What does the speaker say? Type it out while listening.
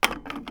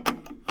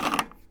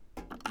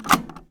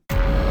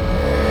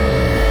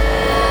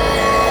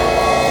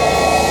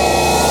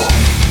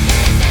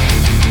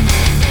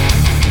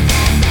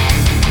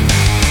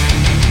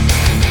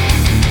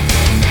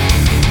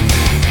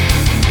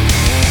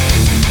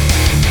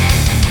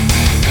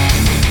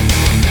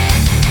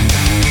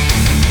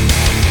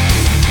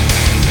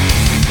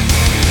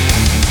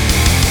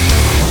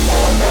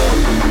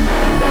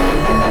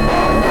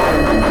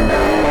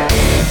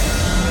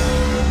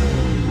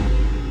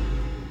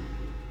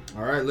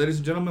All right, ladies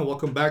and gentlemen,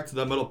 welcome back to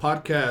the Metal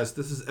Podcast.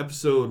 This is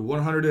episode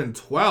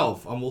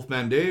 112. I'm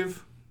Wolfman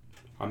Dave.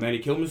 I'm Manny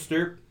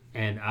Kilmister.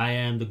 And I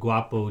am the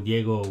Guapo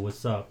Diego.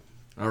 What's up?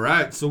 All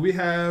right, so we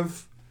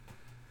have...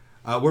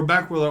 we're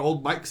back with our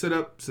old mic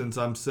setup since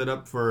I'm set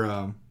up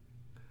for...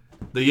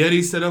 the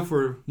Yeti setup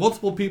for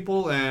multiple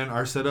people, and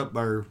our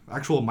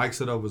actual mic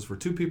setup was for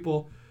two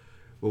people.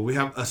 Well, we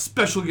have a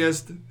special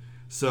guest,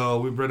 so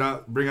we bring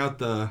out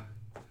the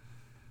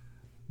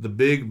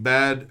big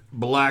bad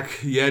black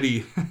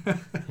Yeti.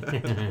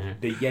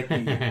 The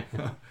Yeti.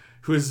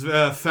 Who's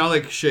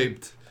phallic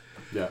shaped.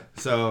 Yeah.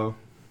 So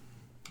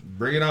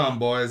bring it on,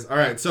 boys. All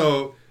right,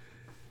 so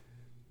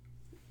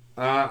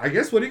I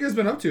guess what have you guys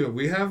been up to?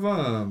 We have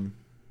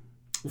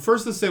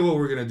first let's say what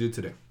we're gonna do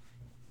today.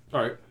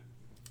 All right.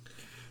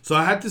 So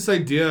I had this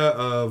idea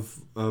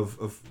of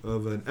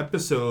an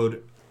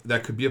episode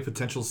that could be a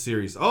potential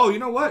series. Oh, you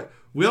know what?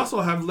 We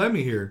also have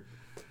Lemmy here.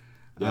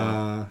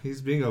 Yeah.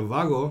 He's being a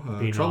vago,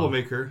 being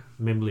troublemaker.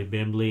 Mimbly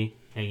bimbly,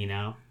 hanging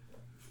out.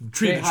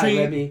 Treat.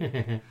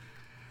 Lemmy.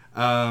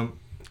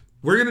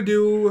 We're going to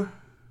do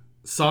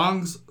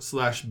songs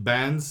 /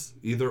 bands,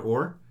 either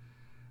or,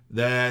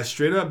 that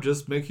straight up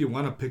just make you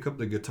want to pick up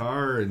the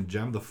guitar and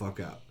jam the fuck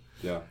out.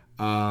 Yeah.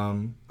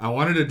 I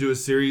wanted to do a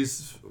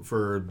series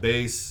for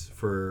bass,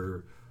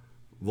 for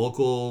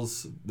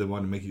vocals. They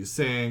want to make you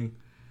sing.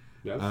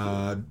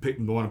 Yeah. They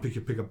want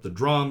to pick up the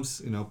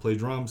drums. Play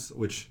drums.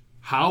 Which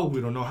how we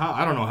don't know how.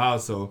 I don't know how.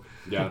 So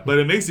yeah. But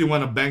it makes you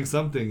want to bang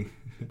something.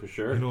 For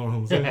sure. You know what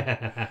I'm saying?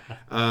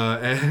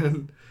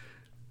 And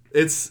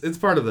it's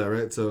part of that,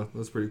 right? So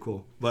that's pretty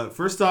cool. But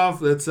first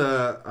off, let's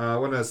I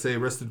want to say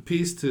rest in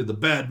peace to the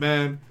bad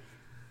man,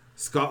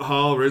 Scott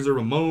Hall, Razor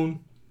Ramon,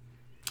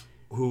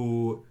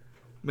 who.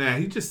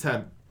 Man, he just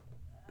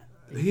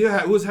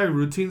was having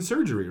routine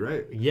surgery,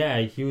 right?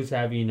 Yeah, he was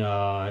having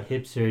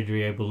hip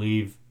surgery, I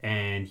believe,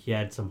 and he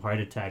had some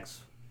heart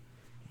attacks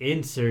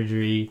in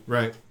surgery.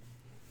 Right.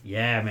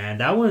 Yeah, man,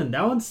 that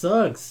one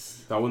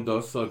sucks. That one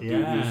does suck, dude.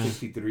 Yeah. He was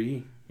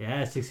 63.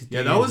 Yeah, 63.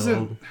 Yeah,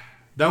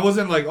 that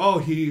wasn't like, oh,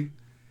 he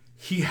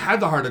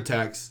had the heart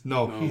attacks.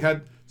 No, he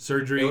had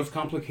surgery. It was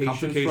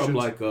complications from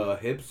like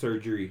hip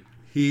surgery.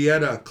 He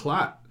had a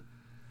clot.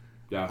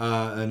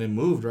 Yeah. And it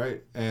moved,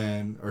 right?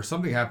 Or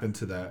something happened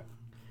to that.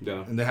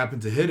 Yeah. And they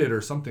happened to hit it or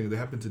something. They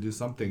happened to do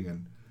something.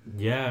 And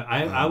yeah,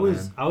 I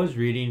was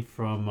reading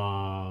from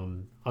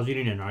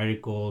an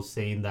article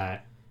saying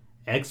that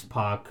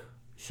X-Pac,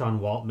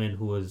 Sean Waltman,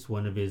 who was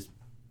one of his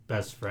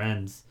best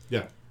friends,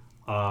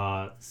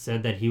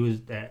 said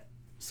that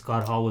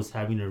Scott Hall was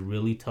having a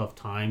really tough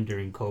time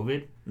during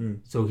COVID.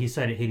 So he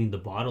started hitting the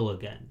bottle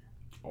again.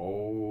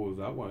 Oh, is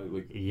that why?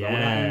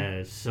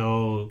 Yeah,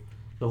 so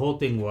the whole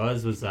thing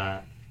was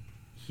that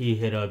he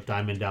hit up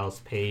Diamond Dallas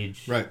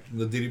Page. Right,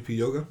 the DDP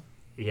Yoga.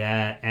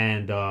 Yeah,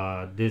 and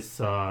this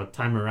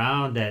time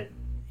around that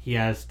he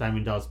asked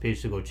Diamond Dallas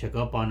Page to go check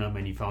up on him,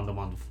 and he found him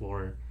on the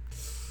floor,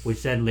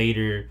 which then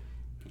later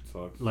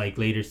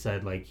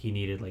said he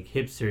needed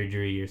hip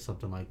surgery or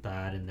something like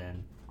that, and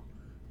then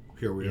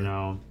here we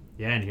are.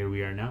 And here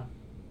we are now.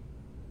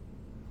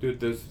 Dude,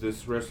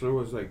 this wrestler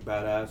was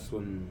badass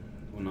when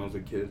I was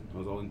a kid. I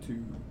was all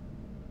into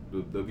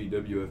the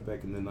WWF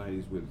back in the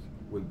 90s with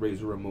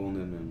Razor Ramon,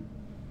 and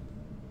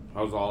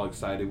I was all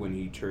excited when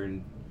he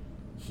turned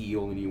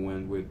heel and he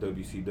went with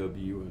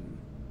WCW, and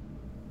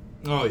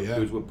oh yeah, he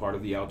was with part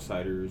of the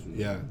Outsiders,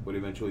 and but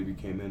eventually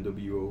became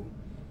NWO.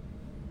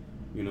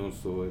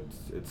 So it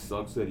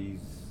sucks that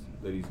he's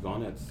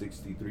gone at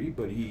 63,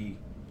 but he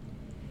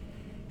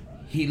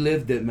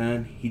lived it,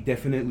 man. He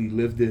definitely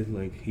lived it.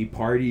 He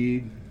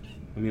partied.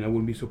 I mean, I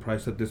wouldn't be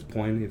surprised at this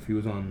point if he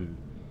was on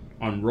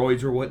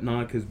roids or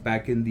whatnot, because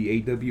back in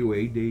the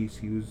AWA days,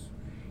 he was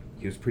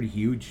pretty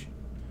huge.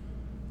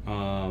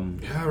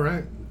 Yeah,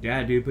 right.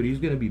 Yeah, dude, but he's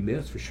gonna be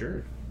missed for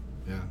sure.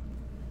 Yeah.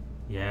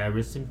 Yeah,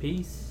 rest in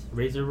peace,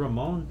 Razor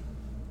Ramon.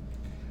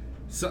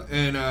 So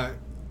and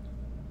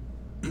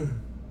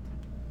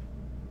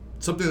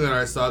something that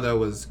I saw that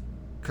was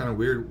kind of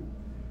weird,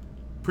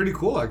 pretty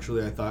cool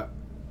actually. I thought.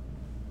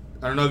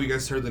 I don't know if you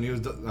guys heard the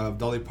news of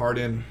Dolly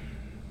Parton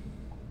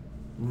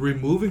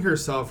removing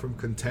herself from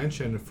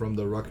contention from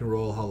the Rock and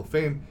Roll Hall of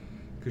Fame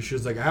because she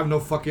was like, I don't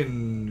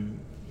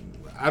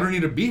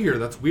need to be here.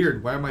 That's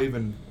weird. Why am I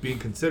even being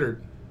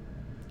considered?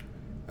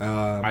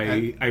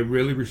 I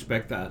really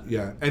respect that.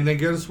 Yeah. And then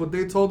guess what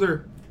they told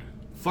her?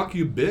 Fuck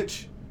you,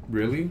 bitch.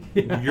 Really?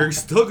 You're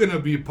still going to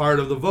be part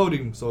of the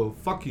voting, so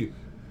fuck you.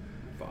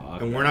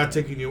 And we're not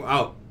taking you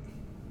out.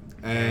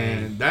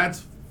 And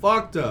that's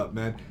fucked up,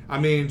 man. I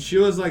mean, she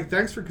was like,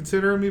 thanks for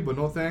considering me, but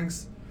no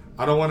thanks.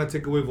 I don't want to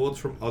take away votes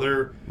from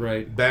other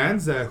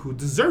bands who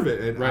deserve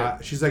it.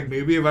 And she's like,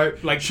 maybe if I...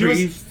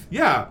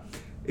 yeah,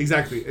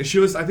 exactly. And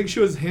I think she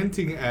was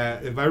hinting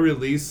at if I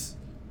release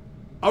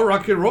a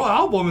rock and roll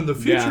album in the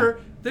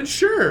future, then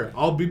sure,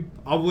 I'll be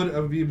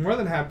more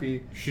than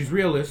happy. She's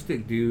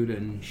realistic, dude,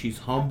 and she's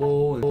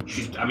humble. And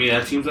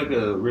that seems like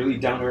a really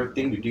down to earth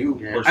thing to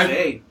do or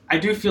say. I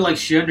do feel like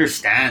she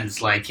understands,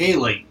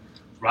 hey,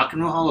 Rock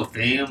and Roll Hall of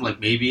Fame, like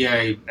maybe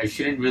I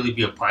shouldn't really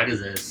be a part of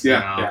this.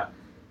 Yeah, you know?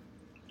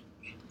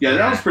 yeah.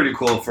 That was pretty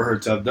cool for her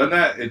to have done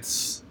that.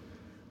 It's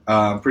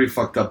pretty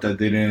fucked up that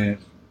they didn't.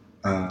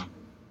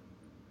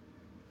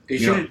 They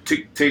shouldn't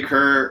take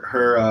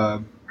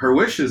her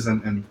wishes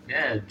and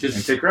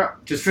take her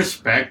out. Just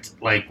respect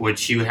like what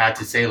she had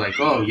to say. Like,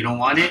 oh, you don't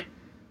want it?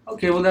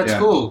 Okay, well that's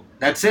cool.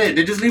 That's it.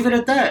 They just leave it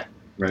at that.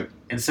 Right.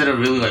 Instead of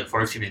really like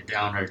forcing it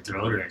down her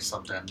throat or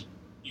something.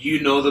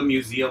 You know, the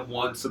museum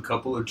wants a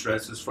couple of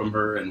dresses from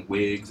her and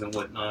wigs and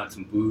whatnot,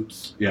 some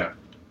boots. Yeah.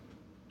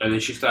 And then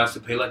she still has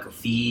to pay like a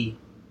fee.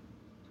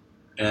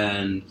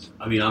 And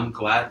I mean, I'm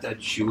glad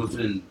that she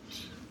wasn't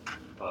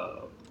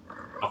a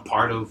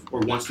part of,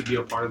 or wants to be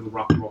a part of the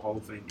Rock and Roll Hall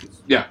of Fame.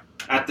 Yeah.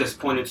 At this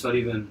point, it's not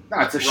even.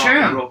 Nah, it's a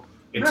sham.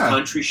 It's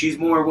country. She's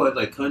more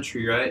like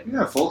country, right?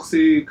 Yeah,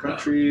 folksy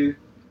country.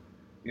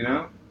 You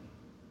know.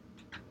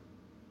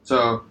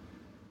 So,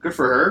 good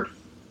for her.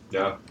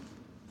 Yeah.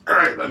 All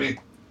right,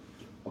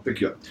 I'll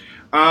pick you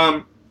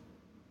up.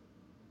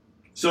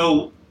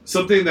 So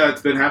something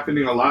that's been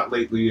happening a lot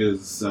lately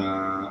is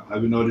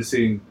I've been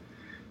noticing.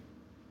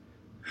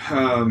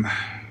 Well,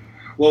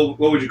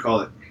 what would you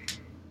call it?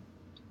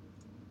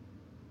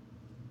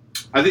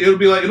 I think it'll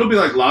be like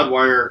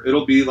Loudwire.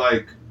 It'll be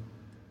like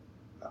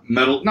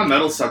not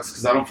Metal Sucks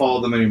because I don't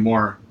follow them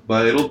anymore.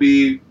 But it'll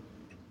be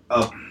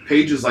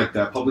pages like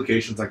that,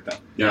 publications like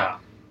that. Yeah.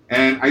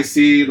 And I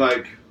see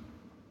like,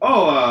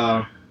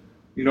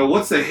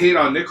 what's the hate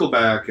on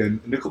Nickelback?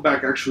 And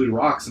Nickelback actually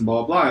rocks and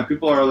blah, blah, blah. And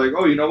people are like,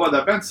 oh, you know what?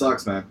 That band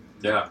sucks, man.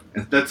 Yeah.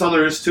 And that's all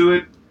there is to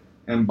it.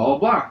 And blah,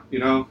 blah,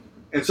 blah,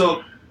 And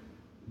so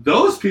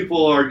those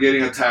people are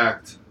getting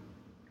attacked.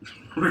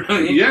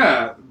 Really?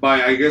 Yeah.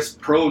 By, I guess,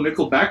 pro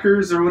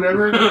Nickelbackers or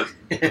whatever.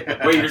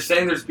 Wait, you're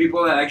saying there's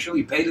people that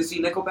actually pay to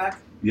see Nickelback?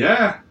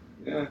 Yeah.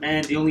 Yeah.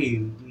 Man, the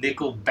only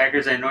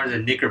Nickelbackers I know are the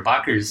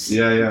Knickerbockers.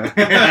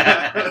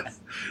 Yeah.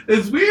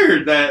 It's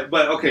weird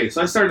but okay,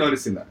 so I started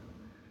noticing that.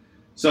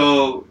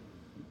 So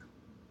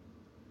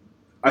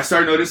I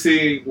started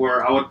noticing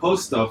where I would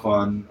post stuff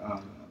on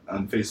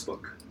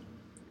Facebook,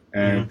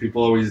 and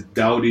people always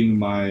doubting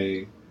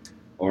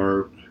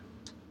or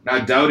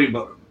not doubting,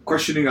 but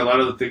questioning a lot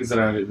of the things that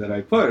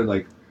I put,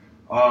 like,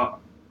 how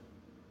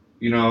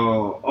do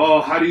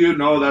you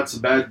know that's a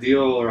bad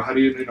deal, or how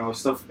do you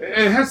stuff.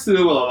 It has to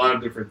do with a lot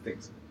of different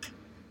things,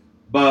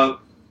 but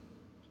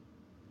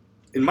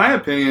in my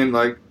opinion,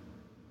 like,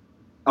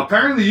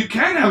 apparently you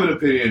can't have an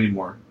opinion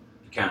anymore.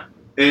 You can't.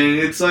 And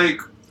it's like,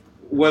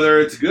 whether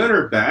it's good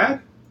or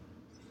bad,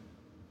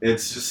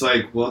 it's just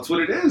like, well, it's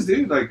what it is,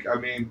 dude. Like, I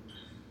mean,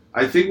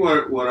 I think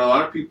what a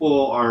lot of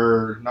people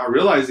are not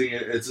realizing,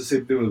 it's the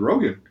same thing with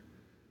Rogan.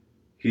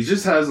 He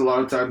just has a lot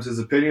of times his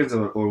opinions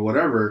or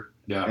whatever.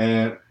 Yeah.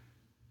 And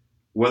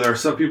whether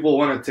some people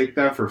want to take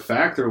that for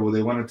fact or will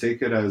they want to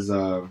take it as,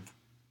 I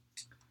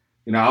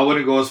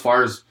wouldn't go as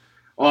far as,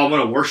 I'm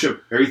going to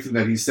worship everything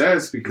that he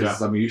says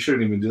because, you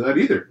shouldn't even do that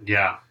either.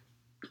 Yeah.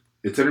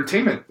 It's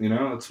entertainment,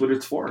 that's what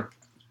it's for.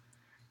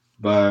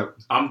 But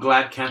I'm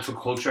glad cancel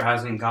culture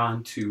hasn't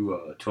gone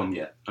to him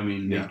yet. I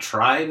mean, they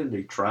tried and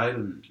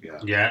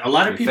a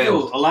lot of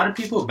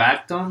people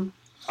backed him.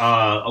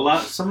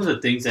 Some of the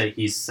things that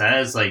he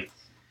says, like,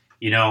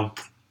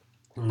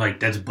 like,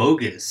 that's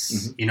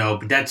bogus. Mm-hmm.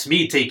 But that's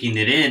me taking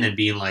it in and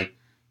being like,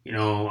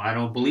 I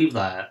don't believe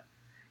that.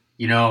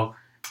 They're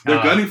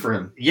gunning for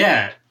him.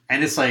 Yeah,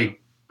 and it's like,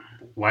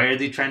 why are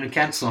they trying to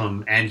cancel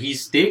him? And he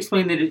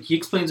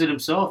explains it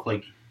himself.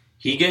 Like,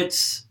 he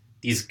gets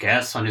these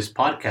guests on his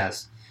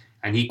podcast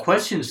and he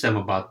questions them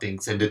about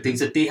things and the things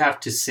that they have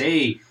to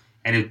say.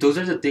 And if those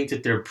are the things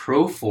that they're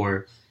pro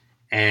for,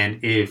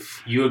 and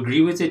if you agree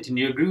with it, then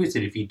you agree with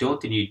it. If you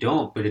don't, then you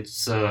don't. But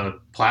it's a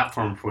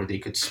platform where they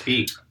could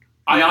speak.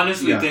 I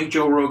honestly think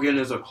Joe Rogan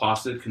is a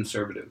closet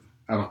conservative.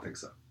 I don't think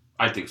so.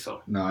 I think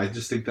so. No, I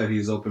just think that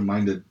he's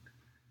open-minded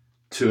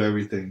to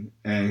everything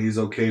and he's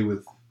okay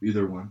with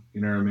either one.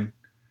 You know what I mean?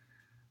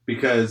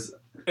 Because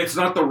it's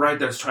not the right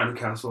that's trying to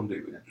cancel him,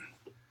 David.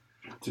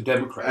 To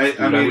Democrats,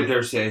 I would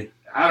dare say.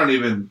 I don't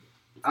even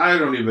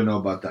know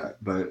about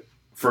that. But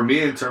for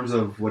me, in terms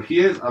of what he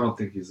is, I don't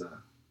think he's a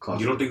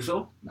closet. You don't think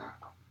so? Nah.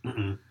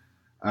 Mm-mm.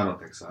 I don't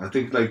think so. I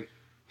think, like,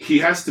 he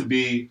has to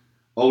be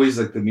always,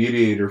 like, the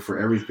mediator for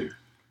everything.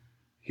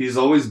 He's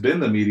always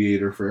been the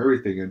mediator for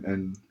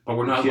everything, but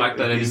we're not like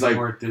that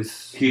anymore. Like,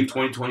 this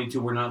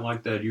 2022, we're not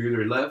like that. You're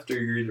either left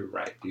or you're either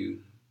right,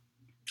 dude.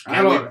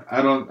 I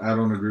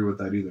don't agree with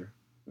that either.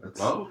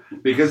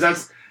 Because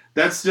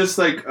that's just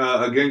like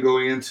again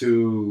going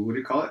into, what do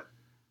you call it?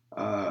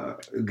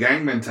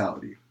 Gang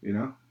mentality,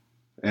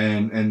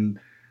 and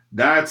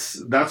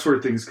that's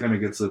where things kind of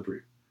get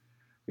slippery.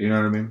 You know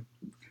what I mean?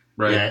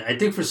 Right. Yeah, I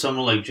think for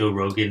someone like Joe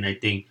Rogan, I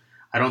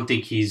don't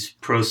think he's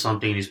pro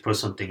something and he's pro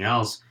something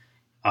else.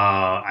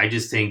 I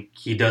just think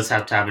he does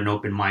have to have an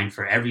open mind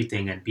for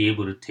everything and be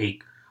able to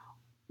take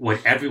what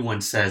everyone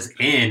says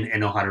in and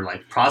know how to,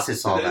 like,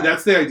 process all that.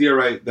 That's the idea,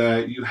 right?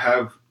 That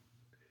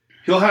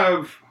he'll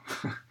have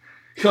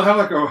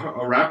like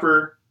a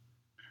rapper,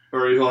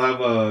 or he'll have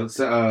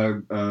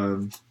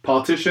a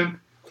politician,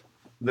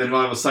 then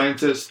he'll have a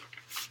scientist,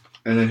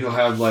 and then he'll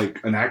have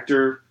like an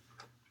actor,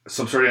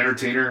 some sort of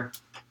entertainer,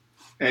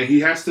 and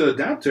he has to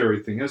adapt to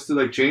everything. He has to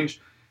like change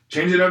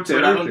it up to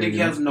everything. But I don't think he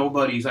has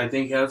nobodies. I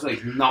think he has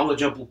like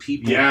knowledgeable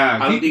people. Yeah,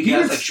 I don't think he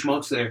has like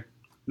schmucks there.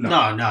 No.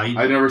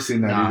 I've never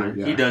seen that either.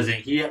 Yeah. He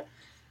doesn't. He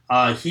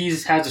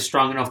has a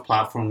strong enough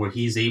platform where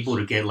he's able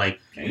to get like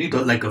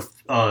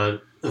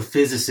a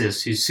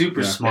physicist who's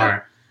super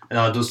smart,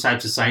 those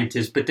types of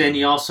scientists. But then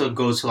he also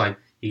goes to like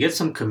he gets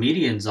some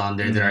comedians on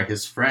there that are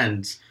his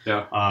friends.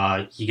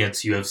 Yeah. He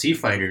gets UFC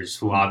fighters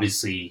who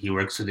obviously he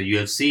works for the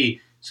UFC,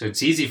 so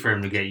it's easy for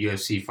him to get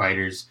UFC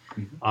fighters.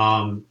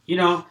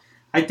 Mm-hmm.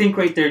 I think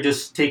right there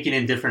just taking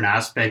in different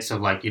aspects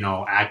of like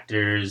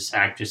actors,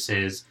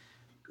 actresses,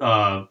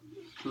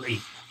 like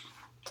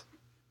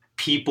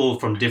people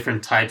from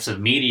different types of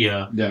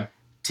media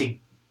to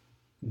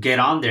get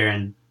on there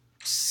and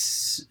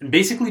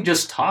basically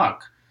just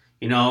talk,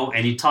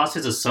 and he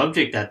tosses a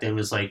subject at them.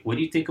 Is like, what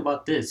do you think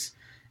about this?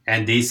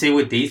 And they say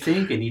what they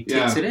think, and he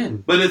takes it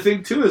in. But the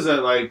thing too is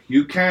that like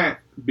you can't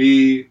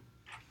be.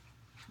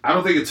 I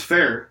don't think it's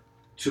fair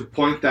to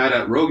point that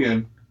at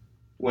Rogan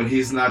when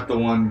he's not the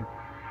one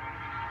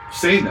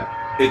saying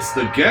that. It's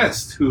the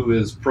guest who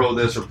is pro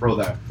this or pro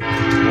that,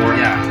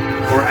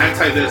 or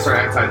anti this or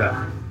anti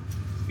that.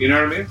 You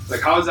know what I mean?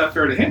 Like, how is that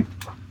fair to him?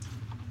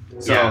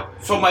 So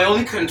my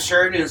only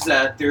concern is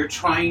that they're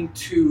trying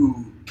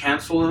to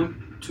cancel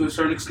him to a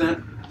certain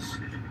extent,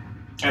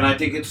 and I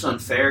think it's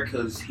unfair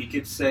because he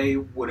could say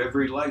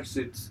whatever he likes.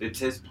 It's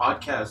his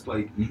podcast.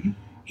 Like,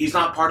 he's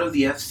not part of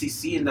the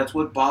FCC, and that's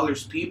what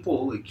bothers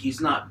people. Like,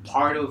 he's not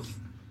part of,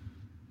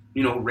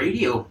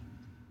 radio.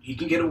 He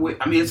can get away.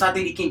 I mean, it's not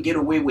that he can get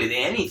away with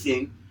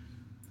anything,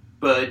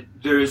 but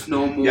there is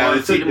no more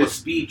freedom of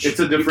speech. It's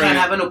a different. You can't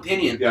have an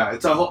opinion. Yeah,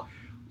 it's a whole.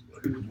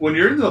 When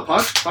you're into the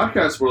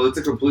podcast world, it's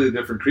a completely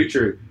different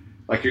creature.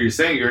 Like you're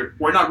saying,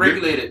 we're not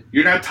regulated.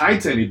 You're not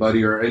tied to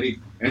anybody or any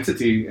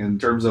entity in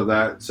terms of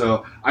that.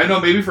 So I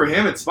know maybe for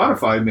him it's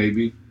Spotify,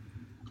 maybe,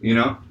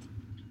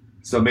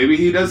 So maybe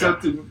he does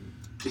have to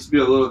just be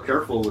a little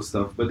careful with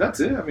stuff. But that's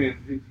it. I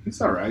mean,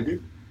 he's all right,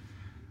 dude.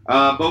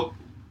 But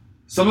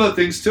some of the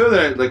things too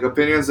that like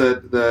opinions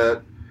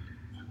that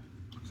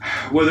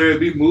whether it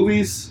be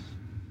movies,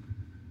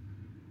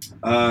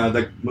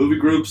 like movie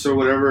groups or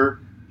whatever,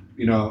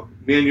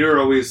 me and you are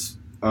always,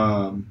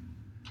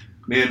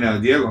 me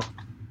and Diego,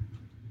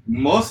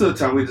 most of the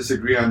time we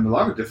disagree on a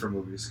lot of different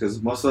movies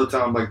because most of the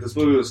time I'm like, this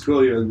movie was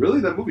cool. You're like,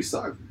 really? That movie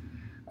sucked.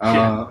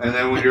 And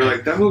then when you're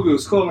like, that movie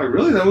was cool, I'm like,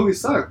 really? That movie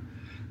sucked.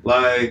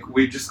 Like,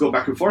 we just go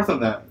back and forth on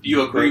that.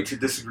 You agree to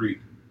disagree.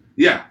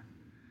 Yeah.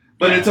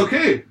 But it's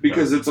okay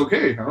because it's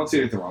okay. I don't see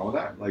anything wrong with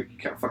that. Like, you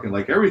can't fucking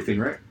like everything,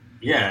 right?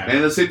 Yeah.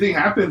 And the same thing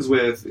happens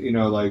with,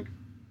 like,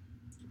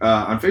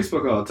 on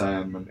Facebook all the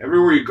time. And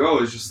everywhere you go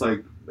is just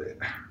like,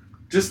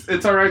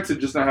 it's all right to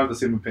just not have the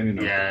same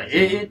opinion. Yeah,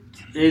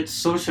 it's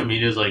social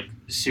media is like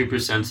super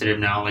sensitive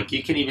now. Like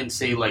you can even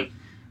say like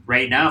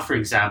right now, for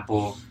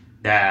example,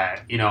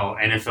 that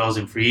NFL's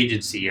in free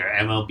agency or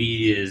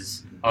MLB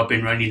is up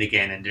and running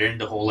again, and they're in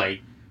the whole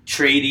like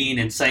trading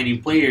and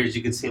signing players.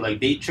 You could say like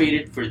they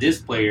traded for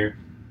this player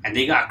and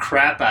they got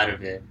crap out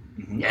of it,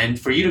 and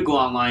for you to go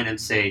online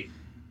and say,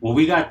 well,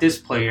 we got this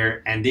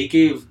player and we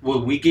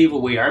gave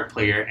away our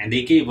player and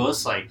they gave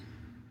us like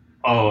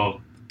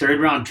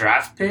third-round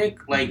draft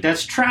pick, like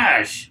that's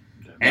trash.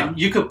 And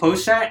you could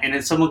post that, and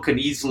then someone could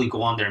easily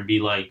go on there and be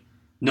like,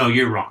 "No,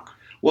 you're wrong."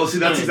 Well, see,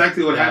 that's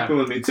exactly what happened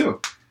with me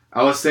too.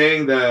 I was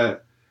saying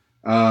that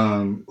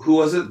who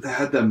was it that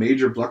had that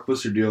major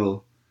blockbuster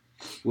deal?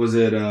 Was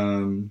it?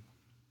 It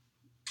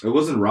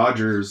wasn't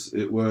Rodgers.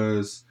 It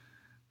was.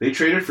 They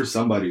traded for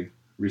somebody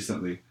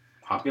recently.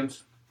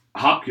 Hopkins.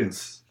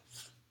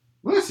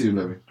 Let's see,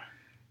 maybe.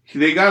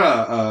 They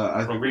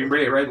got a from Green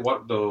Bay, right?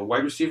 What, the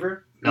wide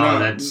receiver? No,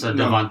 that's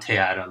Devontae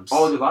Adams.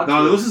 Oh, Devontae.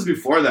 No, this is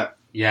before that.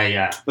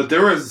 Yeah. But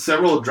there were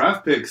several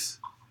draft picks.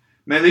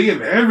 Man, they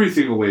gave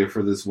everything away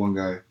for this one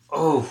guy.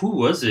 Oh, who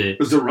was it? It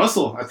was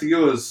Russell. I think it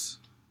was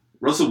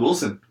Russell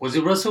Wilson. Was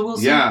it Russell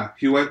Wilson? Yeah,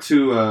 he went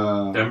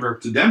to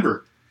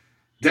Denver.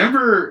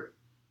 Denver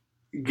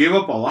gave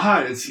up a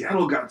lot, and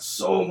Seattle got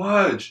so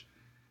much.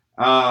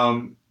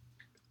 And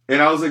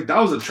I was like, that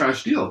was a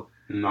trash deal.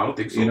 No, I don't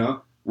think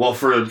so. Well,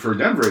 for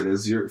Denver it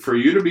is. For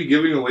you to be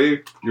giving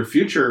away your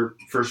future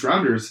first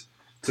rounders,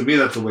 to me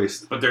that's a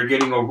waste. But they're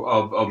getting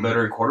a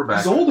better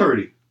quarterback. He's old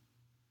already.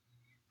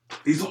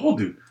 He's old,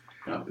 dude.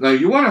 Yeah. Like,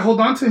 you want to hold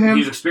on to him.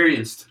 He's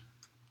experienced.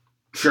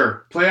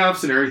 Sure,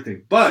 playoffs and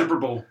everything, but Super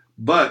Bowl.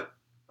 But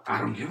I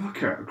don't give a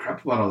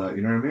crap about all that.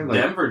 You know what I mean?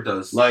 Like, Denver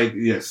does. Like,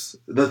 yes,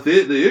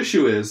 the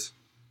issue is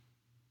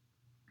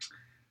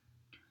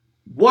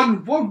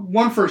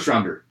one first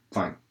rounder,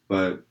 fine,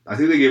 but I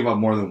think they gave up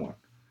more than one.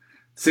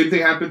 Same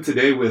thing happened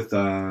today with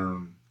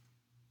Deshaun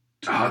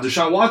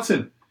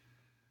Watson.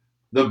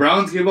 The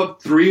Browns gave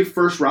up 3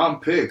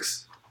 first-round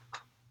picks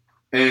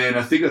and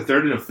I think a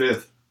third and a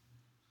fifth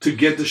to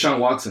get Deshaun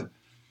Watson.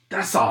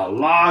 That's a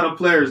lot of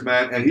players,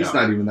 man, and he's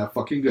not even that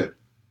fucking good.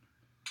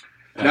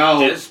 At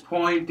this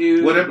point,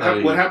 dude. What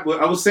happened?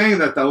 I was saying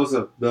that was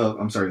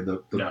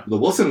the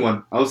Wilson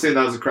one. I was saying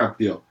that was a crap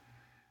deal,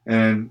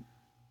 and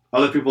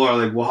other people are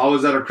like, well, how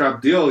is that a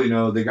crap deal? You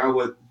know, they got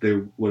what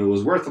it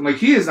was worth. I'm like,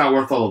 he is not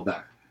worth all of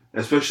that,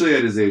 especially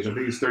at his age. I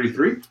think he's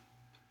 33.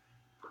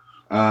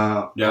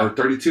 Or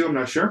 32. I'm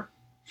not sure.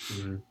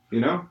 Mm-hmm. You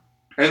know,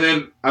 and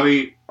then I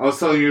mean, I was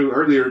telling you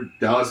earlier,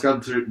 Dallas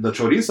got the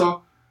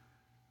chorizo.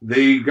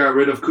 They got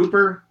rid of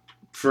Cooper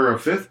for a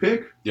 5th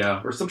pick.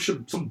 Yeah. Or some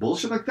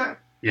bullshit like that.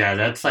 Yeah,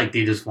 that's like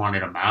they just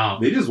wanted him out.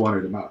 They just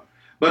wanted him out.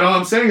 But all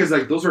I'm saying is,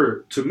 like, those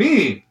were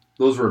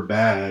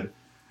bad.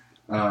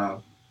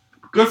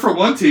 Good for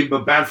one team,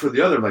 but bad for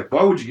the other. Like,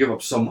 why would you give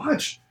up so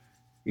much?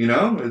 You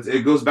know?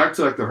 It goes back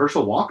to, like, the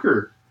Herschel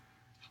Walker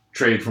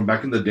trade from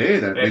back in the day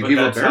that they gave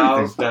up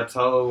everything. That's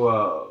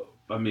how,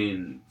 I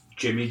mean,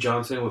 Jimmy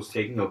Johnson was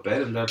taking a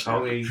bet, and that's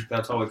how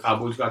the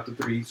Cowboys got the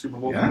 3 Super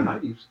Bowls in the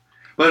 90s.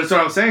 But that's what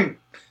I'm saying.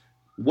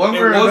 One way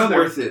or another,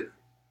 worth it.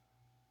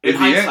 In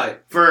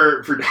hindsight,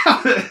 for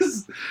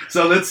Dallas.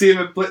 So let's see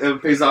if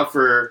it pays off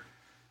for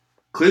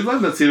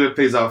Cleveland. Let's see if it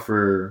pays off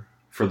for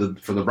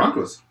the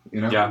Broncos.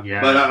 You know.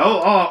 Yeah. But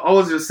I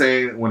was just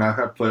saying when I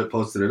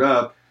posted it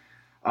up,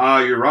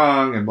 you're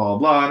wrong and blah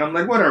blah. And I'm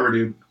like, whatever,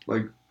 dude.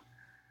 Like,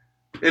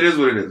 it is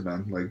what it is,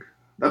 man. Like,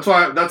 that's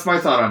my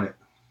thought on it.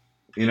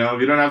 You know,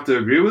 if you don't have to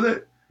agree with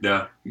it,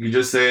 yeah, you can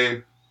just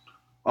say,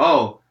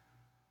 oh,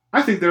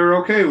 I think they're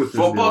okay with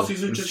this football deal.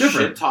 season. Just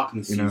shit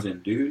talking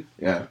season, dude.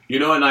 Yeah, you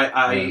know, and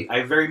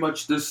I very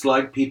much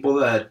dislike people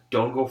that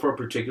don't go for a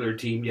particular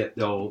team yet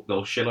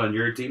they'll shit on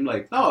your team.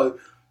 Like, no,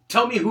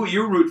 tell me who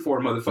you root for,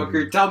 motherfucker.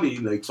 Mm-hmm. Tell me,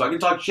 like, so I can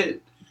talk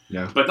shit.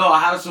 Yeah. But no,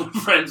 I have some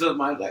friends of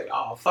mine like,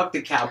 oh, fuck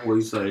the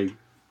Cowboys. Like,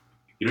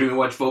 you don't even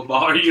watch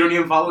football or you don't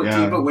even follow a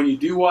team. But when you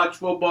do watch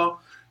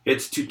football,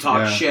 it's to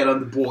talk shit on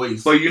the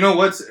boys. But you know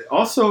what's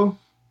also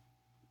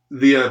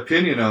the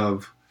opinion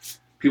of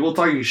people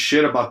talking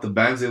shit about the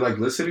bands they like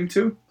listening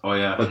to. Oh,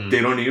 yeah. But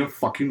they don't even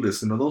fucking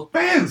listen to those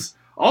bands.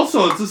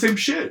 Also, it's the same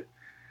shit.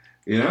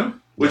 You know?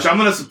 Which I'm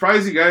going to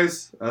surprise you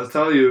guys. I'll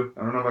tell you.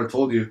 I don't know if I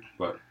told you.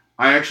 What?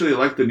 I actually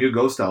like the new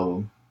Ghost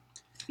album.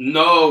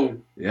 No.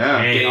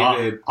 Yeah. Hey,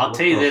 I'll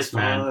tell you this,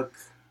 man.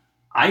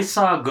 I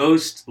saw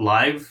Ghost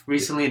live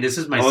recently, and this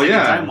is my second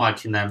time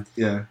watching them.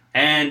 Yeah.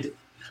 And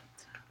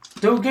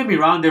don't get me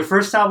wrong, their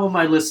first album,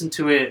 I listened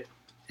to it,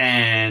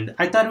 and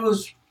I thought it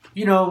was,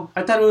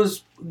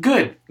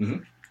 good.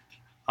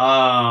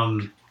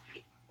 Mm-hmm.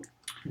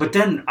 But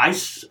then I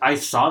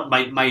saw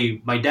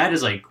my dad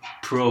is like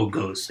pro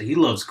Ghost. Like, he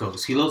loves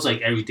Ghost. He loves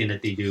like everything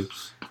that they do.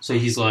 So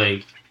he's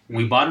like,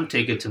 we bought him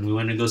tickets and we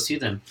went to go see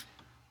them.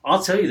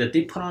 I'll tell you that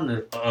they put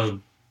on a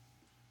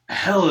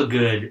hella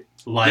good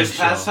live show. This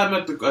past time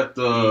at the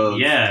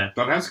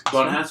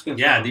Don Haskins.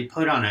 Yeah, they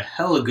put on a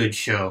hella good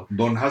show.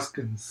 Don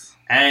Haskins.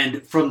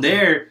 And from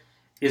there,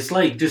 it's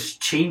like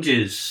just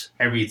changes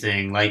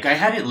everything. Like, I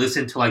hadn't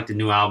listened to like the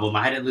new album.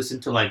 I hadn't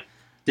listened to like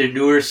their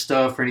newer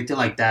stuff or anything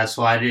like that.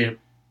 So I didn't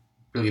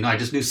really know. I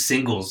just knew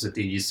singles that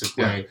they used to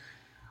play.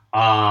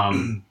 Yeah.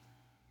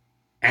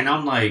 And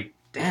I'm like,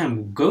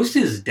 damn, Ghost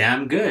is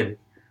damn good.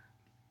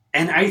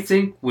 And I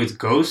think with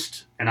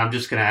Ghost, and I'm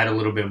just gonna add a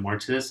little bit more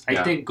to this,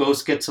 I think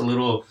Ghost gets a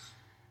little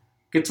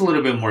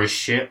bit more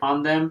shit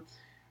on them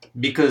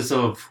because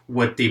of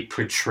what they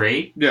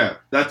portray. Yeah,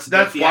 that's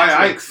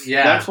why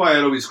that's why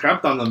I always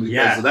crapped on them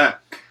because of that.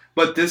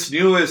 But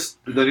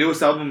the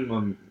newest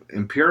album,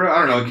 Imperium, I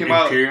don't know, it came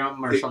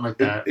Imperium or something like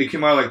that. It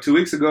came out like 2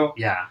 weeks ago.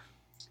 Yeah.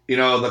 You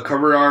know, the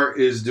cover art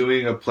is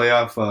doing a play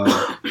off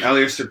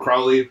Aleister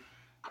Crowley,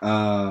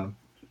 one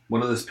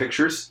of his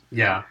pictures.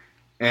 Yeah.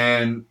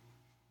 And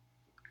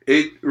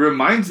it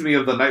reminds me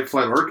of the Night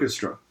Flight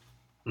Orchestra,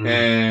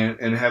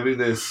 and having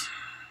this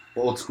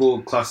old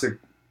school classic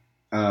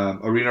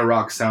arena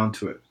rock sound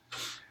to it.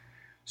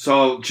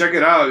 So check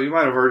it out. You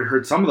might have already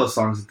heard some of those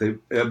songs but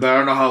I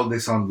don't know how they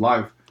sound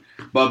live.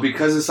 But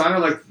because it sounded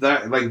like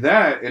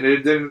that, and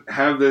it didn't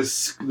have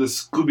this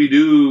Scooby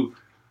Doo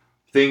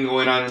thing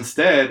going on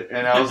instead,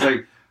 and I was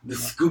like, the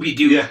Scooby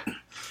Doo,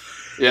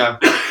 yeah,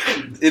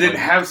 it didn't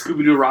have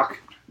Scooby Doo rock,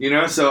 you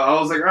know. So I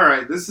was like, all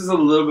right, this is a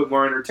little bit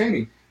more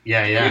entertaining.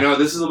 Yeah. You know,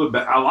 this is a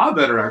lot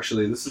better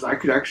actually. I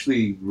could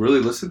actually really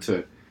listen to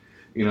it.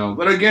 You know,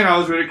 but again, I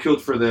was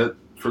ridiculed for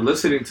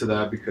listening to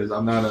that because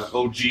I'm not an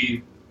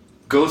OG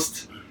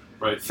Ghost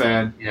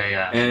fan.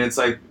 Yeah. And it's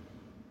like,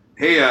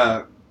 hey,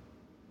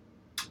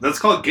 that's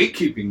called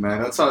gatekeeping,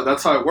 man. That's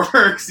how it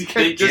works. You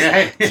can't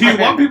just. Do you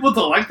want people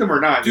to like them or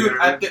not, dude?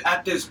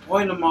 At this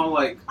point, I'm all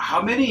like,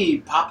 how many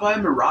Papa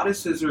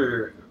Emiratises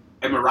or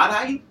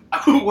Emirati?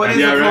 What is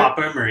it?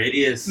 Papa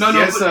Emeritus. No.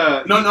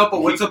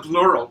 But what's a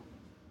plural?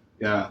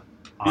 Yeah.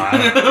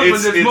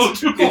 It's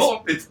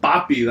multiple. It's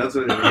Papi. That's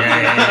what it is.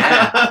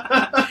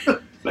 Yeah.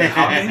 Like,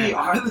 how many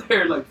are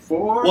there? Like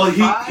 4? Well,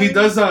 5? he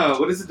does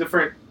what is it?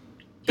 Different.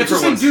 It's the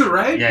same dude,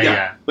 right?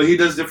 Yeah. But he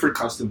does different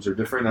costumes or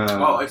different.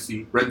 I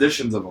see.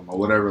 Renditions of them or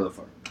whatever the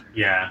fuck.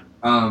 Yeah.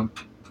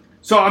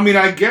 So I mean,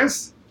 I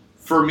guess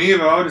for me,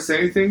 if I were to say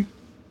anything,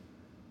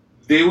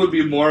 they would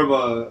be more of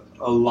a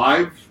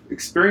live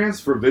experience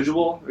for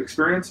visual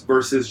experience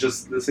versus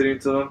just listening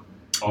to them.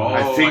 Oh,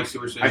 I see what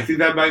you're saying. I think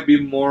that might be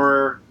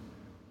more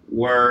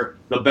where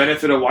the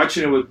benefit of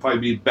watching it would probably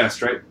be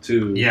best, right?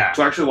 To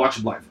actually watch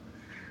it live.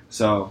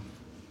 So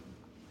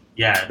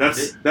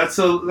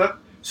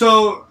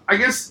so I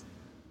guess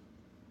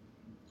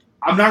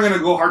I'm not gonna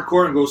go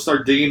hardcore and go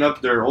start digging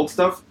up their old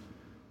stuff,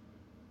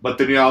 but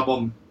the new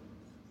album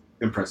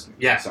impressed me.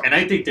 Yeah, so. And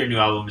I think their new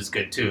album is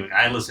good too.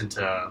 I listened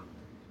to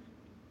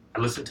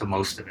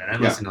most of it. I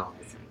listened to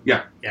everything.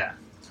 Yeah. Yeah.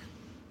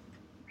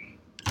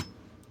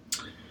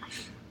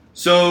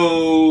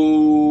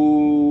 So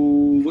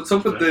what's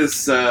up with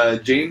this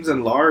James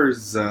and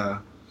Lars?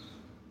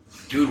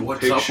 Dude,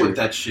 what's up with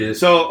that shit?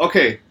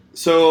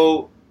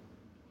 So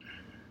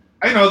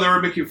I know they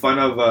were making fun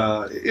of.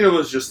 It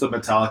was just a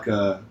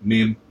Metallica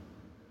meme.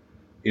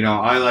 You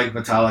know, I like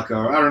Metallica.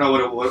 Or I don't know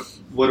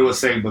what it was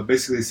saying, but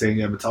basically saying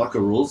Metallica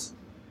rules.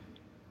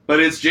 But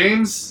it's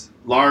James,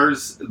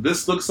 Lars.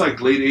 This looks like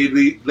late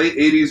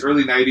 80s,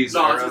 early 90s.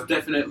 No, this is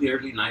definitely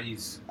early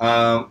 90s.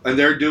 And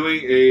they're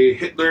doing a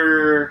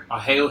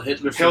Hail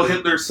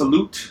Hitler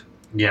salute.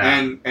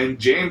 Yeah. And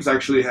James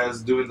actually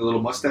has doing the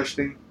little mustache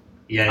thing.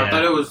 Yeah. I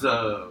thought it was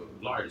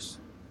Lars.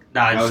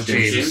 No, it's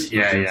James.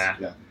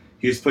 Yeah.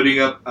 He's putting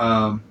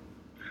up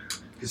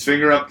his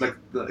finger up like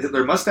the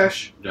Hitler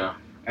mustache. Yeah.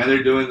 And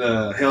they're doing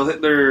the Hail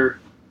Hitler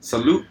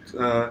salute.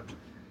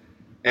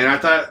 And I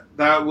thought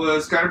that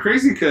was kind of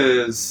crazy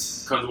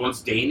because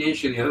one's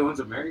Danish and the other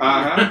one's American.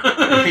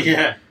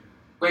 Yeah.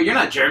 Wait, you're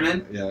not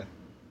German? Yeah.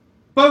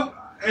 But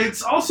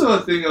it's also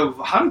a thing of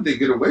how did they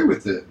get away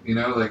with it? You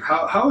know, like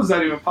how is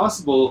that even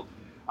possible?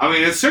 I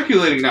mean, it's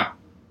circulating now.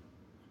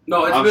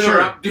 No, it's been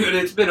around, dude.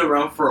 It's been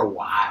around for a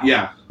while.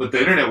 Yeah, but the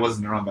internet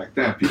wasn't around back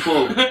then.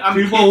 People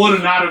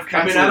would not have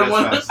canceled.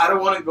 I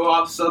don't want to go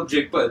off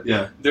subject, but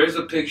there's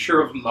a picture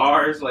of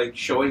Lars like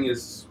showing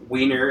his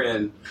wiener,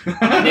 and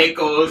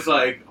Nico's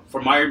like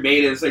from Iron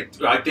Maiden. It's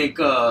like I think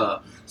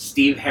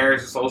Steve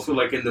Harris is also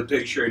like in the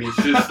picture, and he's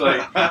just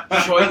like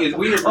showing his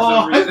wiener for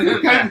some reason.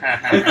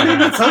 I think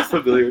that sounds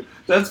familiar.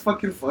 That's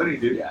fucking funny,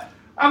 dude. Yeah.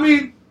 I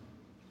mean,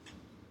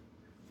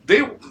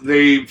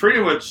 they pretty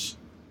much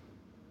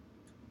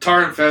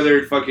tar and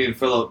feathered fucking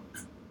Philip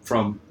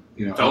from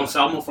Phil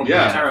Anselmo from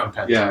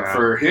Pantera. Yeah,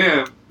 for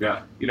him.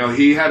 Yeah. You know,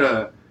 he had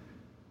a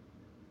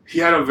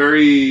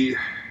very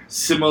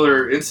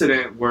similar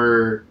incident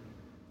where,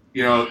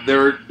 you know,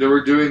 they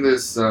were doing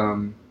this.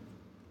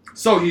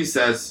 So he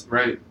says,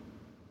 right.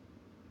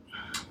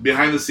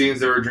 Behind the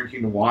scenes, they were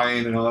drinking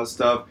wine and all that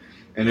stuff,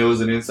 and it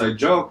was an inside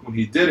joke when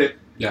he did it.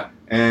 Yeah.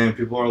 And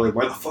people are like,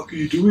 "Why the fuck are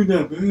you doing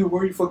that, man? Why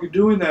are you fucking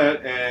doing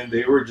that?" And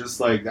they were just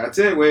like, "That's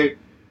it, wait.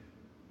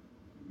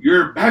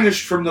 You're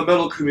banished from the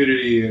metal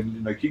community,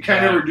 and like you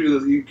can't ever do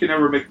this. You can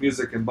never make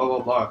music, and blah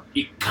blah blah."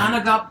 He kind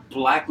of got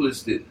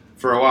blacklisted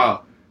for a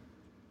while.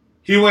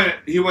 He went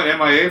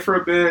MIA for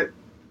a bit.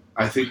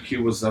 I think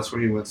that's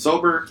when he went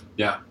sober.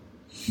 Yeah,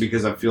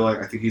 because I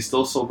think he's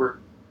still sober,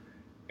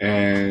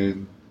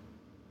 and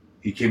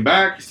he came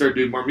back. He started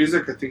doing more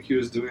music. I think he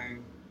was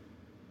doing.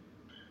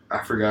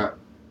 I forgot.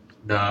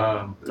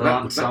 The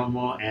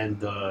Anselmo and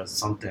the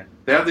something.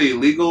 They have the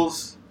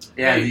Illegals.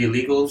 Yeah, the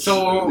Illegals.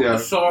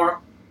 So,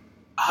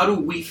 how do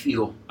we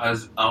feel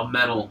as a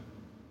metal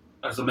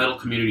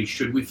community?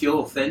 Should we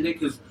feel offended?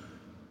 Because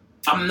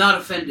I'm not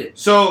offended.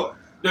 So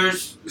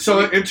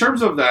in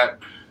terms of that,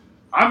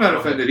 I'm not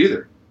offended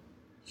either.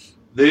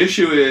 The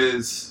issue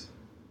is,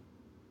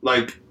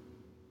 like,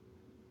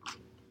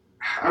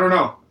 I don't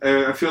know.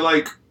 I feel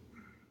like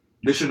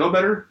they should know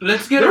better. They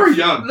were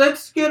young.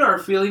 Let's get our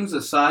feelings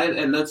aside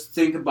and let's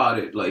think about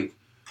it. Like,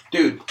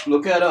 dude,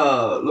 look at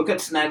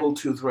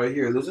Snaggletooth right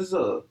here. This is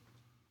an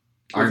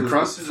Iron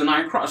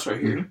Cross right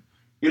here. Mm-hmm.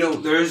 You know,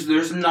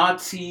 there's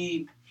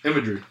Nazi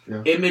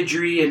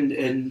imagery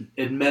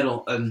in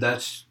metal, and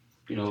that's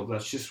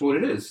just what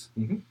it is.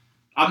 Mm-hmm.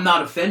 I'm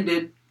not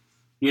offended.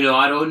 You know,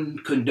 I don't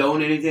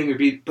condone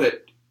anything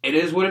but it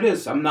is what it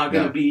is. I'm not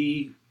gonna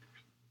be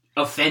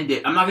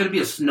offended. I'm not gonna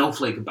be a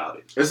snowflake about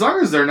it. As long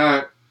as they're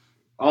not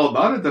all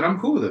about it, then I'm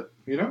cool with it.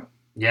 You know?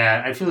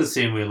 Yeah, I feel the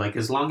same way. Like,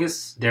 as long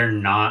as they're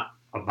not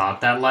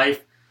about that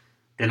life,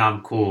 then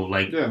I'm cool.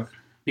 Like,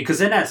 because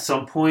then at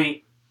some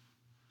point,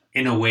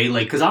 in a way,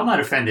 like, because I'm not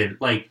offended.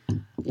 Like,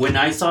 when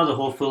I saw the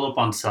whole Philip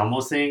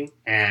Anselmo thing,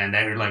 and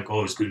they were like,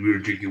 "Oh, it's because we were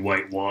drinking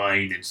white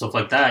wine and stuff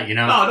like that," you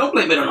know? No, don't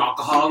blame it on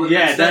alcohol.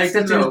 Yeah, that's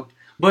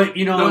but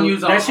you know,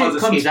 that shit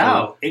comes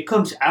out. It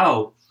comes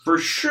out for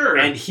sure.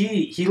 And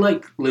he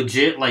like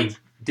legit like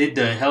did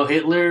the Hail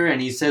Hitler,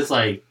 and he says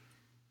like,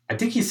 I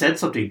think he said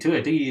something too.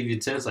 I think he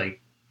even says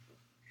like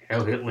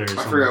Hail Hitler or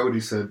something. I forgot what he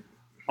said.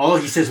 Oh,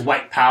 he says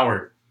white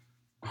power.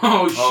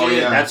 Oh shit!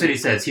 Yeah. That's what he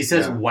says. He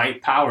says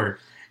white power.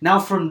 Now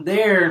from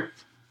there,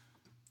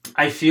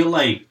 I feel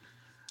like,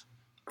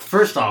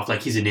 first off,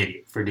 like he's an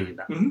idiot for doing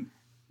that. Mm-hmm.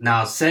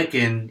 Now,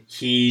 second,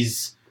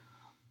 he's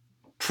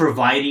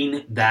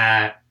providing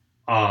that.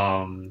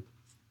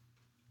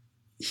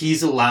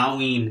 He's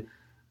allowing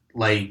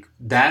like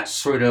that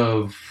sort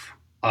of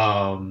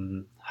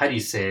how how do you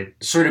say it,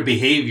 sort of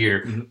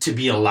behavior to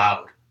be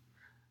allowed.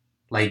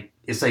 Like,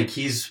 it's like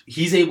he's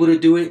able to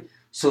do it,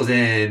 so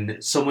then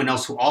someone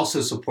else who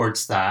also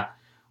supports that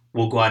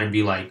will go out and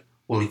be like,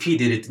 well, if he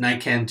did it, then I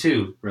can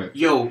too. Right.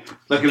 Yo,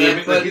 like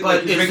he's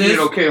making it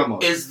okay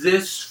almost. Is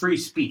this free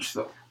speech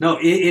though? No,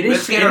 it is.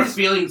 Let's get our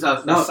feelings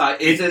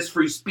aside. Is this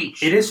free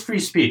speech? It is free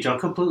speech. I'll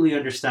completely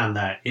understand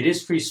that. It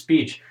is free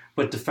speech,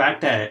 but the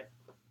fact that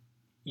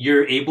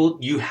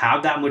you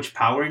have that much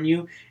power in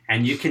you,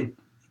 and you can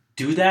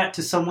do that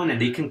to someone, and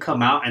they can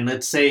come out and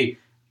let's say,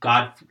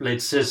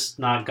 let's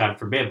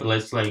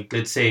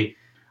say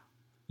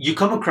you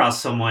come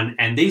across someone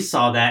and they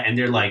saw that and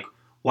they're like,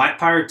 white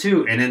power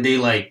too, and then they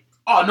like,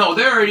 oh no,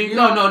 they're already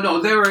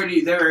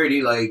they're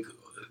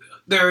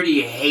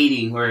already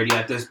hating already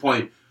at this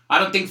point. I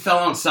don't think Phil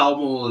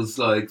Anselmo is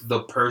like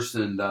the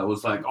person that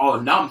was like, oh,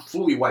 now I'm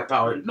fully white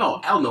power. No,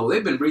 hell no,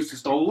 they've been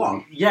racist all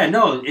along. Yeah,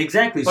 no,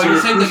 exactly. But so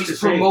you're saying that he's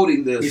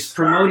promoting this. He's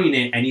promoting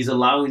it, and he's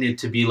allowing it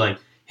to be like,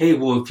 hey,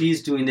 well, if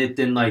he's doing it,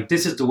 then like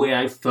this is the way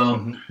I felt.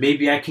 Mm-hmm.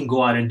 Maybe I can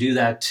go out and do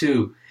that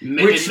too.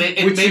 Which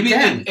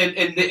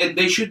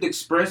they should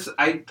express.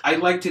 I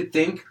like to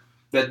think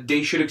that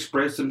they should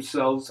express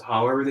themselves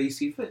however they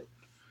see fit.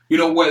 You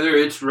know, whether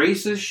it's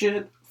racist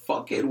shit,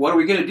 fuck it. What are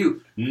we gonna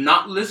do?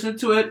 Not listen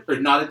to it or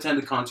not attend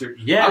the concert?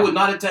 Yeah, I would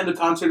not attend a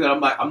concert that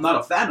I'm not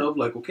a fan of.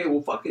 Like, okay,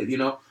 well, fuck it, you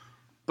know.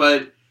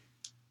 But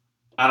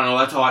I don't know.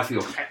 That's how I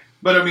feel.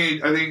 But I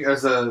mean, I think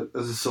as a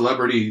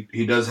celebrity,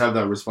 he does have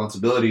that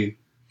responsibility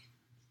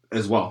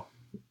as well.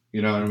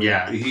 You know what I mean?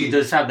 Yeah, he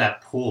does have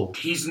that pull.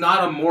 He's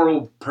not a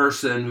moral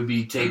person who'd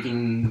be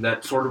taking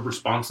that sort of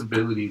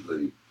responsibility.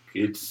 Like,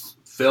 it's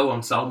Phil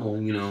Anselmo,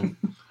 you know.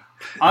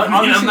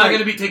 I'm not going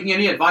to be taking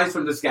any advice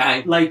from this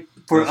guy. Like,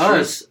 for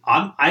us,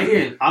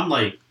 I'm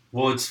like,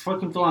 well, it's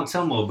fucking Phil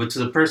Anselmo. But to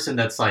the person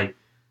that's like,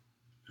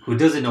 who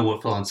doesn't know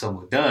what Phil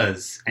Anselmo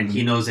does, and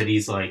he knows that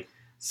he's like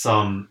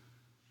some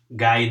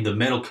guy in the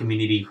metal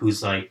community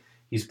who's like,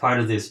 he's part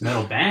of this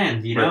metal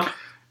band, you know?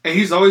 And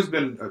he's always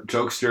been a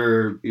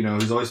jokester, you know,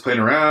 he's always playing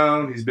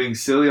around, he's being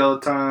silly all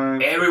the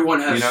time. Everyone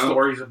has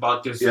stories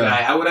about this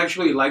guy. I would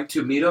actually like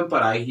to meet him,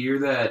 but I hear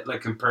that,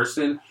 like, in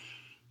person,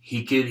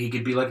 he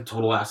could be like a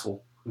total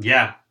asshole.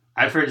 Yeah,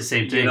 I've heard the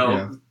same thing. You know?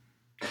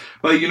 Yeah.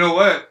 But you know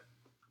what?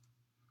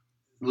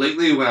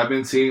 Lately, when I've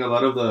been seeing a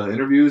lot of the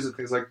interviews and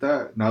things like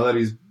that, now that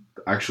he's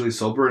actually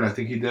sober, and I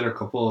think he did a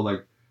couple of,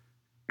 like,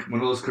 one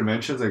of those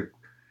conventions,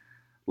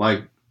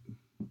 like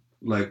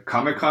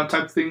Comic-Con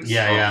type things.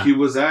 Yeah. He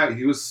was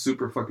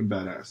super fucking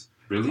badass.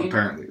 Really?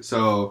 Apparently.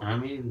 So, I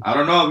mean, I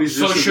don't know if he's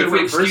just should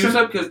we excuse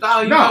him? Because,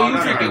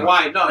 you drinking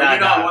wine. No, you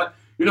know what?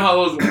 You know how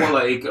those more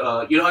like,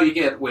 you know how you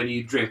get when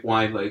you drink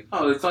wine, like,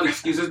 oh, it's not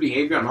excuses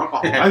behavior on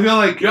alcohol. I feel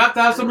like you have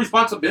to have some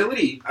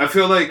responsibility. I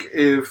feel like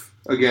if,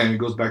 again, it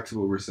goes back to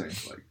what we're saying.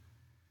 Like,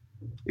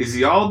 is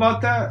he all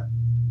about that?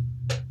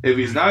 If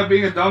he's not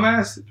being a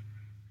dumbass,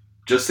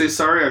 just say,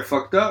 sorry, I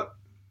fucked up.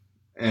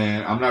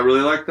 And I'm not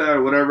really like that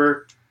or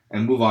whatever.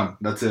 And move on.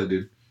 That's it,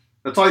 dude.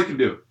 That's all you can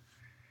do.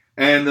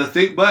 And the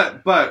thing,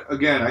 but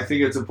again, I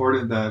think it's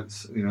important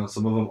that, you know,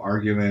 some of them are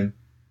given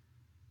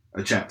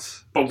a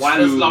chance. But why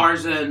does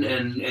Lars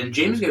and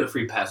James get a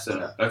free pass then?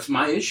 Yeah. That's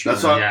my issue.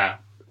 That's why.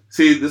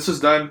 See, this was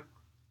done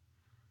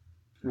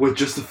with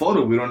just the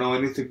photo. We don't know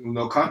anything,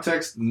 no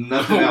context,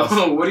 nothing else.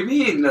 What do you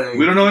mean? Like,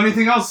 we don't know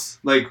anything else.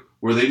 Like,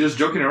 were they just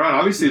joking around?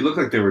 Obviously, it looked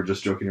like they were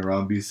just joking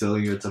around, be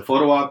silly. It's a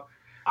photo op.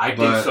 I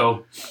think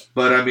so.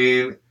 But I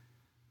mean,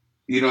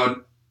 you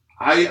know,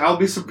 I'll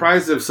be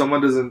surprised if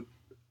someone doesn't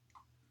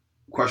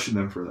question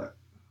them for that.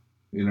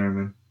 You know what I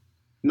mean?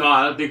 No,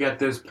 I don't think at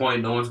this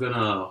point no one's going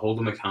to hold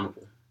them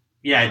accountable.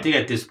 Yeah, I think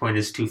at this point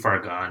it's too far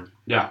gone.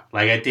 Yeah.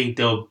 Like, I think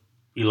they'll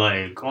be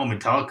like, oh,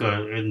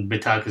 Metallica, and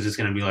Metallica's just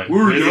going to be like,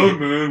 we're young,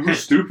 man. We're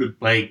stupid.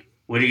 Like,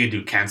 what are you going to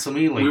do? Cancel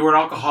me? Like, we were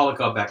alcoholic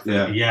back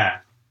then. Yeah.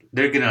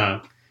 They're going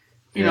to...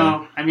 You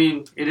know, I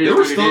mean, it is.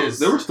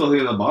 They were still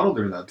hitting the bottle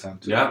during that time,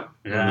 too. Yeah.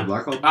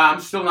 I'm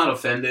still not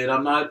offended.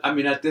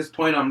 At this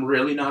point, I'm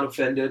really not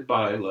offended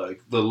by, like,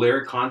 the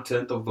lyric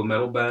content of the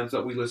metal bands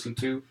that we listen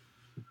to.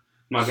 I'm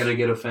not going to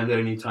get offended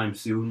anytime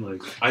soon.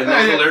 Like, I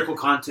love the lyrical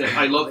content.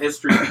 I love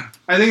history.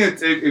 I think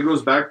it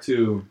goes back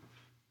to,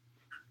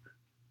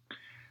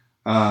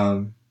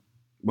 how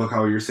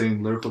you're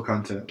saying lyrical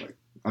content. Like,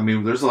 I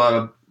mean, there's a lot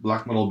of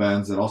black metal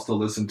bands that I'll still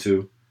listen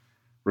to,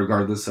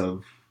 regardless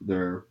of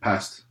their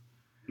past.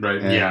 Right.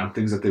 And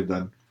things that they've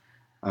done.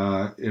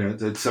 You know,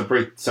 to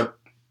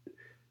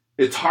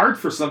it's hard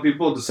for some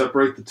people to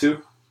separate the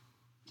two.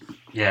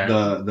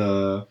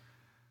 Yeah.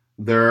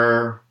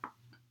 Their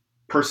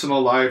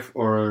personal life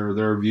or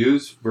their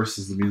views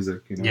versus the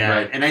music. You know? Yeah.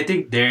 Right. And I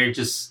think there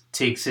just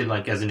takes it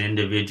like as an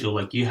individual,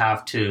 like you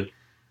have to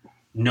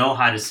know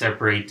how to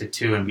separate the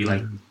two and be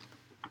like,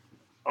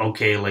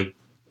 okay, like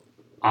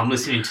I'm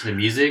listening to the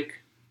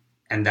music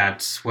and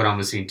that's what I'm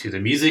listening to. The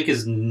music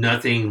is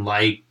nothing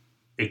like.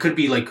 It could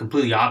be like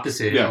completely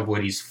opposite of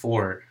what he's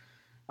for.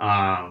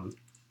 And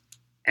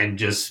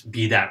just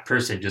be that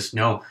person. Just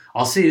know.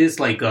 I'll say this,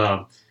 like,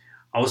 I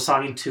was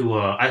talking to,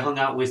 I hung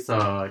out with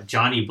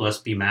Johnny Bless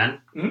Be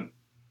Man. Mm-hmm.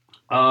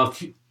 A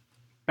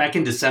back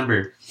in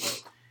December,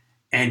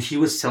 and he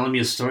was telling me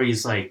a story.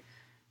 He's like,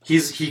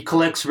 he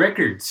collects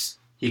records.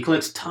 He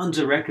collects tons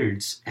of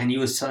records, and he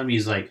was telling me,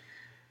 he's like,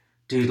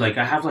 dude, like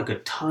I have like a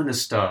ton of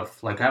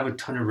stuff. Like I have a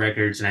ton of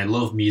records, and I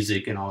love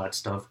music and all that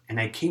stuff. And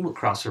I came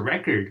across a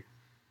record.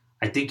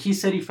 I think he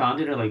said he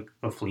found it at like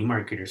a flea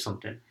market or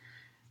something,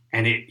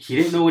 and he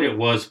didn't know what it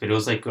was, but it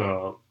was like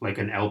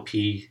an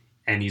LP,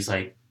 and he's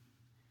like,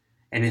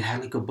 and it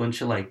had like a bunch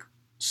of like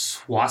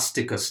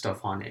swastika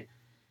stuff on it,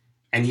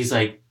 and he's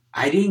like,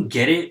 I didn't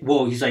get it.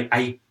 Well, he's like,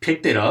 I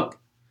picked it up,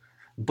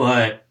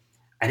 but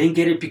I didn't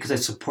get it because I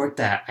support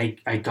that.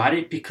 I got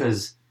it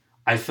because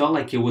I felt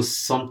like it was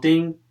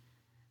something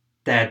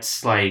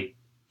that's like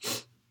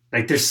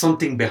there's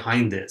something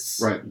behind this.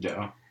 Right.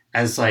 Yeah.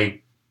 As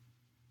like,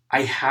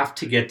 I have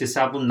to get this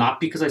album, not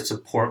because I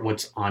support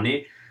what's on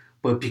it,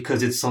 but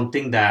because it's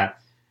something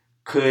that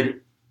could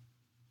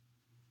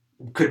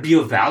be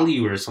of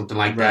value or something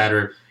like that.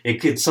 Or it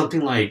could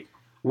something like,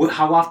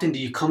 how often do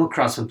you come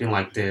across something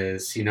like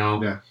this? You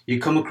know, Yeah. You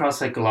come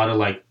across like a lot of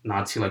like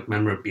Nazi like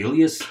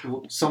memorabilia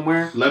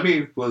somewhere.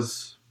 Lemmy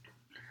was,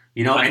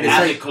 you know, An and it's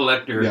avid like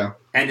collector. yeah.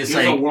 And it's He's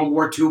like a World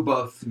War II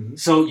buff.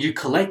 So you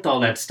collect all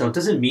that stuff.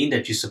 Doesn't mean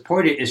that you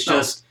support it. It's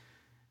just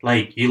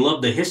like you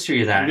love the history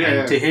of that. Yeah,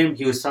 and to him,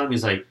 he was telling me,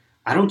 he's like,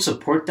 I don't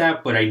support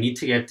that, but I need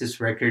to get this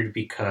record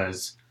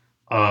because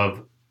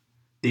of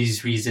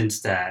these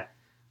reasons that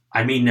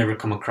I may never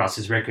come across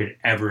his record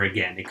ever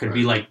again. It could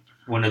be like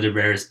one of the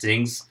rarest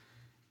things.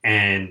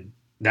 And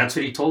that's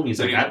what he told me. He's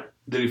Did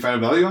he find a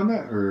value on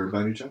that, or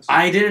by any chance?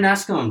 I didn't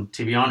ask him,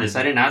 to be honest.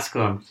 I didn't ask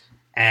him.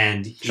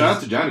 And shout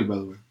out to Johnny, by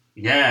the way.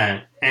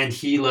 Yeah, and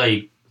he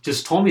like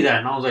just told me that,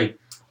 and I was like,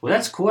 "Well,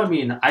 that's cool. I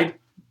mean, I'd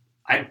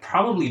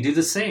probably do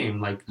the same.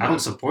 Like, I don't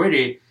support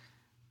it,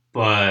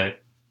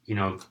 but you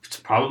know, it's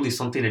probably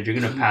something that you're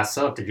gonna pass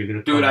up. That you're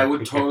gonna." Dude, I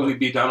would totally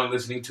be down on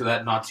listening to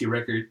that Nazi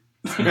record.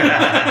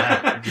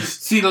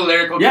 See the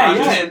lyrical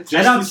content.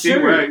 And I'm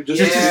sure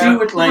just to see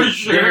what like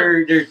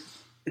sure.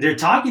 they're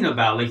talking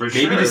about, like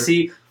maybe to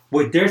see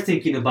what they're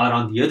thinking about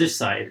on the other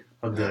side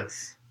of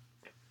this.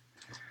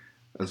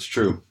 That's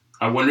true.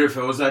 I wonder if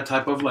it was that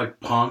type of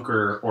like punk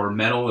or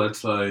metal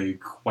that's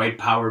like white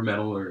power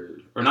metal or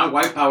not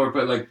white power,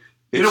 but like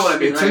you know what I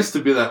mean. It tends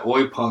to be that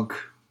oi punk,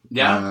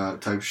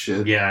 type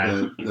shit. Yeah,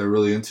 that they're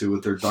really into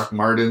with their Doc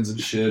Martens and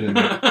shit and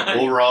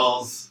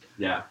overalls.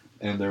 Yeah,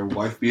 and their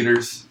wife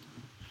beaters.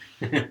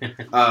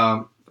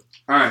 All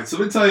right, so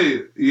let me tell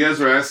you. You guys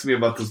were asking me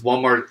about this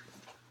Walmart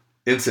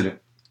incident.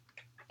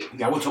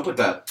 Yeah, what's up with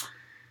that?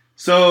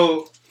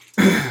 So.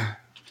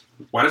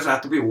 Why does it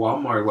have to be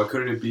Walmart? Why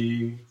couldn't it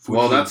be Food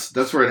Well, King?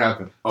 that's where it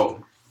happened.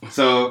 Oh.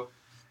 So,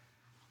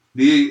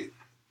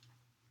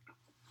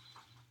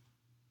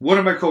 one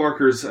of my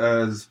coworkers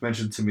has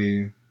mentioned to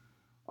me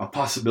a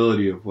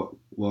possibility of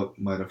what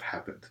might have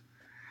happened.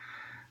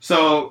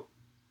 So,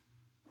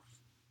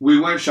 we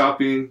went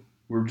shopping.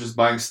 We were just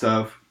buying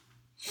stuff.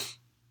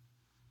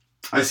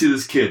 I see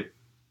this kid.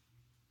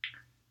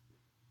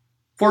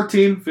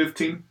 14,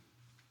 15.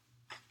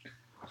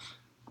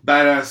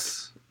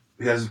 Badass.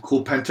 He has a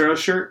cool Pantera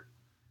shirt.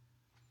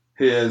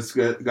 He has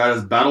got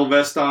his battle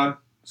vest on.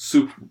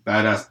 Super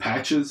badass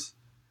patches.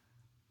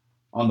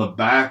 On the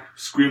back,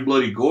 Scream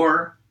Bloody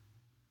Gore.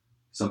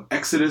 Some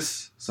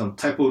Exodus. Some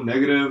Typo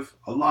Negative.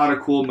 A lot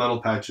of cool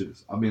metal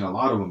patches. I mean, a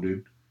lot of them,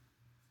 dude.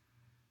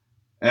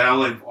 And I'm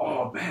like,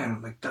 oh,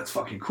 man. Like, that's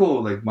fucking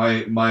cool. Like,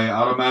 my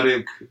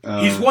automatic...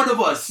 He's one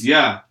of us.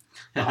 Yeah.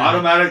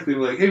 Automatically,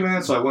 like, hey,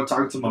 man. So I went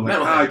talking to him. I'm like,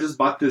 I just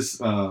bought this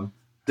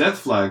death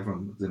flag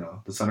from,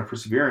 the Son of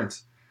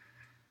Perseverance.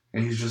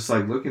 And he's just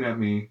like looking at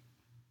me,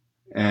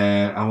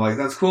 and I'm like,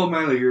 "That's cool,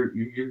 man. Like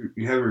you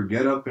have your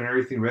get up and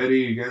everything ready.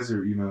 You guys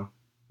are,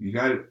 you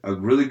got a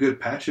really good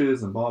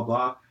patches and blah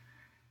blah."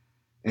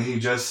 And he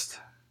just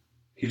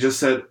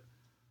said,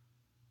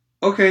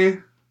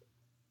 "Okay,"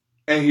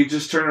 and he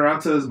just turned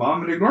around to his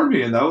mom and ignored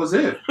me, and that was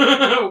it.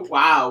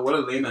 Wow, what a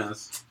lame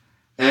ass.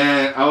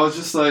 And I was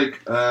just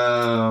like,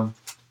 "Alrighty,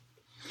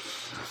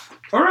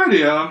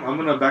 I'm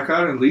gonna back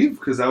out and leave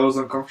because that was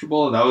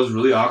uncomfortable and that was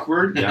really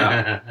awkward."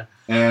 Yeah.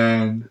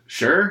 And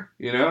sure,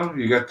 you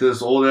got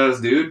this old ass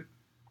dude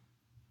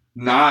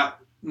not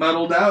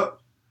metaled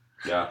out.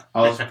 Yeah.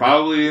 I was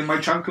probably in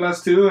my chunk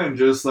class too and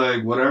just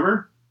like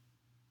whatever.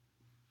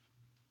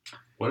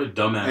 What a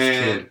dumbass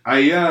kid.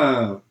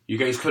 You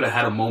guys could have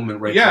had a moment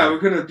right there. Yeah, we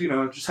could have,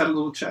 just had a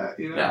little chat,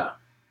 Yeah.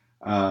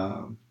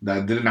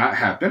 That did not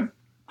happen.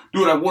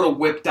 Dude, I would have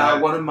whipped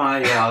out one of my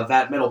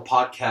That Metal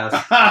podcast.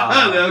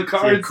 The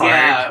cards.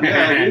 Yeah,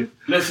 dude.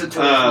 Listen to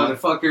this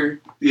motherfucker.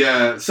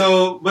 Yeah,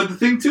 so, but the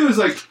thing too is,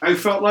 like, I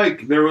felt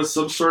like there was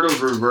some sort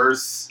of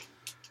reverse,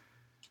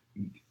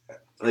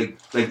 like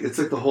it's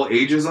like the whole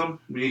ageism.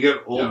 When you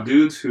get old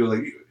dudes who are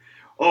like,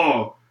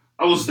 oh,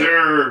 I was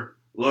there,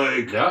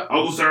 I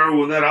was there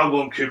when that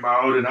album came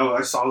out, and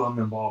I saw them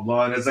and blah,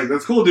 blah, and it's like,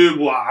 that's cool, dude.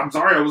 Well, I'm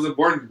sorry, I wasn't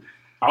born.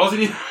 I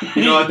wasn't even,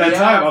 at that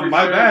time,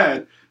 my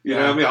bad. You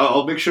know what I mean?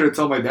 I'll make sure to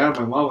tell my dad and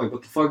my mom, like,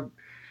 what the fuck?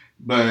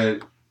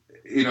 But...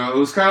 it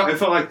was kind of. It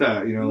felt like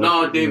that,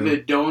 No,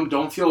 David,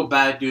 don't feel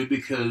bad, dude,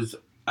 because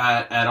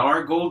at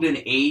our golden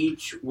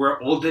age,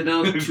 we're old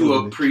enough to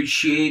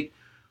appreciate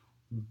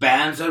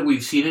bands that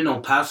we've seen in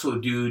El Paso,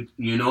 dude.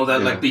 You know,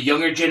 that like the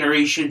younger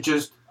generation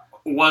just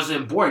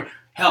wasn't born.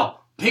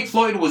 Hell, Pink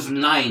Floyd was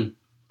 9.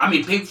 I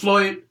mean, Pink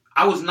Floyd,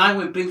 I was 9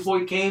 when Pink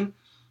Floyd came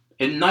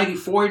in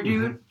 94,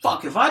 dude. Mm-hmm.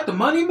 Fuck, if I had the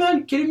money, man,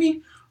 you kidding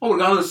me? I would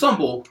have gone to the Sun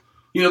Bowl.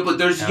 You know, but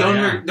there's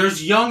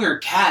younger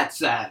cats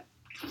that,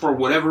 for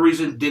whatever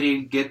reason,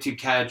 didn't get to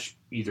catch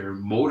either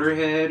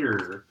Motorhead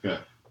or,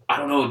 I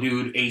don't know,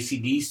 dude,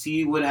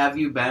 AC/DC, what have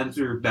you, bands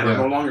that are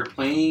no longer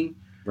playing.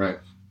 Right.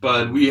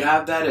 But we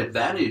have that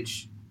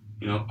advantage.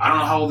 You know, I don't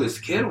know how old this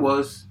kid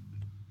was.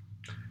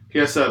 He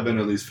has to have been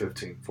at least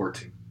 15,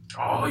 14.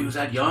 Oh, he was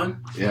that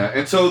young? Yeah,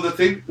 and so the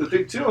thing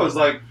too is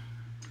like,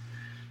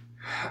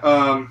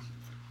 I'll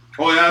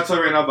tell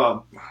you right now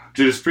about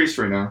Judas Priest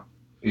right now.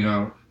 You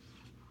know,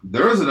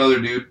 there was another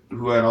dude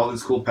who had all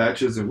these cool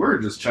patches, and we were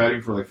just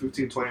chatting for like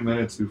 15, 20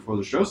 minutes before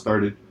the show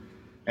started.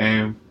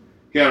 And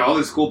he had all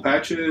these cool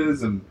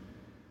patches, and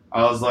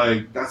I was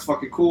like, that's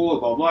fucking cool,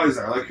 blah, blah. He's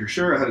like, I like your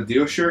shirt. I had a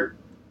Dio shirt.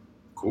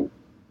 Cool.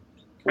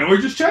 And we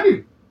were just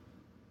chatting.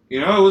 You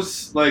know, it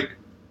was like,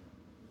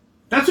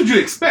 that's what you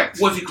expect.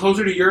 Was he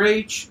closer to your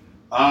age?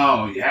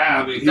 Oh,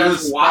 yeah. I mean, he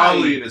was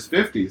probably in his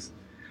 50s.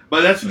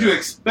 But that's what you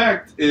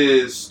expect,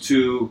 is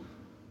to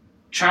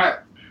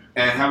chat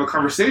and have a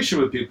conversation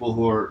with people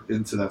who are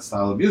into that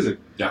style of music.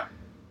 Yeah.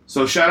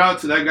 So shout out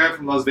to that guy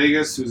from Las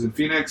Vegas who's in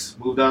Phoenix,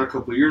 moved out a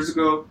couple of years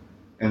ago.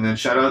 And then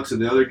shout out to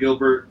the other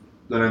Gilbert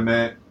that I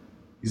met.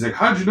 He's like,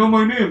 how'd you know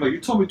my name? Like, you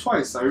told me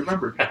twice. I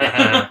remember.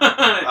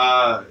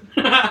 Yeah.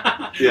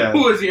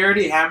 Who, was he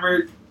already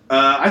hammered?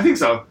 I think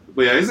so.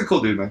 But yeah, he's a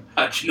cool dude, man.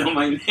 How'd you know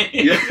my name?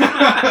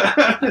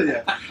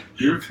 Yeah.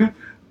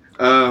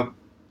 Yeah.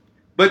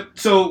 But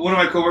so one of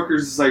my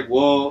coworkers is like,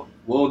 well,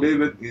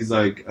 David, he's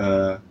like,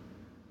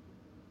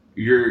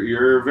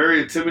 you're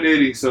very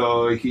intimidating,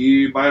 so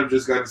he might have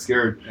just gotten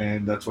scared,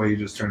 and that's why he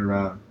just turned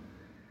around.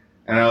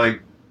 And I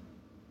like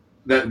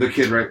that the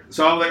kid, right?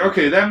 So I'm like,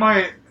 okay, that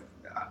might,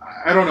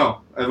 I don't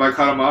know, if I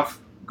caught him off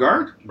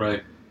guard,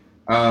 right?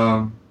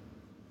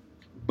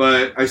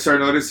 But I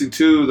started noticing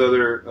too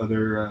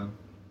the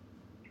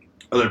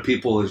other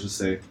people, let's just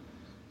say,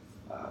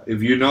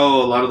 if you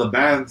know a lot of the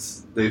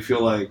bands, they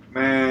feel like,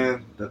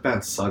 man, that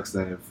band sucks.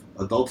 Then if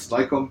adults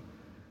like them,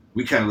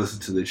 we can't listen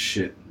to this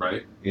shit,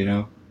 right? You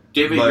know,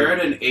 David, you're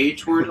at an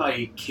age where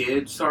like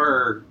kids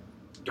are,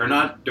 they're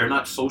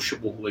not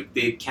sociable. Like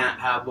they can't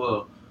have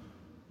a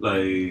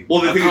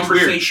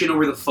conversation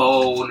over the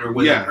phone or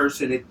with a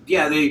person.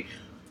 They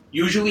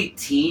usually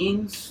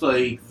teens,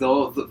 like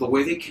the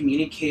way they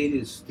communicate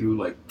is through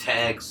like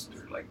text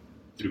or like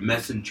through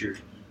Messenger.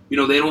 You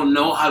know, they don't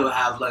know how to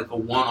have like a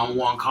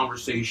one-on-one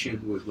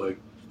conversation with like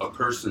a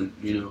person.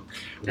 You know,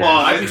 well,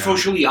 I'd be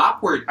socially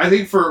awkward. I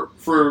think for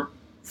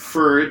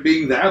it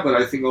being that, but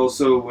I think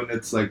also when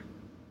it's like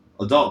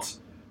adults.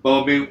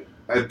 Well, I mean,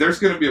 there's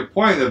going to be a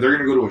point that they're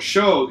going to go to a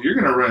show. You're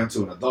going to run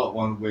into an adult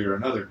one way or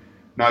another.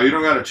 Now, you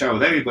don't got to chat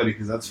with anybody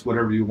because that's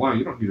whatever you want.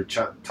 You don't need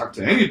to talk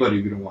to anybody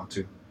if you don't want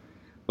to.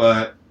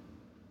 But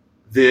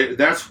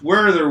that's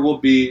where there will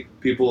be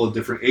people of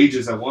different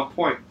ages at one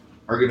point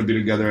are going to be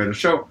together at a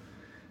show.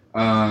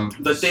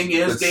 The thing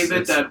is,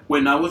 David, that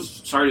when I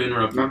was, sorry to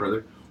interrupt you,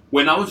 brother.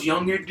 When I was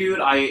younger,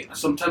 dude,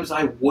 sometimes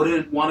I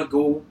wouldn't want to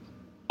go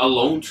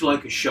alone to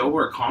like a show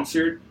or a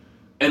concert.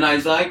 And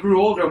as I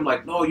grew older, I'm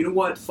like, no, you know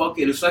what? Fuck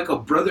it. It's like a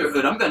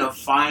brotherhood. I'm going to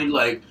find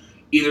like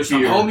either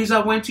some homies I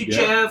went to,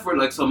 Jeff, or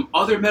like some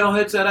other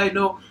metalheads that I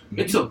know.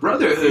 It's a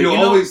brotherhood. You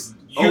always,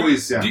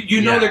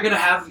 you know they're going to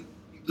have,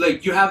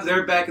 like, you have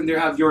their back and they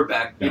have your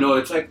back. Yeah. You know,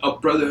 it's like a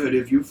brotherhood.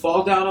 If you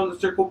fall down on the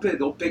circle pit,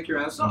 they'll pick your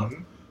ass up.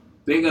 Mm-hmm.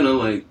 They ain't going to,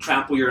 like,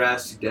 trample your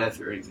ass to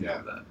death or anything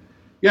like that.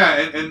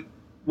 Yeah, and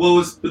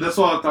but that's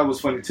what I thought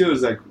was funny, too,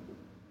 is like,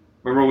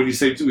 remember when you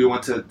say we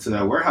went to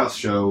that warehouse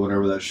show,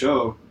 whatever that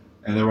show,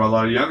 and there were a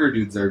lot of younger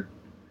dudes there.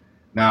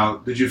 Now,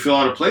 did you feel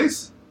out of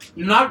place?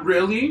 Not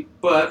really,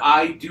 but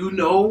I do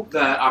know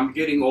that I'm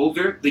getting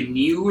older. The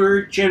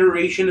newer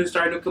generation is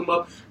starting to come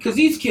up. Because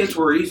these kids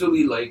were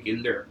easily like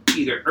in their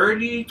either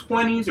early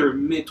 20s or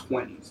mid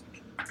 20s.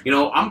 You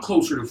know, I'm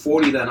closer to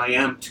 40 than I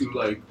am to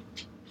like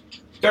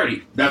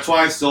 30. That's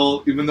why I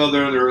still, even though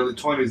they're in their early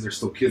 20s, they're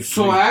still kids.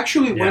 So I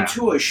actually went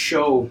to a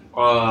show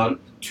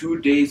 2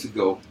 days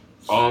ago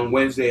on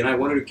Wednesday, and I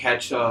wanted to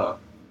catch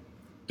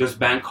this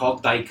band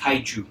called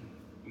Daikaiju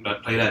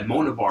that played at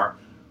Mona Bar.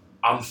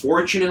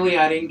 Unfortunately,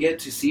 I didn't get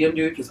to see them,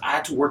 dude, because I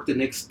had to work the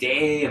next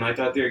day, and I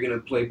thought they were going to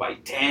play by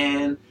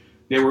 10.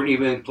 They weren't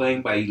even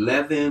playing by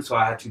 11, so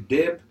I had to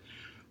dip.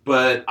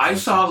 But I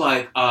saw,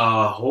 like,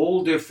 a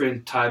whole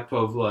different type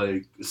of,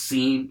 like,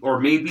 scene, or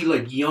maybe,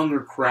 like,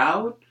 younger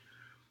crowd.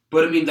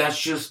 But, I mean, that's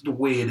just the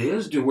way it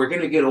is, dude. We're going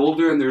to get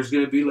older, and there's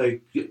going to be,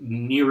 like,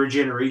 newer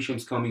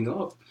generations coming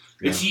up.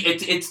 Yeah.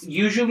 It's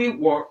usually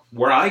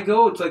where I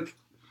go, it's, like,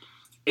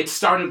 it's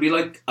starting to be,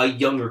 like, a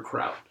younger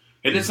crowd.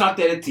 And it's not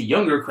that it's a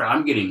younger crowd.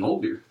 I'm getting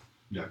older.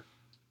 Yeah.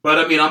 But,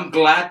 I mean, I'm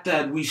glad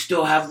that we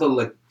still have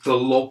the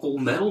local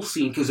metal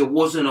scene, because it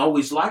wasn't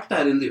always like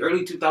that. In the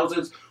early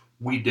 2000s,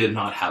 we did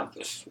not have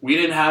this. We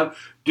didn't have...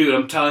 Dude,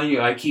 I'm telling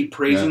you, I keep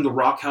praising the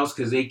Rock House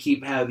because they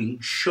keep having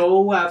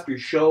show after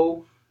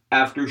show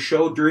after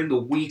show during the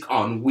week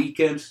on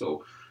weekends.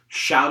 So,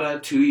 shout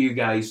out to you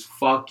guys.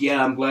 Fuck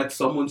yeah, I'm glad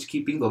someone's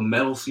keeping the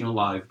metal scene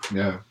alive.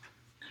 Yeah.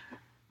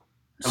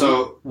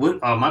 So...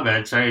 oh, my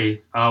bad.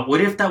 Sorry.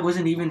 What if that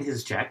wasn't even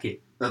his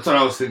jacket? That's what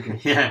I was thinking.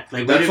 Yeah.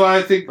 Like, that's why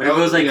I think... What if it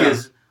was like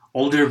his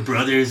older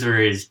brothers or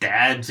his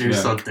dads or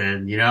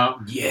something, you know?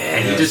 Yeah.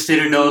 And he just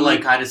didn't know,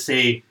 like, how to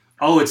say,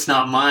 oh, it's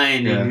not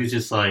mine. And he was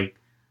just like...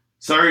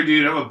 Sorry,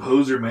 dude, I'm a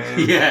poser, man.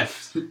 Yeah.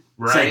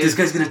 Right. It's like, this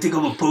guy's going to think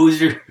I'm a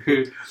poser.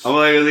 I'm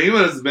like, he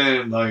must have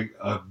been, like,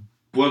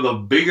 one of the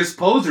biggest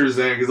posers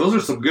then, because those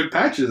are some good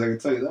patches, I can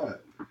tell you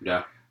that.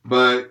 Yeah.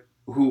 But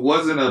who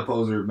wasn't a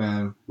poser,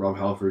 man? Rob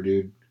Halford,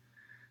 dude.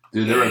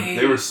 Dude,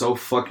 they were so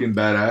fucking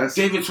badass.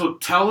 David, so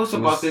tell us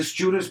about this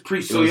Judas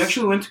Priest. So you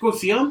actually went to go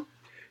see him?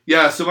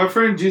 Yeah, so my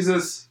friend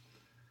Jesus,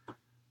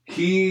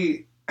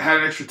 he had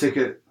an extra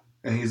ticket,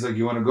 and he's like,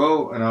 you want to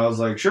go? And I was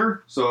like,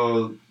 sure.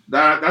 So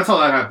that's how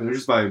that happened. It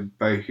was just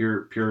by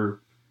pure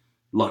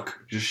luck,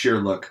 just sheer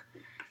luck.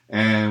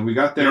 And we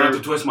got there. You don't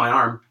have to twist my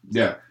arm.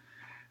 Yeah.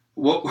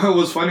 What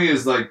was funny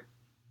is, like,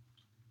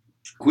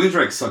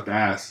 Queensryche sucked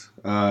ass.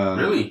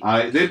 Really?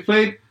 They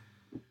played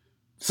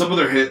some of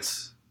their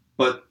hits,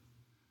 but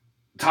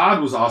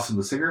Todd was awesome,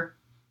 the singer.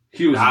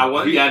 He was. I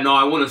want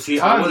to see.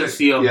 I want to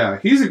see him. Yeah,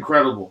 he's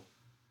incredible.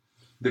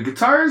 The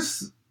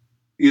guitars,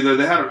 either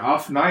they had an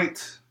off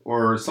night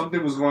or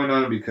something was going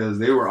on because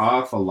they were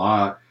off a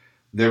lot.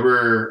 They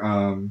were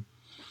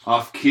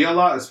off key a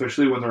lot,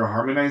 especially when they were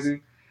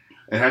harmonizing.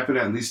 It happened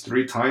at least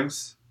 3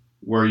 times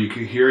where you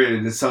could hear it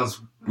and it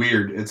sounds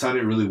weird. It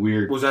sounded really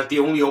weird. Was that the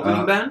only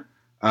opening band?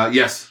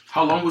 Yes.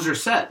 How long was your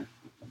set?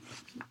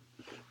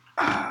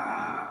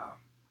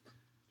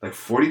 Like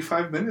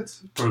 45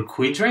 minutes. For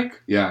Queensryche?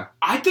 Yeah.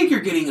 I think you're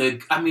getting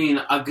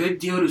a good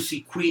deal to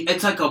see Queen.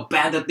 It's like a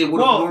band that they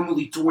would have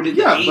normally toured in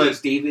the 80s,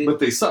 David. But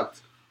they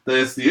sucked.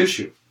 That's the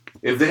issue.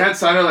 If they had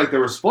sounded like they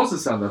were supposed to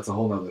sound, that's a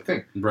whole other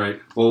thing. Right.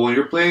 Well, when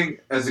you're playing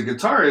as a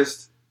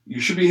guitarist, you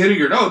should be hitting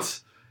your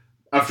notes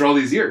after all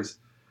these years.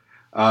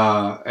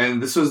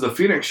 And this was the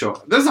Phoenix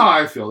show. That's how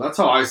I feel. That's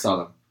how I saw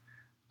them.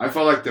 I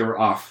felt like they were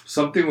off.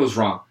 Something was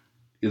wrong.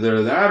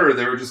 Either that or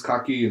they were just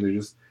cocky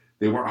and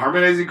they weren't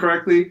harmonizing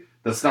correctly.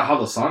 That's not how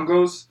the song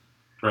goes.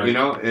 Right. You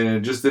know, and it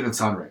just didn't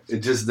sound right. It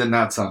just did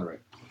not sound right.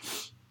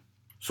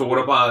 So what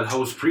about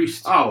House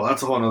Priest? Oh, well,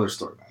 that's a whole other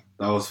story, man.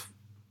 That was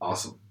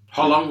awesome.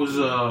 How long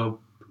was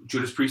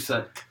Judas Priest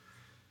set?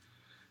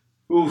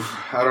 Oof,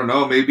 I don't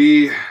know.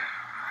 Maybe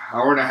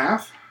hour and a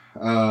half.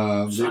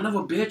 Son of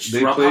a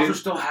bitch. Rob Halford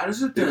still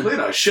has it then. They played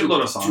a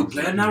shitload of songs. To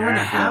play an hour and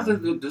a half,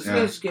 this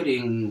guy's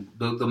getting...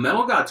 The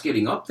metal god's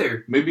getting up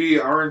there.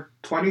 Maybe hour and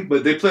 20,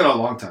 but they played a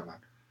long time, man.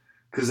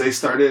 Because they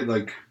started,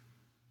 like...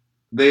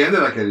 They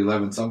ended, like, at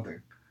 11 something.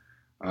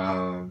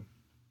 And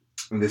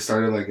they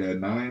started, like, at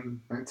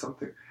 9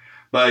 something.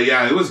 But,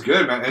 yeah, it was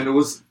good, man. And it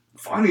was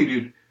funny,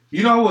 dude.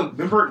 You know,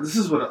 remember... This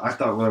is what I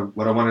thought,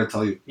 what I wanted to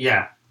tell you.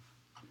 Yeah.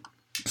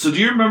 So, do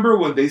you remember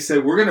when they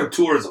said, we're going to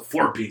tour as a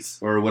 4-piece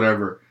or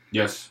whatever?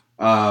 Yes.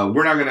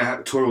 We're not going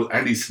to tour with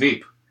Andy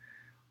Sneap.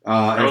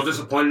 I was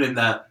disappointed in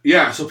that.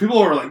 Yeah, so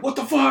people were like, what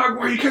the fuck?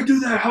 Why you can't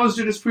do that? How is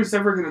Judas Priest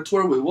ever going to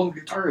tour with one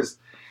guitarist?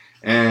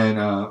 And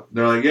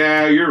they're like,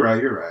 yeah, you're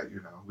right.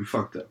 You know, we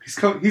fucked up. He's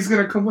going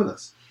to come with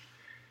us.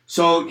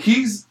 So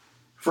he's,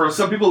 for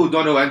some people who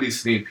don't know Andy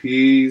Sneap,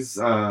 he's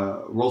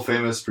a world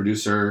famous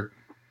producer,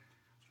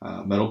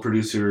 metal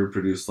producer,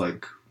 produced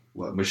like,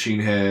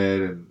 Machine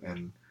Head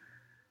and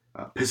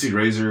Pissy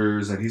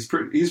Razors. And he's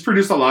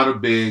produced a lot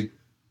of big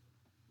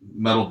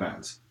metal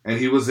bands, and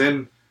he was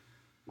in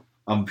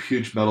a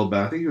huge metal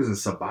band. I think he was in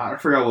Sabbath. I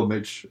forgot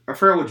which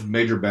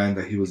major band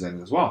that he was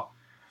in as well.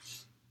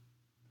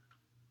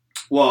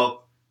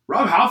 Well,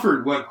 Rob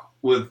Halford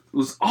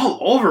was all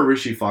over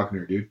Richie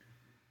Faulkner, dude.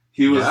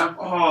 He was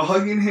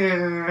hugging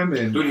him,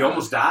 and dude, he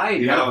almost died.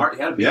 He had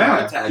a big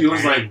heart attack. He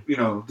was like,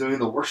 doing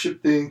the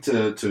worship thing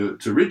to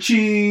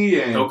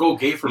Richie, and he'll go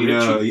gay for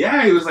Richie.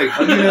 Yeah, he was like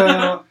hugging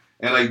him.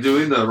 And like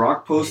doing the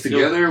rock pose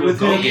together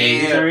with him.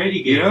 He's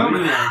already gay. You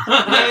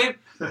know?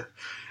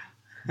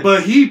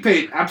 But he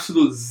paid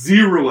absolute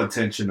zero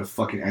attention to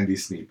fucking Andy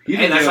Sneap.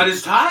 That's not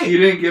his type. He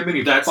didn't give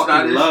any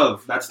fucking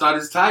love. That's not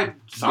his type.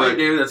 Sorry,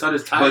 David, that's not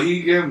his type. But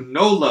he gave him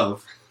no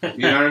love. You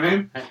know what I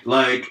mean?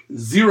 Like,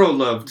 zero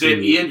love to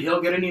Did Ian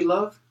Hill get any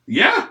love?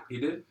 Yeah. He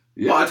did?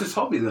 Yeah. Well, I just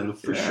told me then,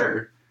 for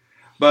sure.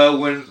 But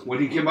when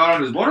he came out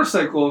on his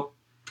motorcycle...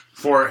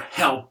 For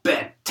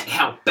Hellbent.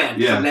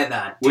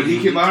 Yeah. When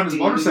he came out on his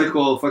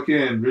motorcycle,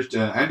 fucking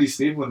Andy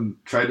Sneap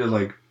tried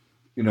to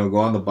go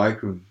on the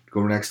bike and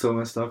go next to him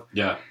and stuff.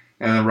 Yeah.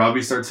 And then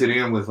Robbie starts hitting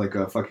him with like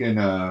a fucking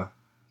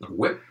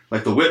whip.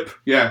 Like the whip,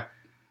 yeah.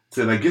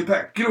 Said like,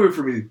 get away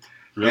from me.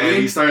 Really? And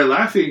he started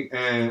laughing,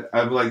 and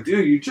I'm like,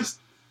 dude,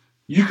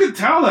 you could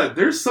tell that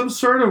there's some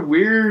sort of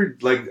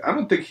weird, like, I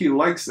don't think he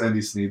likes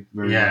Andy Sneap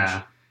very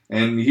much.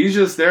 And he's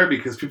just there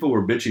because people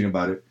were bitching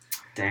about it.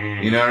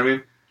 Damn. You know what I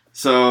mean?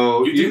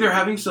 So you think they're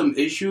having some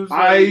issues?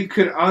 I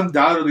could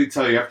undoubtedly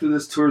tell you after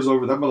this tour's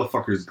over, that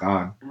motherfucker's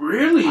gone.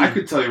 Really? I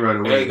could tell you right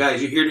away. Hey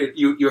guys,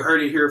 you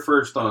heard it here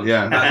first on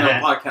Not No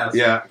Podcast.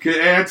 Yeah,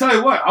 and I tell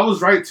you what, I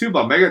was right too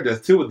about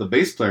Megadeth too with the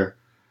bass player.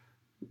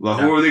 Well,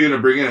 who are they going to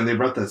bring in? And they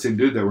brought that same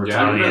dude that we're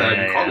talking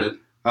about. Called it.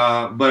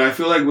 But I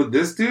feel like with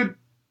this dude,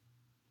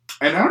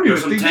 and I don't even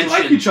think they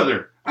like each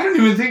other. I don't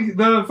even think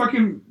the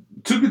fucking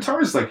two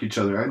guitarists like each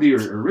other, Andy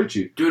or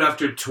Richie. Dude,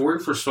 after touring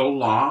for so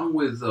long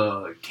with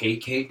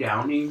KK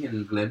Downing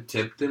and Glenn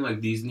Tipton,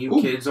 like these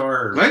new kids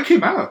are... Glenn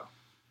came out.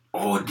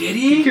 Oh, did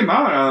he? He came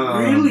out.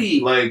 Really?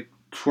 Like,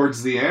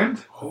 towards the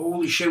end.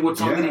 Holy shit, what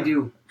song did he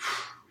do?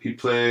 He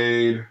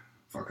played...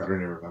 Fuck, I don't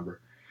even remember.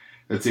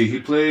 Let's see, he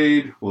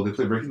played... Well, they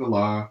played Breaking the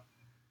Law.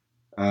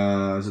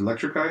 Is it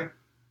Electric Eye?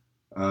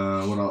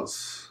 What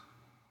else?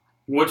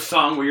 What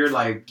song where you're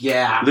like,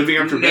 yeah, Living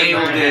After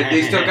nailed Midnight. it.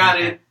 They still got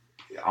it.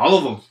 All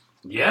of them.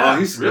 Yeah,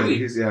 he's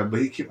really.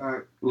 But he came out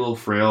a little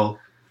frail.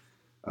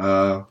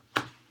 Tiptoeing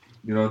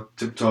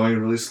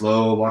really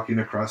slow, walking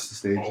across the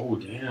stage. Oh,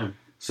 damn.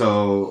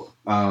 So,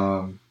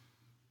 but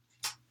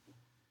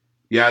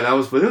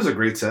it was a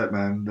great set,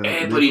 man.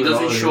 But he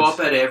doesn't show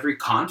up at every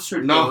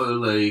concert. No,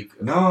 though,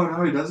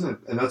 no, he doesn't.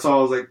 And that's all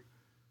I was like,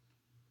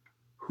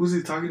 who's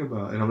he talking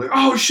about? And I'm like,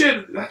 oh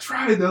shit, that's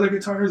right, the other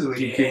guitars. And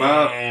then he came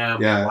out.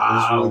 Yeah, wow. It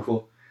was really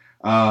cool.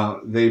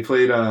 They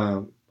played,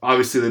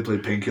 obviously they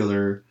played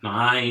Painkiller.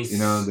 Nice.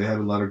 They had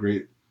a lot of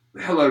great,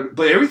 but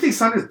everything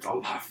sounded a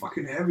lot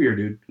fucking heavier,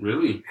 dude.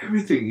 Really?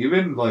 Everything,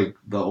 even like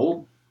the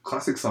old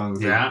classic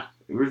songs. Yeah.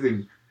 Like,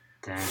 everything.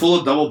 Damn. Full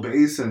of double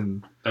bass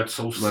and. That's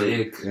so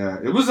sick. Yeah,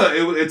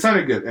 it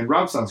sounded good, and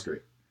Rob sounds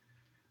great.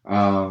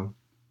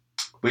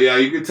 But yeah,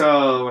 you could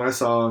tell when I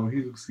saw him,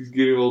 he's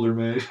getting older,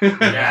 man.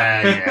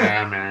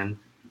 yeah, man.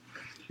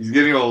 He's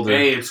getting older.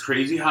 Hey, it's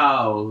crazy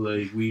how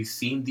we've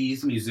seen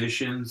these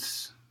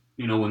musicians,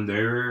 when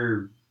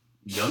they're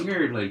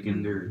younger, like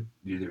in their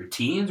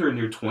teens or in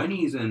their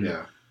 20s, and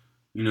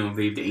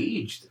they've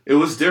aged. It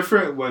was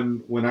different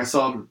when I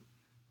saw them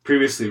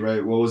previously,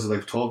 right? What was it,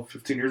 like 12,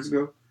 15 years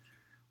ago?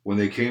 When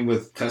they came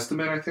with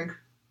Testament, I think.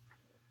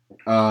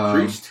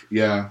 Priest?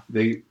 Yeah,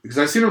 because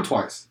I've seen them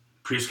twice.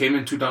 Priest came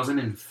in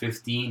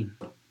 2015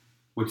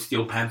 with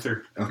Steel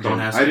Panther. Okay.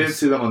 I didn't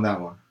see them on that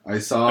one. I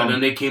saw. And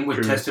then they came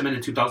with Testament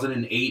in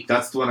 2008.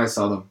 That's when I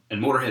saw them. And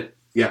Motorhead.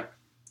 Yeah.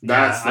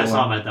 I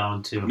saw them at that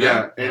one too.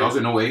 Yeah. And that was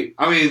in 08.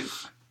 I mean,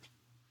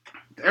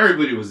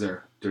 everybody was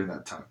there during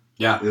that time.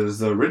 Yeah. It was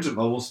the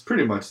original, almost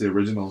pretty much the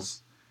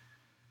originals.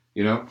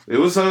 It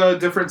was a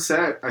different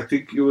set. I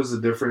think it was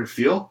a different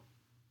feel.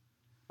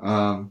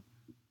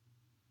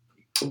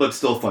 But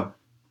still fun.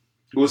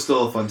 It was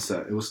still a fun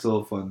set. It was still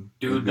a fun.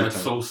 Dude,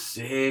 that's so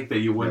sick that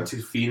you went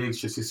to Phoenix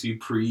just to see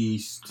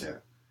Priest. Yeah.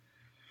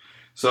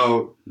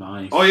 So.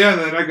 Nice. Oh, yeah,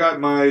 and then I got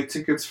my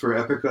tickets for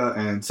Epica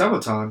and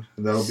Sabaton,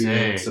 and that'll be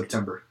in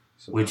September.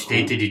 So, which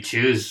date did you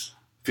choose?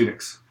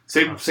 Phoenix.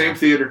 Same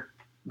theater.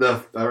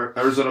 The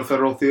Arizona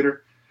Federal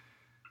Theater.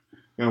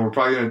 And I'm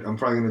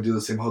probably gonna do the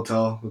same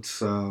hotel.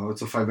 It's a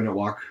 5-minute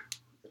walk.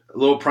 A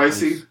little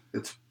pricey. Nice.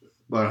 It's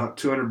about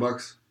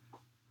 $200.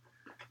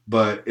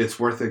 But it's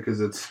worth it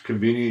because it's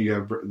convenient. You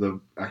have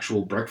the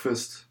actual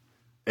breakfast,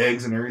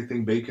 eggs and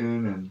everything,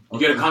 bacon, and you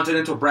get a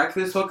continental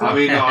breakfast hookup. I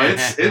mean, no,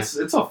 it's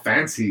a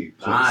fancy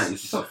place. Nice.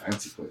 It's a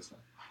fancy place,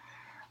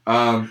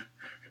 man.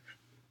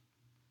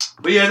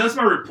 But yeah, that's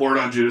my report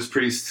on Judas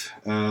Priest.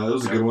 It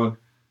was a good one.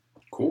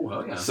 Cool.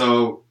 Hell yeah.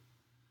 So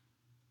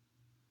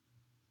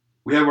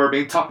we have our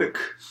main topic.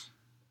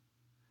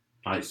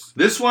 Nice.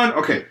 This one,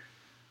 okay.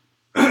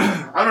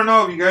 I don't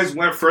know if you guys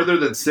went further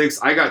than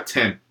 6. I got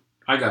 10.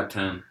 I got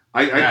 10.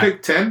 I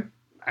picked 10.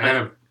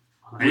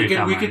 We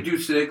could do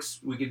 6.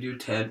 We could do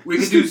 10. We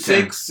could do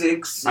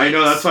 6. I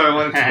know, that's why I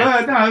wanted to.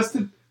 But no,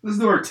 let's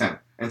do our 10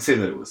 and say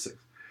that it was 6.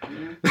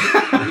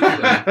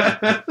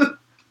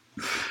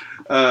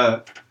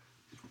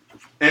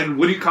 And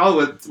what do you call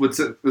it? What's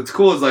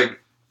cool is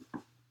like,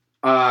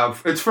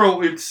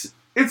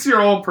 it's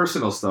your own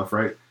personal stuff,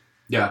 right?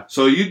 Yeah.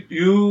 So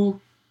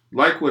you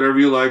like whatever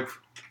you like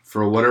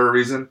for whatever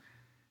reason.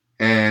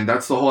 And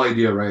that's the whole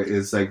idea, right?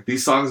 It's like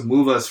these songs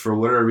move us for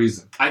whatever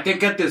reason. I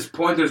think at this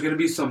point there's going to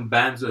be some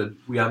bands that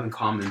we have in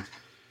common.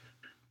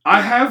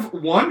 I have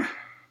one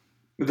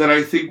that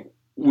I think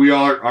we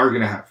all are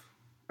going to have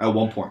at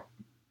one point.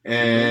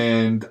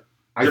 And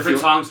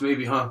different songs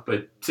maybe, huh?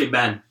 But same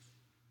band.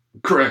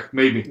 Correct,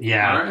 maybe.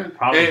 Yeah, right.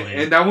 Probably.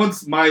 And that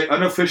one's my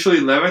unofficial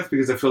 11th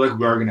because I feel like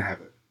we are going to have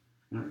it.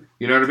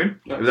 You know what I mean?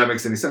 Yeah. If that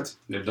makes any sense.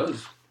 It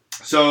does.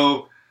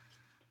 So,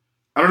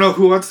 I don't know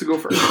who wants to go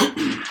first.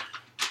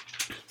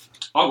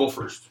 I'll go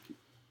first.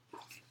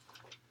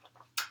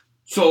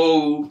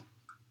 So,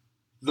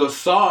 the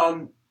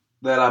song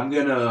that I'm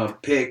going to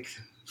pick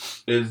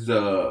is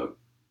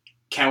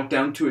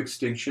Countdown to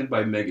Extinction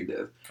by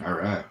Megadeth. All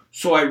right.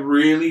 So, I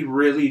really,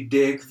 really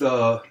dig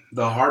the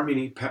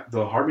harmony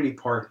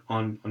part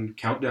on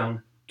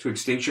Countdown to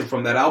Extinction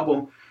from that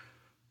album.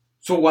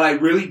 So what I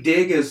really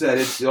dig is that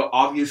it's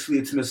obviously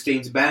it's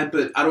Mustaine's band,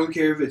 but I don't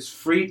care if it's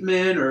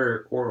Friedman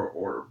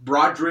or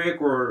Broderick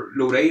or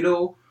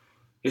Laredo.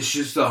 It's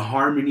just the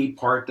harmony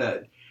part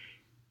that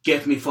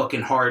gets me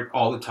fucking hard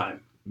all the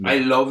time. I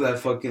love that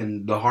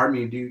fucking the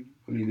harmony, dude.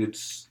 I mean,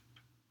 it's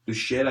the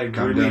shit. I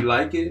really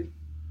like it.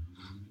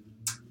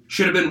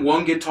 Should have been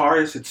one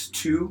guitarist. It's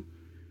two,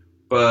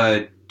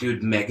 but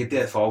dude,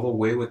 Megadeth all the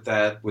way with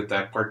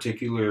that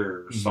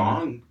particular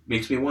song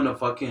makes me want to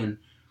fucking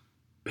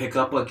pick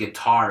up a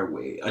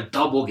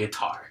double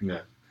guitar. Yeah.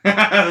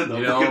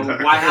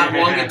 Why have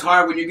one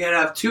guitar when you can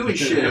have two and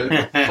shit?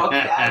 Fuck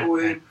that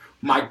way.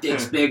 My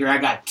dick's bigger. I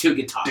got two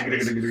guitars.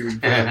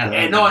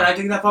 And I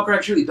think that fucker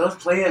actually does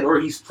play it, or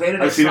he's played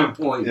it at some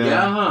point.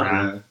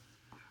 Yeah.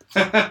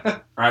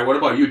 All right. What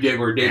about you,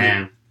 Diego or David?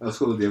 Man. Let's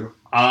go with Diego.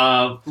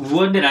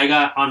 One that I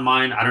got on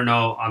mine. I don't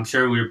know. I'm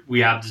sure we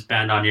have this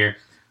band on here.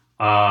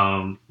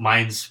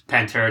 Mine's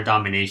Pantera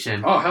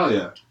Domination. Oh hell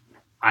yeah!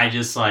 I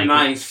just like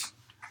nice.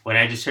 When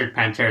I just heard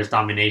Pantera's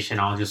Domination,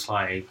 I was just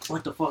like,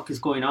 what the fuck is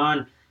going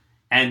on?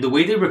 And the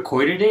way they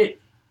recorded it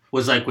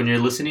was like when you're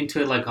listening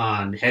to it like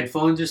on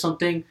headphones or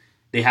something,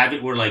 they have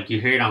it where like you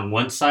hear it on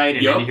one side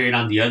and then you hear it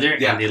on the other,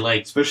 and they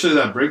like especially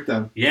that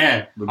breakdown.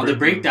 Yeah, on the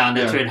breakdown,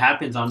 that's where it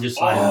happens. I'm just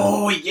like,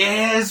 oh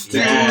yes,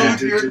 dude. And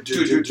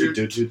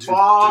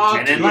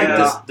then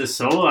like the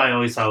solo, I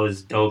always thought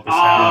was dope as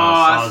hell. So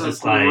I was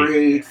just like,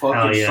 great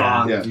fucking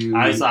song, dude.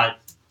 I thought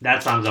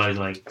that song's always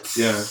like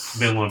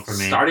been one for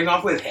me. Starting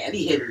off with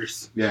heavy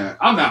hitters. Yeah,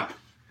 I'm out.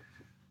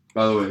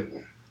 By the way,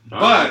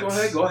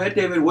 but go ahead,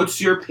 David. What's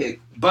your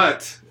pick?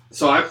 But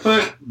so I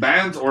put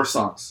bands or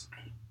songs,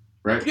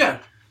 right? Yeah.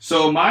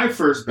 So my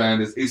first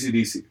band is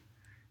AC/DC,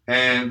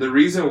 and the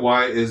reason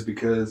why is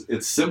because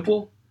it's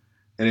simple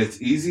and it's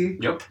easy.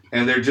 Yep.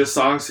 And they're just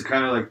songs to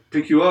kind of like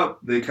pick you up.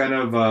 They kind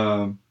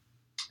of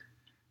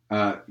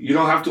you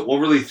don't have to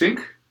overly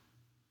think,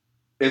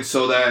 and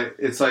so that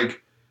it's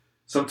like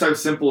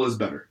sometimes simple is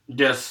better.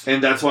 Yes.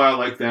 And that's why I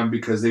like them,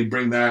 because they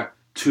bring that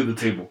to the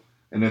table.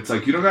 And it's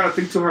like, you don't got to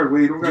think too hard.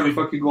 You don't got to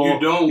fucking go. You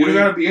don't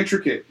got to be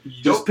intricate.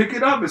 Just pick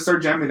it up and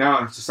start jamming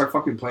out and just start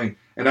fucking playing.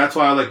 And that's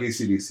why I like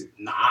AC/DC.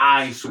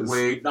 Nice.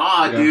 Wait.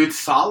 Dude.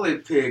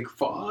 Solid pick.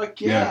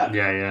 Fuck yeah.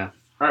 Yeah.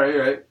 All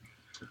right.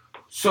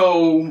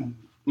 So,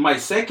 my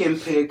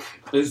second pick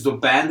is the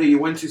band that you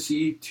went to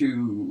see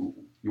You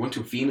went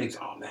to Phoenix.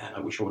 Oh, man. I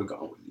wish I would have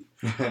gone with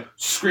you.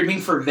 Screaming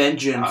for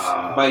Vengeance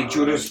by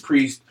Judas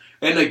Priest.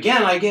 And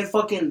again, I get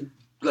fucking,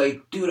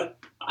 like, dude...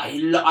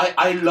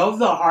 I love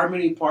the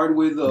harmony part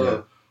with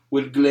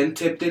Glenn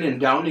Tipton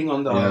and Downing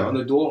on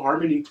the dual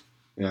harmony.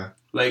 Yeah.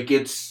 Like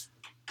it's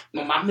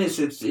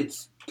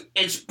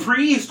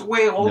Priest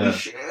way. Holy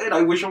shit!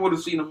 I wish I would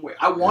have seen him.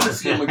 I want to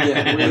see him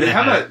again.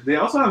 They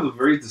also have a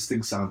very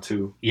distinct sound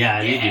too.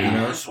 Yeah, they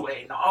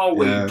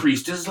do.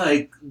 Priest is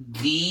like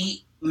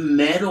the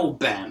metal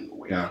band.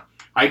 Yeah.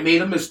 I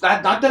made a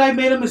mistake. Not that I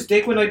made a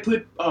mistake when I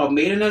put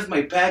Maiden as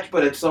my patch,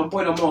 but at some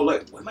point I'm all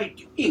like, what am I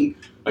doing?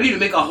 I need to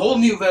make a whole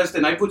new vest,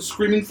 and I put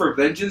Screaming for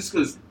Vengeance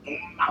because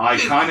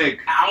iconic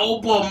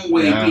album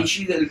way,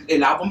 bitchy.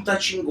 El album está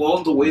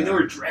chingón. The way they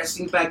were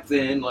dressing back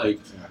then, like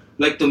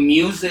the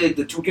music,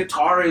 the two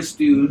guitarists,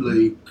 dude.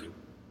 Like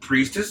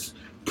Priest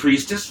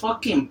is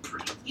fucking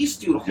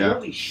Priest, dude.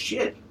 Holy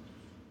shit!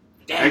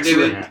 Damn,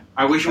 David,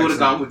 I wish I would have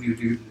gone with you,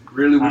 dude.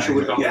 Really wish I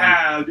would have gone.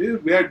 Yeah,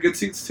 dude, we had good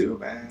seats too,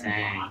 man.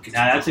 Dang,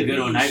 that's a good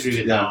one. I agree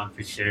with that one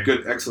for sure.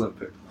 Good, excellent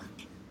pick.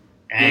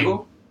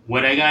 And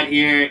what I got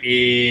here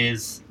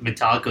is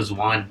Metallica's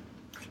One.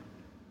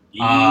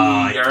 All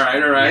right.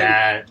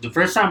 Yeah, the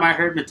first time I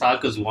heard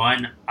Metallica's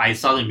One, I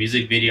saw the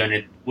music video, and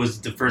it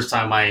was the first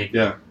time I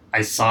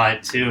saw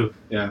it too.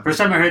 Yeah. First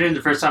time I heard it, and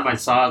the first time I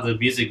saw the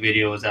music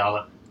video was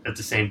all at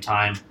the same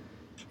time,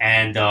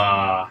 and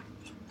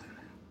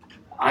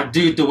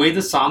dude, the way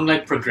the song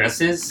like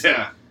progresses.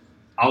 Yeah.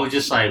 I was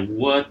just like,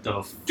 what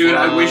the fuck? Dude,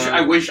 I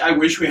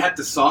wish we had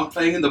the song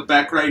playing in the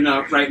back right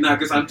now,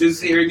 because I'm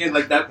just hearing it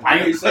like that.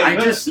 I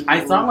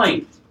thought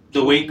like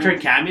the way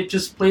Kirk Hammett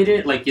just played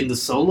it, like in the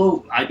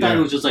solo, I thought it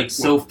was just like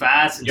so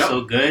fast and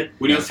so good.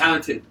 When he was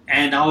talented.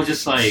 And I was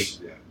just like,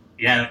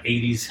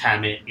 80s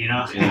Hammett, you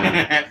know?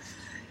 Yeah.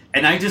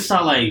 And I just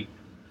thought like,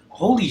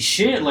 holy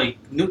shit, like,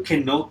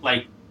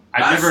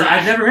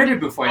 I've never heard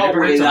it before.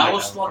 That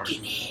was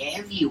fucking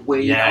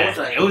heavyweight. Yeah, that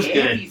was it was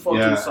heavy good.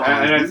 Fucking song.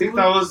 And I think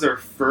that was their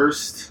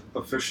first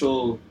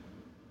official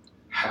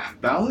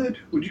ballad.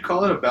 Would you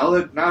call it a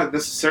ballad? Not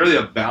necessarily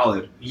a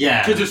ballad.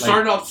 Yeah, because it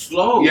started off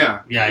slow.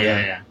 Yeah,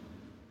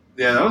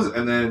 that was,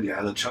 and then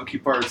the chunky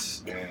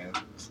parts. Man,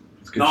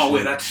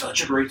 that's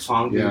such a great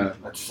song. Dude. Yeah,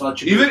 that's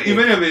such a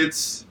even if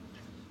it's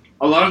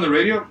a lot on the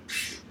radio,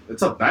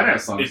 it's a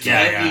badass song. It's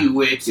heavy.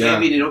 It's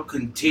heavy, and it'll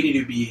continue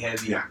to be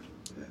heavy. Yeah.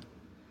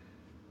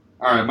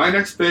 All right, my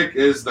next pick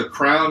is The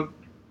Crown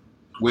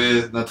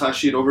with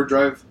Natasha in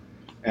Overdrive.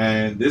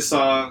 And this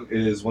song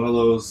is one of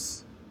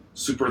those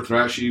super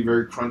thrashy,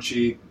 very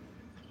crunchy,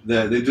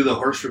 that they do the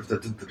horse riff,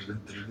 like they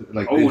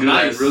do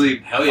nice. that really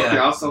fucking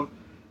awesome.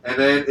 And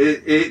then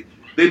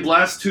they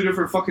blast 2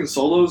 different fucking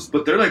solos,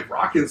 but they're like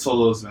rocking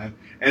solos, man.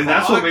 And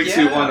that's what makes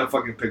you want to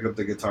fucking pick up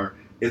the guitar.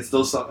 It's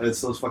those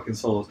fucking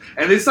solos,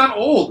 and they sound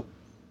old.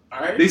 All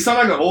right. They sound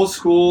like an old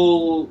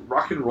school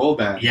rock and roll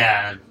band.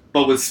 Yeah,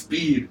 but with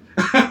speed.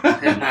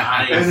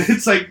 Nice. And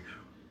it's like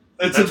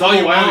that's all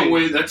you want.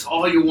 With that's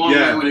all you want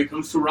when it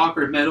comes to rock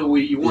or metal.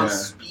 You want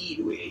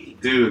speed,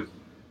 dude.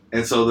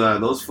 And so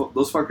those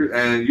fuckers,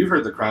 and you've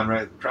heard the Crown,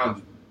 right? The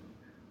Crown,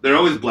 they're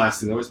always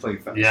blasting. They're always playing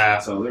fast. Yeah.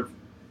 So they're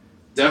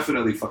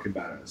definitely fucking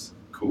badass.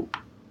 Cool.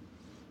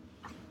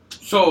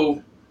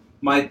 So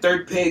my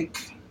third pick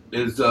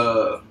is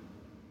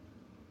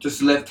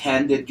just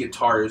left-handed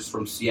guitarist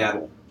from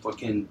Seattle.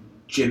 Fucking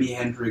Jimi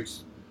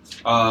Hendrix.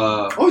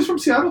 He's from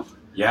Seattle?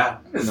 Yeah.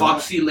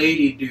 Foxy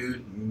Lady,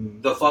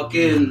 dude. The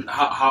fucking,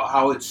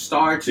 how it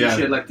starts and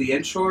shit, like the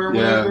intro or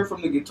whatever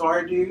from the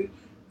guitar, dude.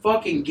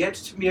 Fucking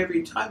gets to me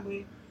every time,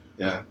 man.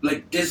 Yeah.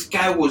 Like, this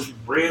guy was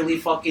really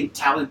fucking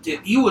talented.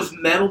 He was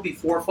metal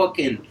before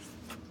fucking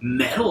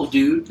metal,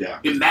 dude. Yeah.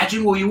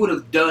 Imagine what he would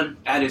have done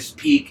at his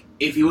peak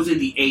if he was in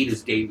the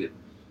 80s, David.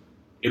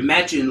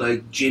 Imagine,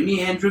 like,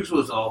 Jimi Hendrix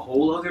was a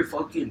whole other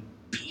fucking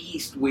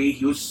beast, way.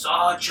 He was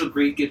such a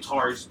great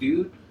guitarist,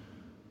 dude.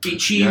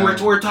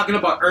 We're talking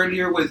about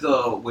earlier with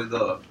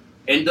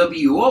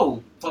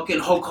NWO. Fucking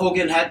Hulk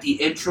Hogan had the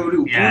intro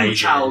to Voodoo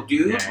Child,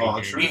 dude.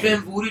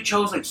 Even Voodoo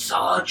Child was like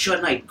such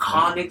an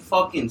iconic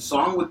fucking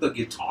song with the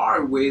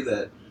guitar way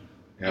that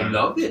I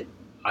loved it.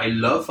 I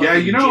love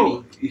fucking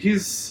Jimmy. He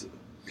was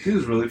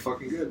really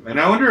fucking good. And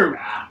I wonder,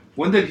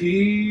 when did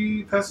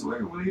he pass away?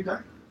 When did he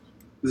die?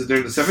 Is it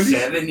during the 70s?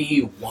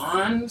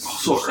 71?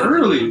 So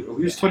early. He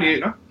was 28,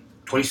 no?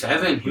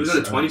 27. He was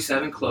at the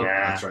 27 club.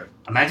 Yeah. That's right.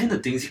 Imagine the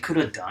things he could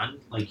have done.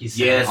 Like he said.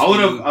 Yes, I would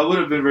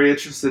have been very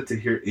interested to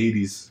hear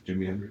 80s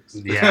Jimi Hendrix.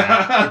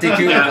 Yeah. I think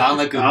he would have gone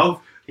like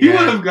he would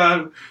have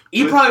gone.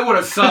 He probably would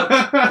have sucked.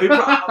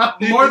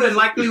 More than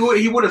likely,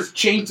 he would have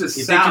changed his sound.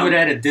 You think he would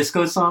have had a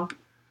disco song?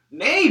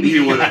 Maybe.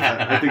 He would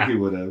have. I think he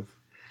would have.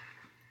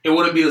 It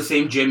wouldn't be the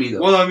same Jimmy,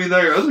 though. Well, I mean,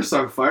 that other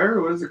song, Fire,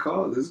 what is it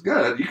called? It's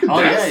good. You can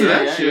dance to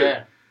that shit.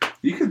 Yeah.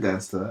 You can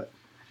dance to that.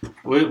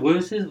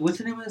 What's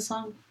the name of the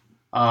song?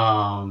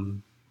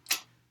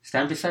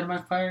 Stand Beside My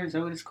Fire, is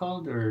that what it's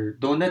called? Or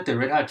the one that the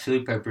Red Hot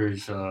Chili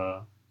Peppers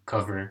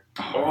cover.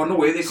 Oh, no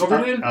way, they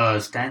covered it?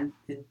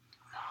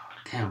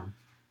 Damn.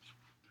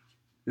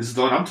 Is it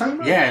the one I'm talking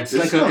about? Yeah, it's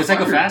like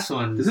a fast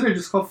one. Isn't it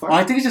just called Fire? Oh,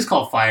 I think it's just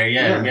called Fire,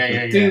 yeah. Oh, no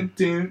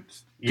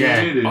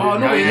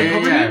way, they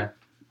covered it?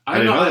 I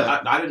didn't know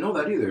that. I didn't know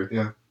that either.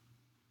 Yeah.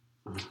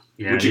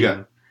 What you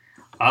got?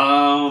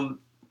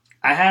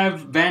 I have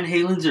Van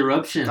Halen's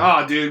Eruption.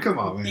 Oh, dude, come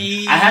on,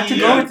 man. I had to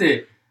go with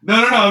it. No.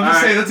 I'm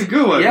just saying that's a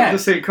good one. Yeah. I'm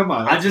just saying, come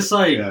on. I just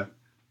like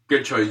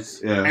good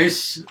choice. Yeah.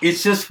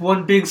 It's just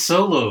one big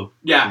solo.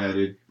 Yeah,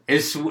 dude.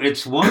 It's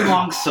one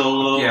long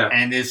solo,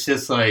 and it's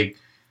just like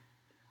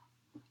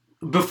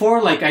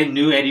before, like I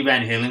knew Eddie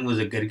Van Halen was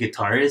a good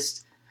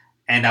guitarist,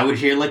 and I would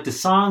hear like the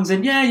songs,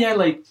 and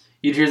like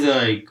you'd hear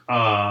the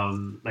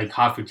like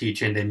Hot for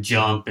Teacher and then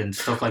Jump and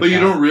stuff like that. But you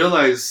don't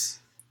realize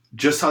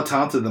just how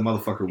talented the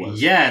motherfucker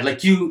was. Yeah,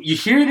 like you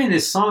hear it in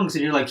his songs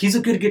and you're like, he's a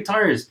good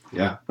guitarist.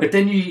 Yeah. But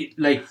then you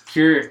like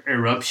hear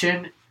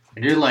Eruption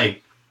and you're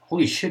like,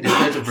 holy shit, this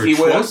guy's a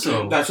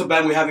virtuoso. That's a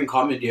band we have in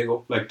common,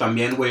 Diego. Like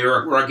también,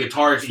 we're a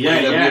guitarist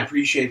that we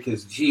appreciate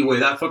because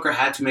that fucker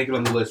had to make it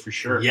on the list for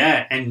sure.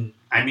 Yeah, and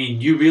I mean,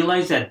 you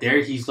realize that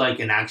he's like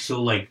an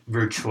actual like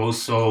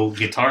virtuoso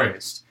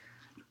guitarist.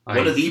 Like,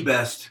 one of the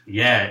best.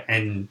 Yeah,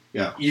 and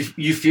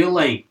you feel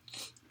like,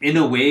 in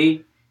a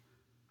way,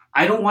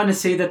 I don't want to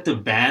say that the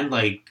band,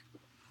 like,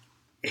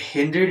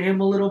 hindered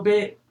him a little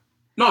bit.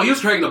 No, he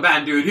was carrying the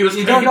band, dude. He was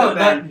carrying the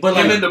band. But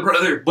him like, and the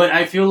brother. But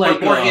I feel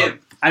like...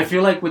 him. I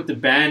feel like with the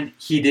band,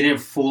 he didn't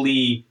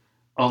fully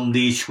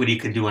unleash what he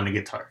could do on the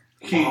guitar.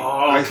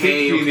 I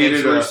think he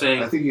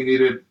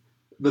needed...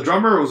 The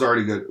drummer was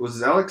already good. Was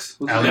it Alex?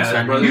 Alex,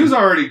 he was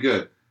already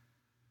good.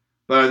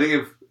 But I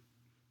think if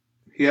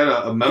he had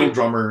a metal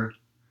drummer...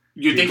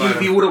 You think if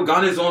he would have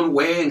gone his own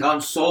way and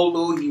gone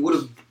solo, he would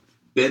have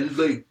been,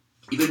 like...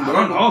 I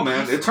don't know,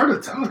 man. It's hard to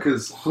tell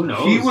because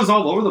he was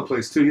all over the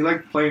place too. He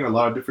liked playing a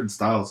lot of different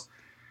styles,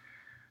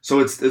 so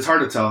it's hard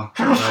to tell.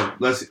 So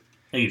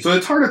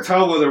it's hard to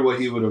tell whether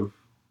what he would have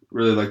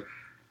really liked.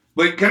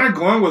 But kind of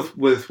going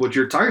with what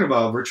you're talking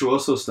about,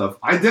 virtuoso stuff.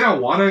 I didn't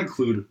want to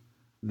include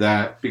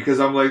that because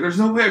I'm like, there's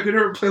no way I could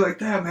ever play like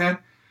that, man.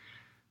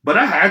 But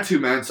I had to,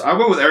 man. So I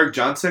went with Eric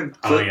Johnson.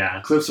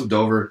 Cliffs of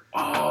Dover. Oh,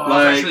 I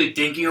was actually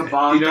thinking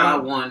about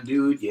that one,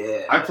 dude.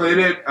 Yeah, I played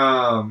it.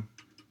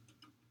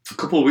 A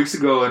couple of weeks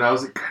ago, and I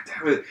was like, God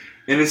damn it!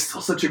 And it's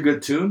still such a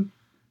good tune,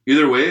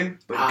 either way.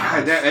 But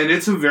God damn, and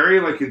it's a very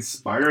like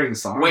inspiring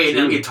song. Wait,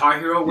 in a Guitar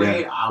Hero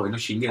way? When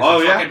she gets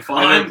fucking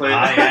fun. I played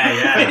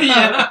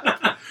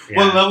yeah.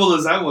 What level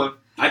is that one?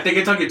 I think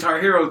it's on Guitar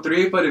Hero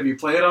 3, but if you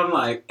play it on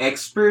like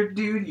expert,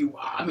 dude,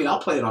 I'll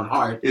play it on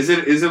hard. Is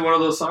it one of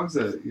those songs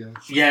that?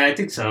 Yeah, I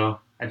think so.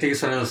 I think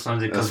it's one of those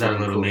songs that comes out a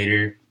little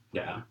later.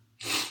 Yeah.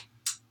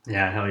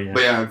 Yeah, hell yeah.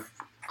 But yeah.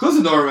 Close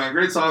the Door, man.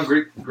 Great song,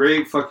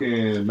 great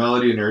fucking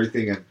melody and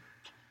everything. And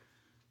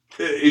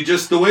it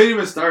just the way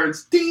it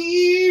starts,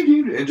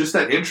 and just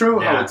that intro,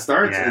 how it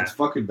starts, it's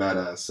fucking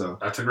badass. So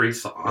that's a great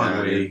song.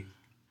 Yeah,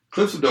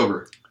 Cliffs of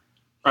Dover.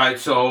 All right,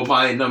 so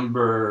my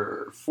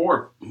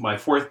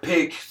fourth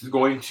pick is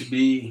going to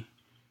be.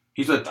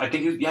 He's a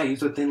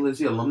Thin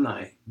Lizzy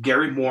alumni.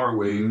 Gary Moore,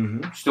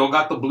 Still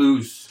Got the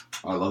Blues.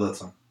 Oh, I love that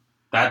song.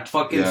 That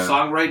fucking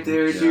song right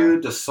there,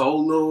 dude. The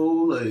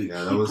solo, he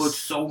put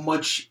so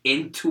much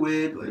into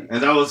it.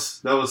 And that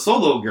was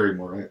solo Gary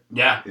Moore, right?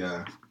 Yeah.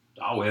 Yeah.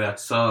 Oh wait,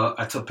 that's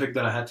a pick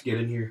that I had to get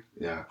in here.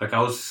 Yeah. Like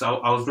I was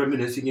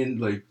reminiscing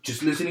in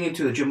just listening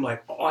into the gym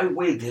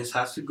this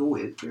has to go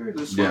in there.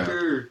 This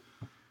fucker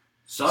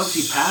sucks.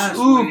 He passed.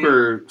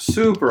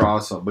 Super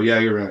awesome. But yeah,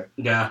 you're right.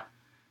 Yeah.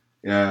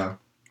 Yeah.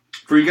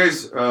 For you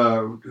guys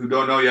who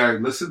don't know,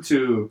 listen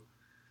to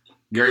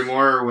Gary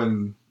Moore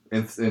when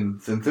in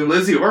Thin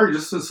Lizzy or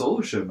just his solo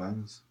shit,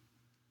 man. It's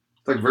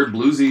like very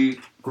bluesy.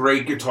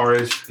 Great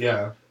guitarist.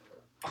 Yeah.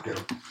 Okay.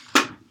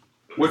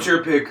 What's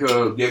your pick,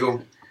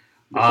 Diego?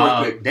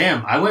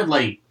 Damn, I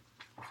went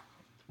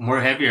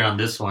more heavier on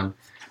this one,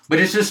 but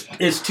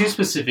it's two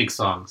specific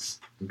songs.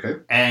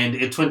 Okay. And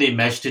it's when they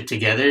meshed it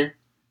together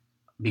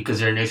because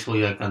they're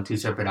initially on two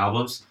separate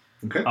albums.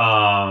 Okay.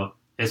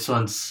 This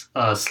one's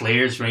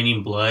Slayer's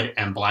Raining Blood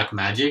and Black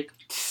Magic.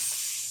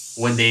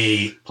 When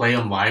they play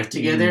them live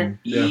together,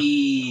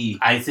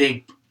 I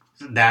think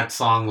that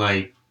song,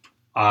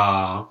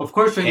 of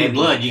course, Raining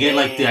Blood, you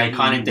get the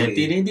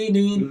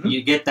iconic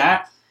you get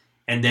that,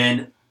 and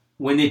then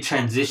when it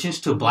transitions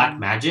to Black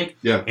Magic,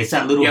 it's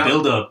that little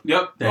build up.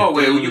 Yep.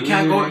 You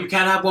can't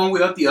have one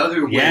without the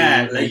other.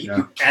 Yeah,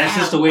 that's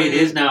just the way it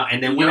is now.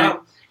 And then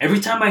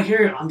every time I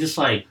hear it, I'm just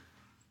like,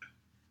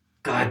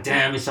 God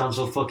damn, it sounds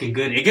so fucking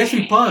good. It gets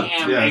me pumped.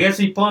 Yeah. It gets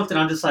me pumped, and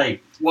I'm just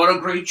like, what a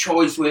great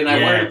choice, man.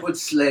 I wanted to put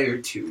Slayer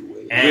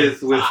too.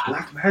 With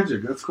Black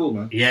Magic. That's cool,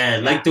 man.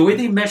 Yeah, the way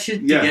they mesh it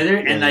together,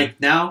 and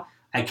now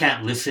I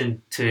can't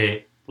listen to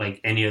it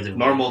any other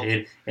normal.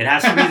 Way. It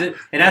has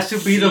to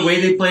be the way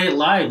they play it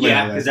live.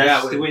 Because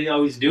that's the way they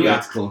always do it.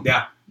 That's cool.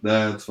 Yeah.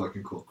 That's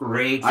fucking cool.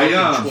 Great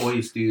fucking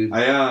choice, dude.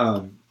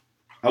 I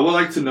would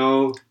like to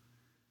know,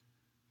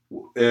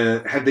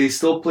 had they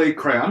still played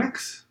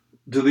Cryonics?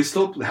 Do they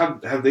still have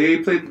they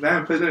played? They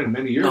haven't played that in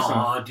many years.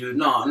 No, dude,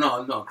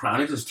 no.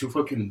 Cryonics is too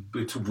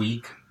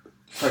weak.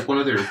 It's like one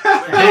of their.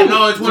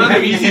 It's one of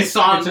their easy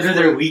songs. It's one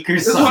of their weaker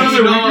songs. It's one of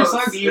their weaker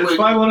songs. It's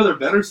probably one of their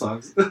better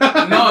songs.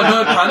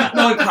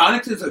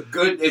 Cryonics is a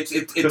good.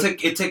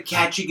 It's a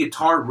catchy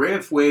guitar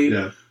riff,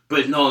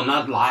 but no,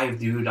 not live,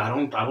 dude. I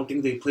don't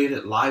think they played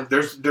it live.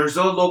 There's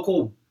a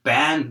local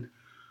band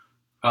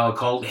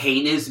called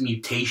Heinous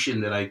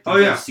Mutation that I think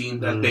I've seen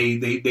that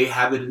they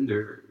have it in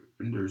their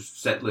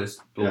set list.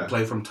 They'll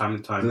play from time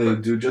to time. Do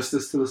they do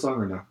justice to the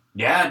song or no?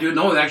 Yeah, dude,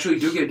 no, they actually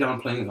do get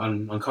down playing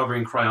on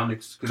covering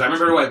Cryonics. Because I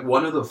remember,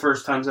 one of the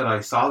first times that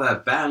I saw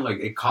that band,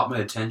 it caught my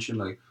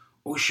attention.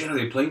 Oh shit, are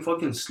they playing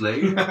fucking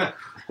Slayer?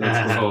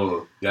 That's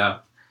cool. Yeah.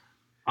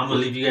 I'm gonna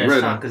leave you guys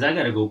talk because I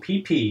gotta go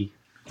pee.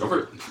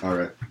 Over it. All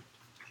right.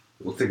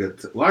 We'll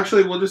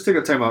just take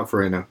a time out for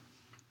right now.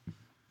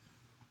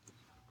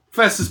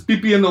 Fastest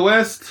pee in the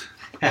West.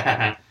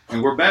 And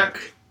we're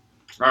back.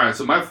 All right,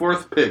 so my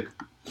fourth pick.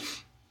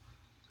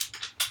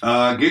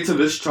 Gates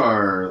of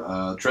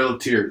Ishtar, Trail of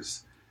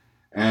Tears.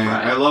 And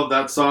I love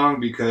that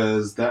song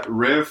because that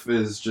riff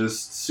is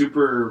just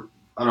super,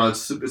 I don't know,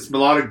 it's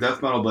melodic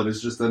death metal, but it's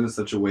just done in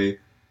such a way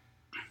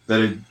that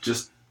it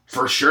just,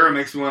 for sure,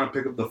 makes me want to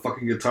pick up the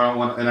fucking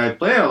guitar. And I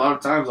play it a lot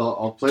of times.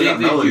 I'll play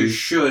that melody. You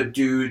should,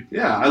 dude.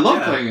 Yeah, I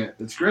love playing it.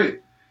 It's great.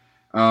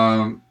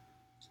 I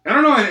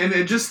don't know, and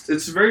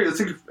it's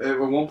like at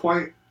one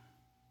point,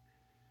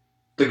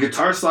 the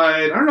guitar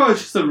slide, I don't know,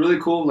 it's just a really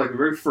cool,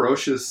 very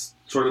ferocious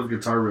sort of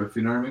guitar riff,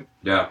 you know what I mean?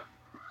 Yeah.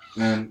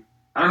 And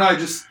I don't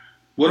know,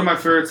 one of my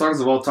favorite songs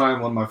of all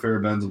time, one of my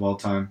favorite bands of all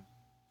time,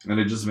 and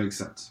it just makes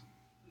sense.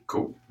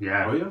 Cool.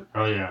 Yeah.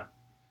 Oh yeah.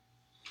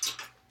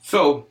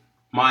 So,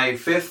 my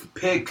fifth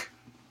pick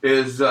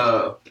is,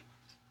 the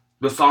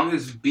song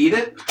is Beat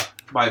It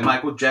by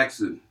Michael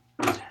Jackson.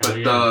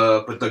 But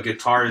the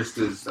guitarist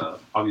is,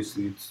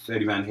 obviously, it's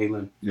Eddie Van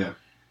Halen. Yeah.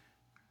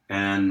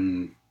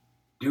 And,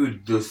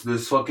 dude,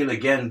 this fucking,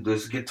 again,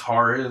 this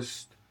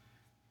guitarist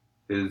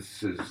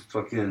is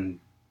fucking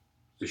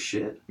the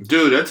shit.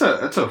 Dude, that's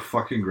a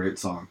fucking great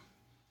song.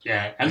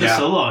 Yeah, and the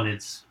solo on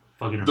it's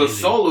fucking amazing. The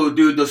solo,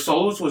 dude, the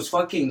solos was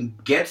fucking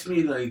gets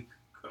me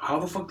how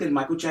the fuck did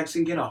Michael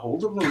Jackson get a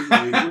hold of him?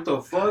 What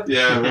the fuck?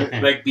 Yeah,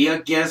 right. Be a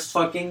guest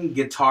fucking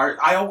guitar.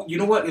 You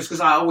know what? It's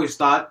because I always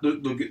thought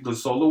the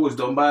solo was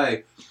done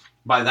by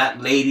that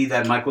lady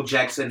that Michael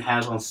Jackson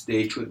has on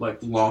stage with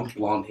long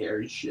blonde hair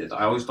and shit.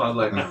 I always thought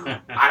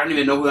I don't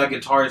even know who that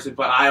guitarist is,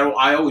 but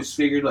I always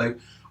figured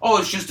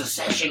it's just a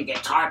session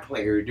guitar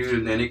player, dude.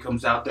 And then it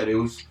comes out that it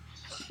was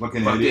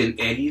fucking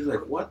Eddie.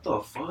 What the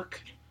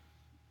fuck?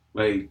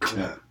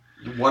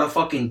 What a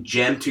fucking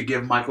gem to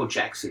give Michael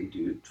Jackson,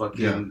 dude.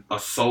 Fucking a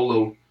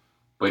solo.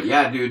 But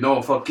yeah, dude,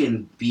 no,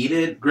 fucking Beat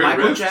It. Great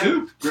riff,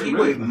 too.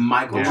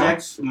 Michael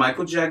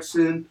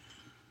Jackson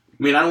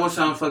I mean, I don't want to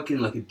sound fucking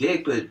like a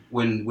dick, but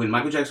when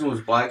Michael Jackson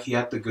was black, he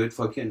had the good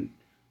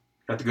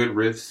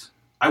riffs.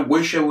 I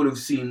wish I would have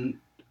seen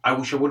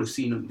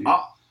him, dude.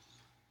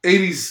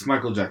 80s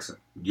Michael Jackson.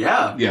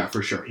 Yeah. Yeah,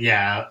 for sure.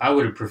 Yeah, I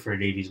would have preferred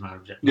 80s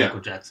Michael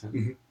Jackson.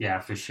 Mm-hmm. Yeah,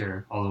 for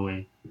sure. All the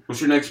way.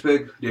 What's your next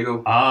pick,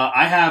 Diego?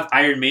 I have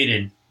Iron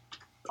Maiden.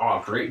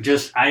 Oh, great.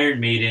 Just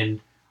Iron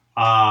Maiden.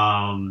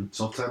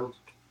 Self-titled?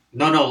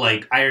 No,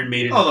 like Iron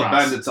Maiden. Oh, the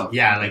band itself.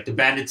 Yeah, like the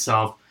band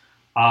itself.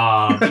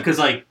 Because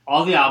like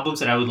all the albums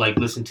that I would like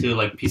listen to,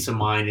 like Peace of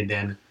Mind and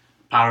then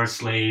Power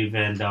Slave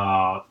and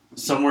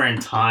Somewhere in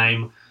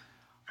Time.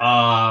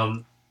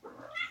 I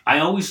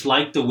always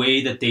liked the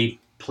way that they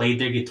played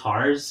their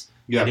guitars.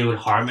 Yeah, they would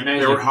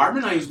harmonize. They would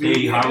harmonize.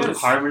 They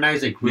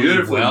harmonize like really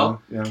beautifully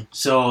well. Yeah.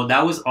 So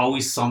that was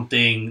always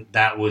something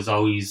that was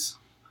always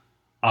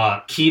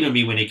key to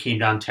me when it came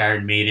down to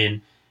Iron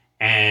Maiden,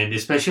 and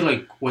especially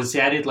like once they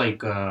added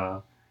like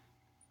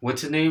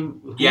what's his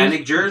name?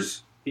 Yannick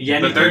Gers.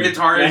 Yannick, the third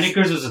guitarist. Yannick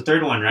Gers was the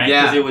third one, right?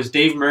 Yeah. Because it was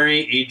Dave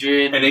Murray,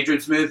 Adrian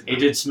Smith,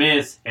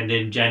 and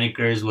then Yannick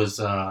Gers was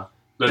the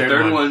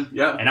third one.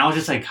 Yeah. And I was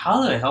just like,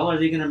 how the hell are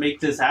they gonna make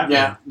this happen?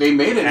 Yeah, they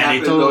made it happen.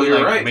 And they totally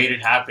you're right. made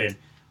it happen.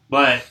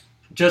 But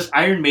just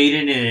Iron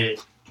Maiden,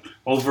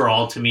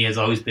 overall to me has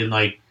always been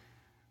like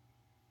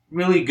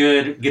really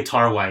good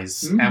guitar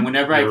wise. Mm-hmm. And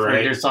whenever I've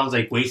heard their songs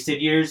like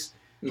Wasted Years,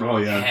 oh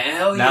yeah,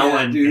 hell that yeah,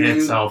 one dude. in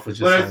itself was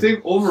just. But I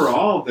think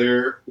overall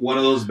they're one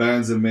of those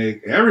bands that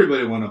make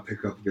everybody want to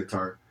pick up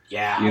guitar.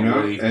 Yeah, you know,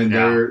 really. and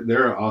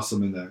they're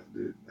awesome in that,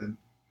 dude. And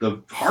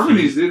the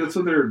harmonies, dude, that's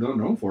what they're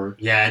known for.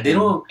 Yeah, they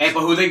don't. Hey, but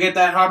who they get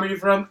that harmony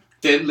from?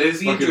 Thin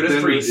Lizzy and Judas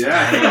Priest.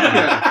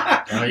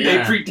 Yeah. Oh, They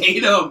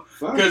predate them.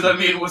 Because, I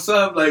mean, what's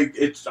up? Like,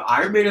 it's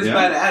Iron Maiden's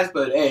badass,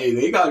 but hey,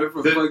 they got it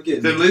from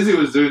fucking. Thin Lizzy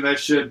was doing that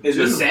shit in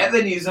the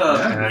 70s,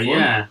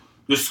 yeah.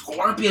 The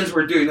Scorpions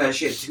were doing that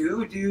shit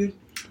too, dude.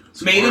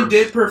 Maiden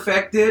did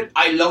perfect it.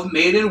 I love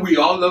Maiden. We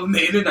all love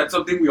Maiden. That's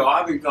something we all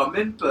have in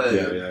common. But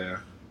yeah.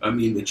 I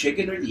mean, the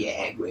chicken or the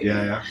egg, wait.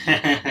 Yeah.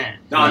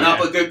 No,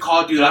 but good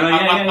call, dude.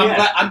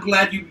 I'm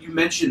glad you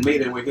mentioned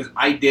Maiden, because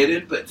I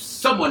didn't, but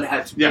someone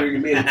had to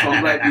bring Maiden, so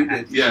I'm glad you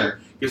did. Yeah.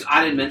 Because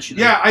I didn't mention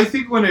it. Yeah, I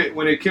think when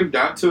it came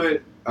down to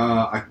it,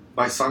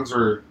 my songs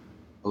were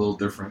a little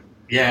different.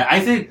 Yeah,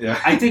 I think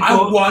I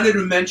wanted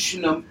to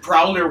mention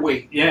Prowler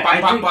Way. Yeah.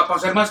 Para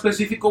ser más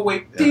específico,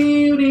 way.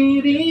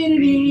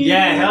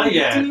 Yeah, hell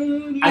yeah.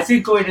 I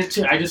think going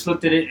into, I just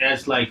looked at it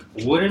as like,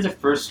 what are the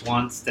first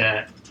ones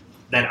that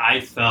I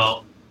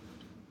felt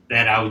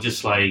that I was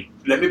just like,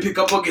 let me pick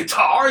up a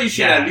guitar and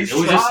shit. At least it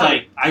was just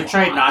like, I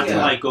tried not to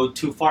like go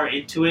too far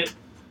into it.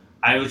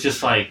 I was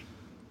just like,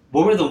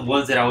 what were the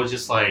ones that I was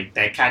just like,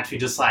 that catch me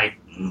just like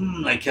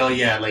hell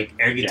yeah, like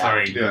air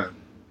guitaring. Yeah.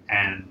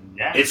 And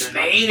it's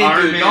Maiden,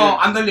 dude. No,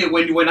 I'm gonna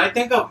when I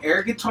think of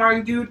air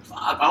guitaring, dude,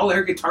 I'll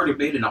air guitar to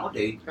Maiden all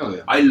day. Hell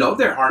yeah. I love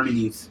their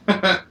harmonies.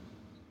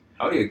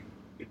 Oh yeah,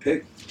 good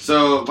pick.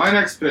 So my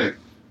next pick,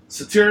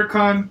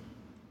 Satyricon,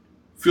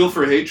 Fuel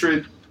for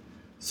Hatred.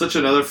 Such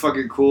another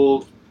fucking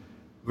cool,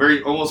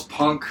 very almost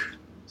punk,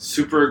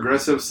 super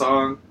aggressive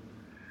song,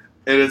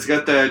 and it's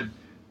got that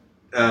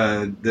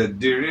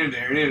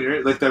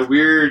like that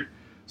weird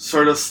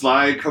sort of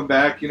slide come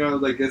back. You know,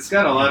 like it's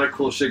got a lot of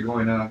cool shit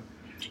going on.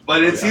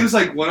 But it seems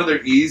like one of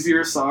their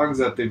easier songs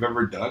that they've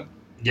ever done.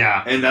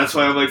 Yeah. And that's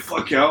why I'm like,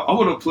 fuck yeah, I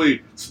want to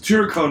play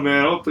Satyricon,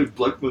 man. I want to play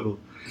black metal.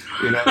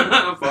 You know?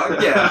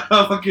 Fuck yeah.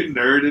 I'm a fucking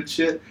nerd and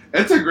shit.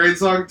 It's a great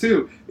song,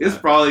 too. It's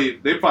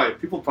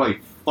people probably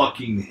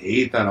fucking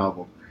hate that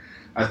album.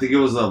 I think it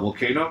was a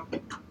Volcano.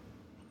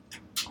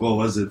 What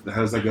was it? It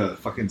has like a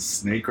fucking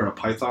snake or a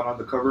python on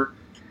the cover.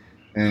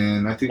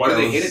 And I think why do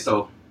they hate it,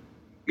 though?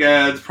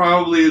 Yeah, it's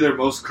probably their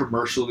most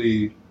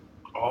commercially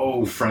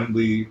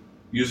friendly,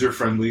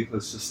 user-friendly,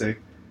 let's just say,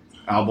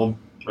 album.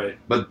 Right.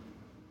 But,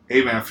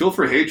 hey, man, Fuel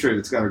for Hatred,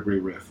 it's got a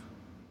great riff.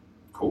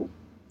 Cool.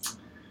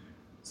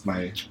 It's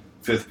my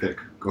 5th pick.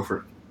 Go for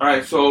it.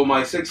 Alright, so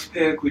my 6th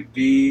pick would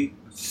be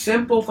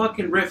simple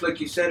fucking riff,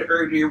 like you said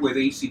earlier with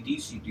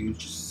AC/DC, dude.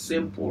 Just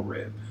simple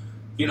riff.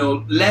 You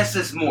know, less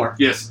is more.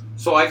 Yes.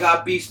 So I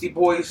got Beastie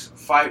Boys,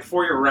 Fight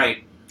for Your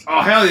Right.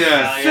 Oh, hell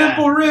yeah.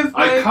 Simple riff.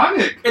 Like,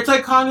 iconic. It's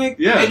iconic.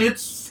 Yeah. And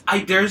it's, I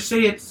dare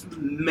say it's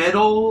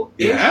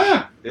metal-ish.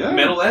 Yeah.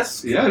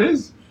 Metal-esque. Yeah, it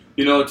is.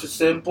 You know, it's a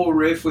simple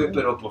riff with,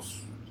 pero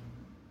pues,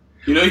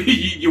 you know,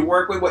 you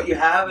work with what you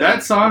have.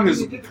 That song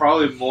is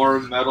probably more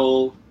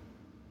metal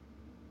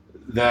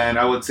than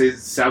I would say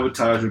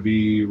Sabotage would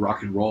be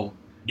rock and roll.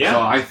 Yeah.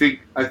 So I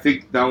think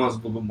that one's a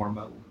little bit more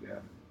metal. Yeah.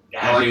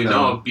 Yeah, like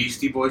no,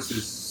 Beastie Boys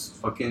is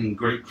fucking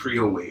great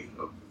trio way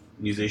of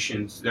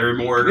musicians. They're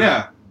more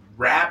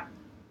rap,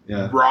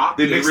 rock.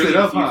 They mixed really it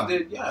up, huh?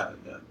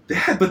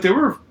 Yeah. But they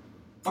were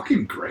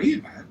fucking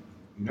great, man.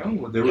 You know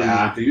what they were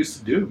like they used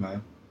to do,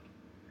 man.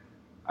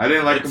 I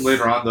didn't like them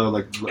later on though,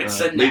 like late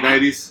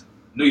 '90s.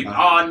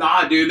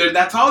 Nah, dude.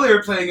 That's all they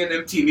were playing in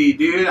MTV,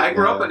 dude. I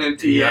grew up on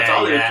MTV. That's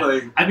all they were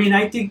playing. I mean,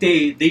 I think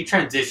they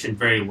transitioned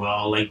very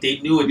well. Like they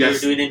knew what they were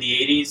doing in the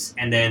 '80s,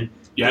 and then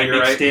they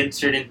mixed in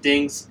certain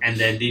things, and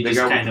then they just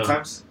got kind with of the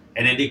times.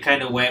 and then they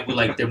kind of went with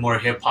like the more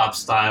hip hop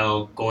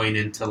style, going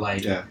into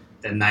like Yeah.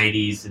 the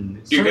 90s and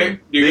They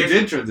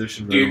did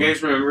transition. Do you very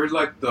guys remember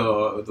like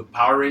the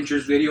Power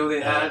Rangers video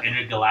they had?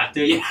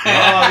 Intergalactic. Yeah.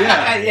 Oh,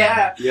 yeah. Yeah.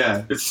 well.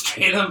 Yeah. It's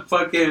straight up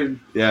fucking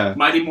Yeah.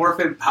 Mighty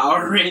Morphin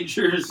Power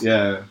Rangers.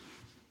 Yeah.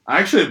 I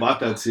actually bought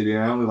that CD.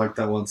 I only liked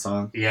that one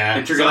song. Yeah.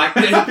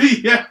 Intergalactic.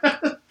 Yeah.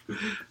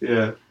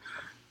 Yeah.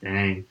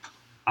 Dang.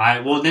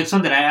 Alright, well, next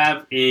one that I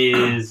have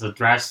is a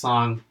thrash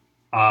song,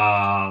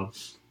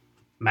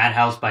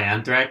 Madhouse by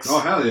Anthrax. Oh,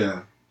 hell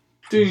yeah.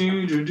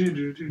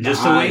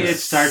 Just the way it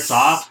starts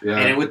off, Yeah.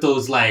 and then with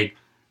those like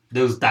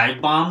those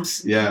dive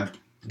bombs, Yeah.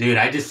 dude.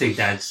 I just think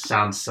that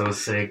sounds so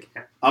sick.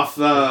 Off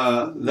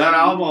that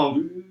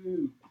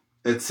album,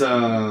 it's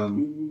I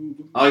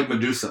like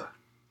Medusa.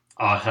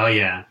 Oh hell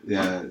yeah,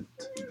 Yeah.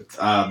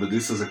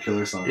 Medusa's a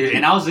killer song. dude!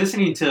 And I was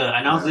listening to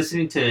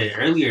it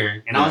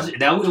earlier, and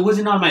it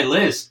wasn't on my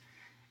list,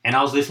 and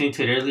I was listening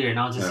to it earlier, and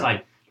I was just Yeah.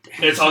 like,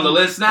 It's on the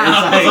list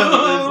now.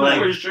 It's like-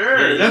 for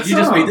sure. That's you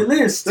just made the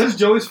list. That's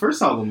Joey's first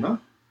album, no?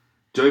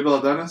 Joey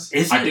Belladonna's?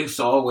 Is I it? think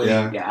so.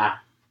 Yeah.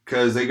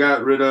 Because they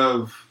got rid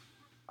of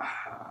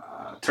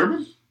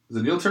Turbin? Is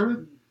it Neil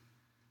Turbin?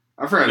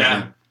 I forgot his Yeah.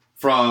 name.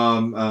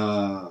 From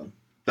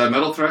that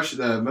metal thrash,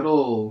 that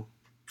metal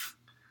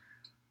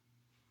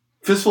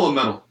Fistful of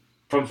Metal.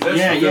 From Fist.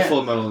 Yeah, Fistful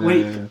of Metal.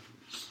 Wait.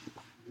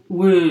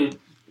 Yeah.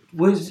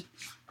 Was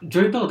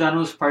Joey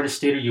Belladonna's part of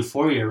State of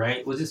Euphoria,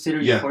 right? Was it State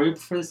of Yeah. Euphoria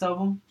before this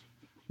album?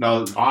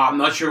 No, I'm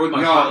not sure what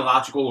my No.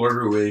 chronological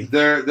order way.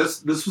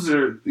 this was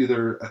their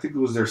I think it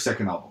was their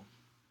second album.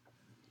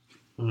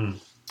 All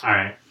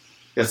right.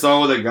 Yeah, it's the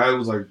one where that guy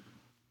was like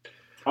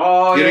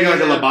Oh, getting yeah,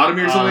 like a yeah.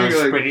 lobotomy or something.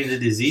 like, Spreading the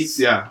disease.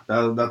 yeah,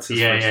 that's his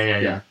first.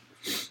 Yeah.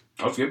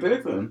 That's a good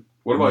pick, then.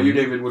 What about you,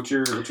 David? What's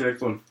your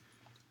next one?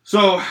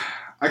 So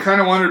I kind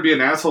of wanted to be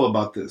an asshole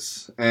about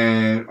this,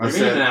 and I You're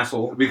said an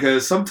asshole.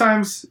 because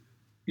sometimes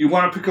you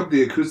want to pick up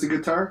the acoustic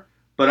guitar,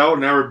 but I would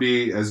never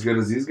be as good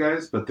as these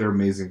guys. But they're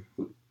amazing.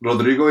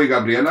 Rodrigo and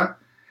Gabriela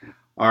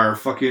are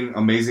fucking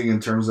amazing in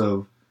terms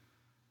of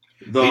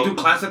They do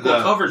classical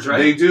covers, right?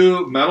 They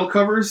do metal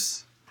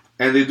covers,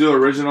 and they do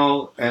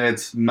original, and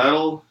it's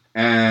metal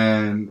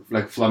and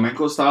like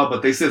flamenco style,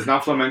 but they say it's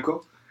not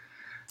flamenco.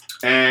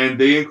 And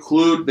they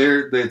include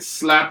it's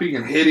slapping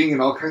and hitting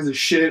and all kinds of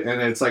shit,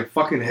 and it's like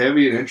fucking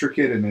heavy and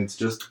intricate, and it's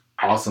just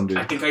awesome, dude.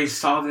 I think I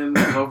saw them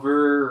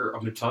cover a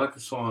Metallica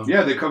song.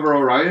 Yeah, they cover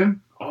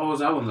Orion. Oh, was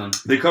that one then?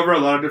 They cover a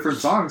lot of different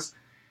songs,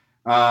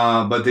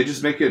 but they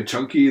just make it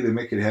chunky. They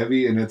make it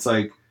heavy, and it's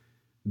like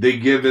they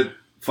give it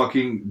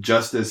fucking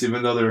justice,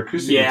 even though they're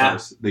acoustic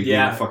guitars. They give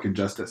it fucking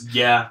justice.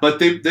 Yeah. But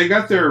they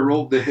got their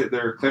they hit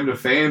their claim to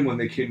fame when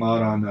they came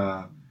out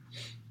on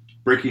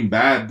Breaking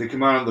Bad. They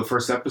came out on the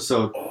first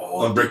episode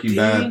of Breaking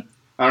Bad.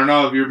 I don't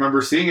know if you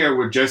remember seeing it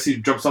where Jesse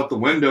jumps out the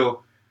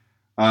window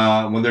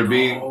when they're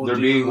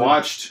being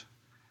watched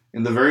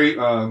in the very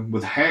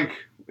with Hank.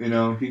 You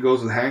know, he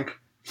goes with Hank.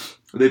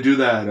 They do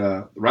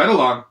that ride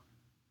along,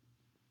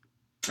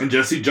 and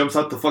Jesse jumps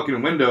out the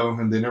fucking window,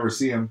 and they never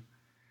see him.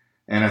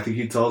 And I think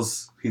he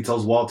tells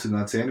Walt to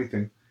not say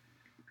anything.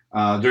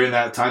 During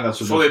that time, that's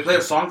what. So they play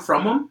a song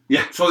from them?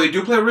 Yeah. So they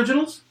do play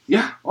originals?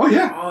 Yeah. Oh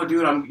yeah. Oh,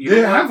 dude, They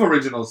have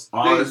originals.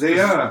 Oh, They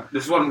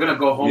this is what I'm gonna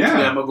go home Yeah.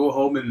 today. I'm gonna go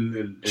home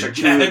and check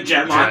jam it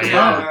on. out,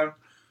 Yeah. man.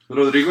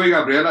 Rodrigo y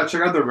Gabriela,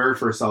 check out their very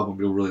first album.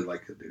 You'll really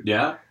like it, dude.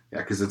 Yeah. Yeah,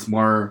 because it's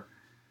more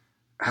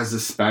has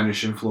this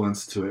Spanish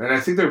influence to it, and I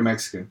think they're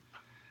Mexican.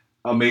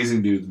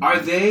 Amazing dudes. Are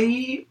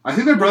they? I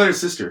think they're brother and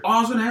sister. Oh,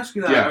 I was gonna ask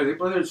you that. Yeah. Are they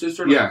brother and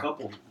sister? Like Yeah. a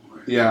couple.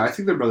 Yeah, I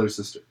think they're brother and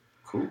sister.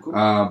 Cool.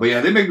 But yeah,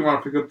 they make me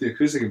want to pick up the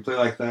acoustic and play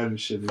like that and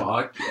shit. dude.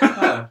 Fuck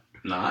yeah.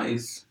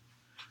 Nice.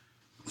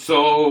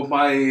 So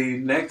my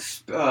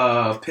next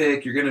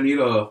pick, you're gonna need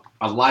a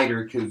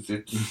lighter because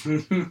it's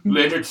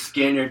Leonard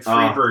Skinner,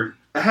 Freebird.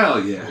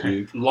 Hell yeah,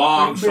 dude.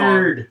 Long song.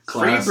 Freebird.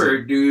 Classic.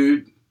 Freebird,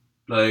 dude.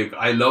 Like,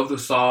 I love the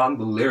song,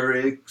 the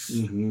lyrics,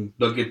 Mm-hmm.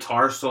 the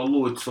guitar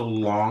solo. It's a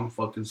long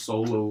fucking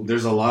solo.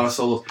 There's a lot of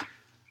solos.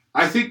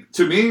 I think,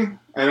 to me,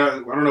 I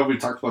don't know if we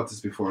talked about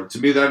this before. To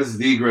me, that is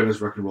the greatest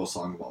rock and roll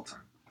song of all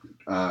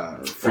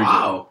time. Freebird.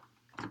 Wow.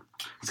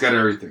 It's got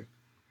everything.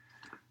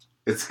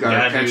 It's got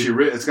a catchy.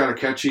 It's got a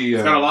catchy.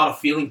 It's got a lot of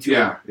feeling to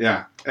it.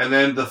 Yeah. And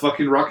then the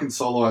fucking rockin'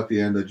 solo at the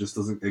end that just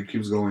doesn't. It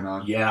keeps going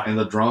on. Yeah. And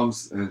the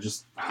drums and it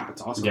just.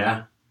 It's awesome. Yeah.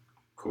 Man.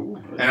 Cool.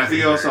 And I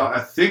think also. I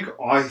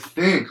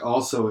think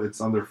also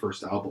it's on their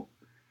first album.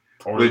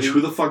 Totally. Which who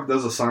the fuck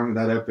does a song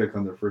that epic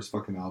on their first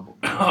fucking album?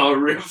 Oh,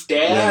 Riff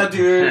Dad,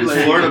 dude. It's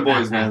Like, Florida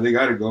boys, man. They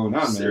got it going on,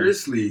 man.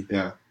 Seriously.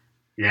 Yeah.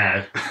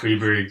 Yeah,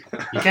 Freebird.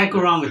 You can't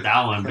go wrong with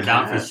that one, but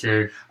that one for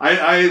sure.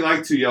 I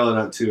like to yell it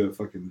out too at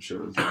fucking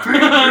shows.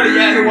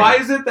 Yeah, why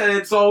is it that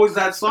it's always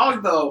that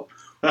song though?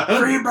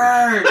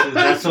 Freebird.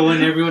 That's the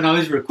one everyone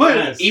always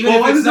requests. Even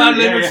if it's not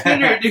Leonard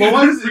Skinner, dude. But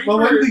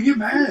why do they get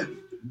mad?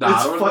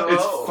 Nah,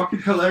 It's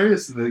fucking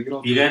hilarious. And they get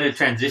all You gotta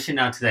transition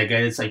out to that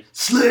guy that's like,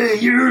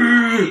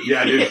 Slayer!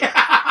 Yeah, dude.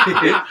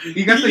 Yeah.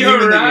 You got the You're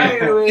yin and right,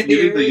 the yang. wait.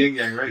 You need the yin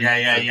yang, right?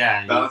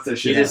 Yeah. Balance that You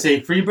shit just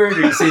say Freebird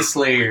or you say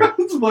Slayer.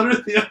 It's one or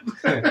the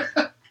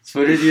other.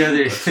 What is the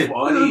other?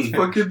 Funny. That's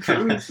fucking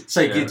true. It's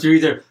like you're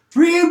either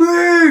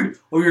Freebird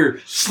or you're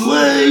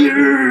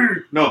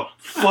Slayer. No,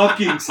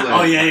 fucking Slayer.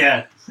 Oh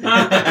yeah.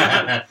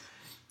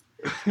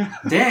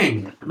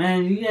 Dang,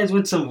 man, you guys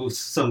went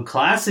some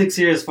classics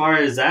here as far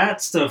as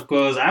that stuff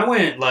goes. I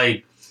went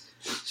like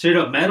straight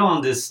up metal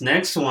on this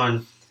next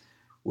one,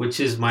 which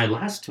is my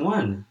last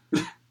one.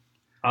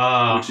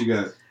 What you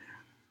got?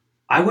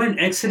 I went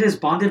Exodus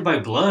Bonded by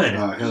Blood.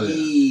 Hell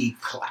yeah.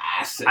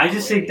 Classic. I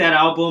just think that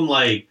album,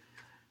 like,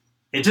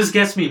 it just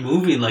gets me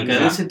moving. Like, I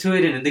Yeah. listen to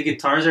it and the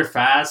guitars are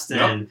fast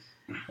and,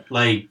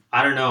 like,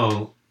 I don't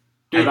know.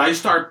 Dude, I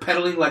start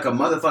pedaling like a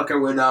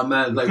motherfucker when I'm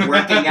like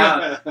working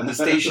out on the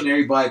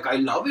stationary bike. I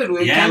love it.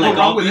 We Yeah, can't like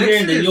go wrong I'll be with there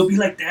and then Exodus. you'll be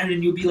like that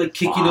and you'll be like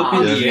kicking up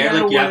in the air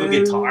like you have a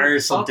guitar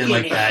or something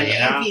like that, you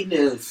know?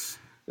 Heaviness.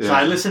 So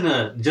I listen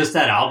to just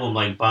that album,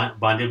 like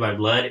Bonded by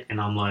Blood, and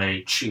I'm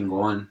like,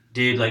 Chingon.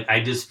 dude, like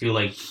I just feel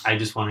like I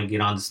just want to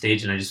get on the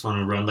stage and I just want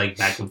to run like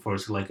back and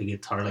forth with like a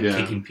guitar, like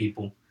kicking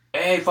people.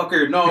 Hey,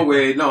 fucker! No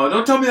way! No,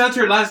 don't tell me that's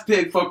your last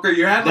pick, fucker.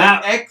 You had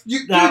like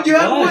you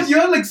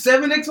had like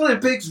 7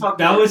 excellent picks, fucker.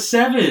 That was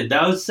 7.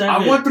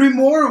 I want 3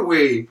 more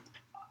away.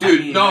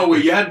 Dude, no way!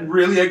 You had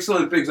really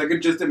excellent picks. I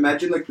could just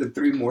imagine like the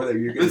 3 more that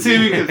you're gonna. Let's see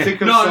if we can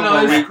think of No, some.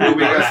 no, it's cool.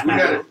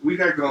 We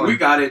got going. We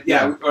got it.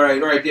 Yeah. All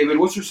right, David.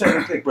 What's your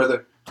 7th pick,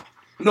 brother?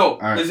 No,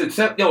 right. is it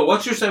 7? No,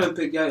 what's your 7th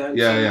pick?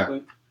 Yeah.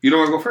 Pick. You don't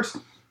want to go first?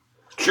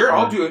 Sure,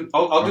 I'll do it.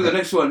 I'll do the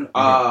next one.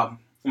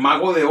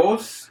 Mago de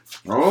Oz.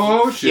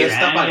 Oh shit!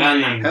 Fiesta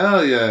Pagana.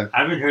 Hell yeah!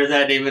 I haven't heard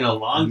that name in a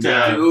long time.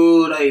 Yeah.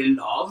 Dude, I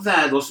love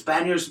that. Those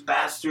Spanish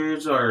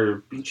bastards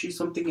are pinchy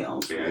something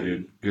else. Yeah,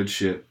 dude. Good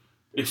shit.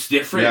 It's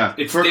different. Yeah.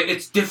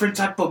 It's different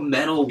type of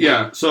metal.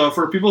 Yeah. So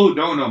for people who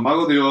don't know,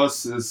 Mago de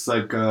Oz is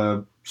like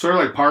sort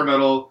of like power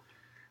metal.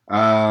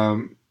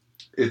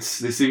 They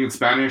sing in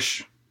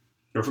Spanish.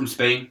 They're from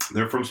Spain.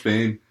 They're from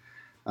Spain.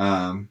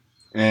 And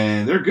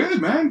they're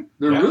good, man.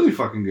 They're really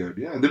fucking good.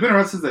 Yeah. They've been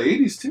around since the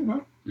 80s too,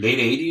 man. Late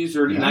 80s,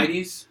 early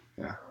 90s.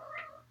 Yeah.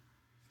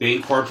 They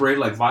incorporate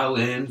like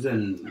violins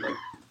and like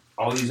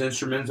all these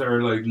instruments that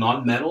are like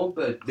non-metal,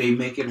 but they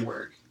make it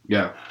work.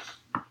 Yeah.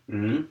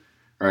 Mm-hmm.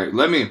 All right.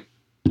 Let me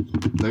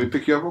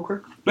pick you up real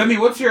quick.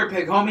 What's your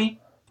pick, homie?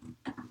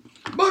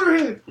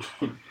 Motorhead.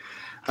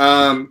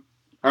 All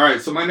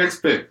right. So my next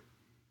pick.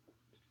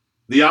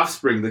 The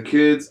Offspring. The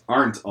Kids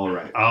Aren't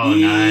Alright. Oh,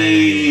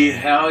 nice.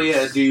 Hell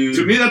yeah, dude.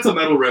 To me, that's a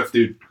metal riff,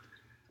 dude.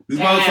 These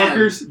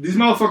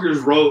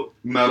motherfuckers wrote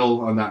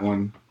metal on that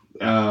one,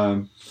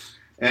 and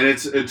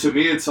to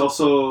me, it's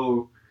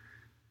also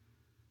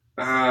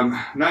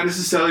not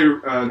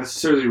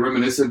necessarily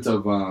reminiscent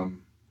of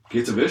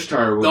Gates of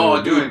Ishtar.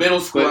 No, dude, middle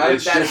school. It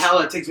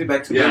takes me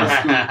back to middle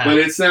school. But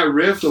it's that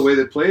riff, the way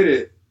they played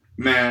it.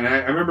 Man,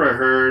 I remember I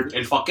heard.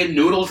 And fucking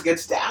Noodles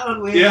gets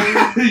down with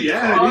Yeah,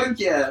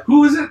 yeah.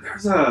 Who is it?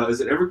 Is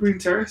it Evergreen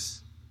Terrace?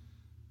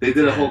 They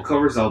did a whole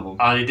covers album.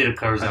 Oh, they did a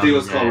covers album. I think it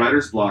was called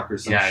Writer's Block or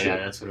some shit. Yeah,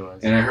 that's what it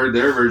was. And I heard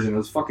their version. It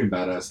was fucking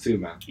badass too,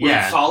 man. Was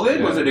it solid?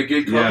 Yeah. Was it a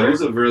good cover? Yeah, it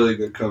was a really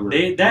good cover.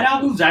 That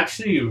album's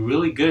actually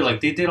really good.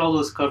 Like, they did all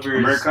those covers.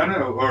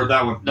 Americana or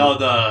that one? No,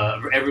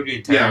 the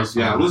Evergreen Terrace.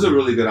 Yeah, it was a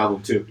really good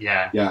album too.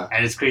 Yeah. Yeah.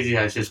 And it's crazy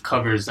how it's just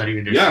covers, not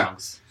even their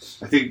songs.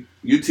 I think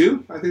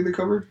U2, they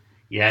covered.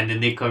 Yeah, and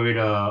then they covered,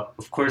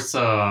 of course,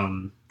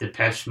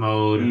 Depeche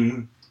Mode.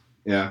 Mm-hmm.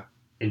 Yeah.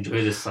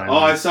 Enjoy the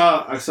Silence.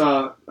 Oh, I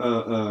saw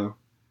a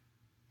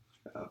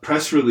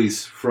press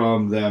release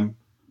from them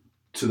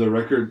for the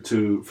record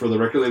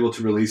label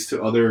to release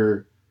to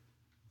other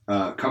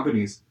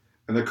companies,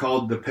 and they're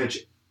called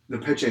Depeche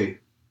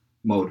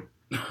Mode.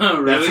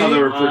 Really? That's how they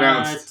were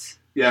pronounced.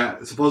 Yeah,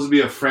 it's supposed to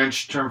be a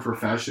French term for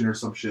fashion or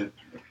some shit,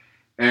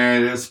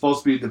 and it's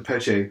supposed to be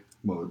Depeche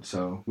Mode.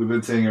 So we've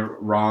been saying it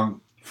wrong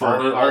for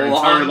our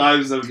entire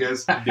lives, I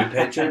guess.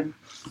 Depeche.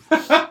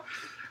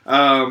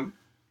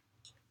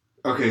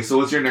 Okay, so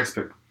what's your next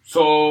pick?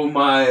 So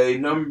my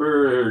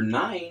number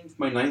 9,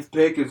 my 9th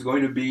pick is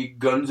going to be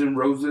Guns N'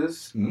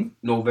 Roses,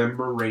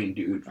 November Rain,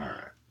 dude. All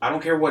right. I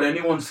don't care what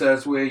anyone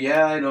says.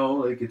 I know,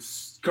 like,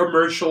 it's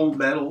commercial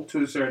metal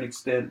to a certain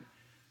extent.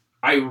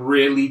 I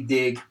really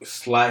dig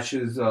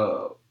Slash's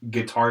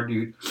guitar,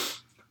 dude.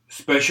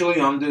 Especially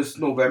on this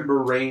November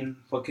Rain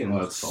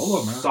fucking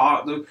solo,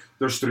 man.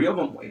 There's 3 of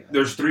them.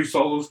 There's 3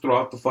 solos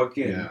throughout the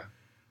fucking... Yeah.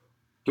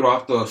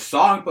 Throughout the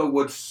song, but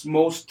what's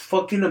most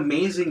fucking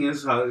amazing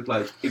is how,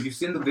 like, if you've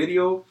seen the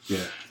video,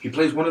 he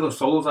plays one of the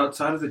solos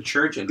outside of the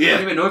church, and I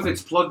don't even know if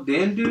it's plugged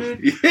in,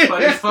 dude,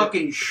 but he's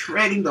fucking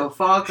shredding the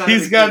fuck out of it.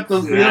 He's got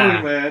the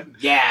feeling, man.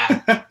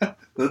 Yeah.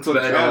 That's what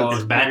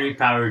it's battery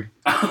powered.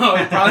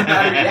 Oh, probably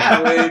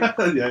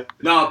battery, yeah.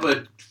 No,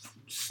 but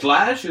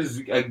Slash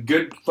is a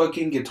good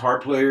fucking guitar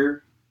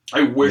player.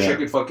 I wish I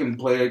could fucking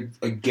play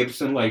a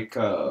Gibson like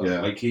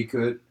he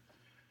could.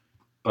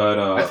 But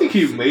I think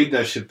he made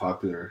that shit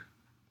popular,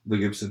 the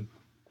Gibson.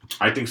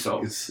 I think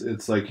so.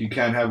 It's like you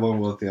can't have one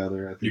without the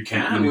other. I think you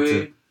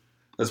can.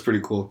 That's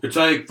pretty cool. It's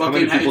like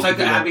fucking. It's like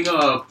having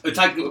a. It's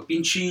like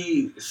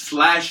Pinchy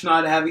Slash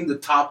not having the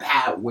top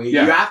hat. You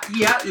have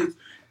to.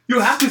 You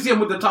have to see him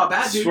with the top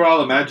hat, That's dude. where all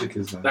the magic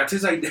is, man. That's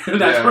his idea.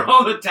 That's where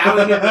all the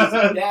talent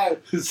is. Yeah.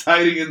 It's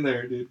hiding in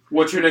there, dude.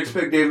 What's your next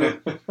pick,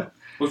 David?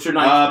 What's your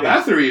ninth pick?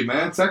 Bathory,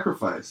 man.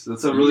 Sacrifice.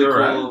 That's a really You're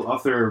cool,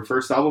 off their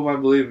first album, I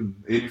believe, in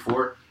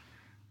 84.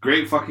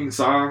 Great fucking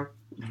song.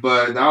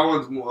 But that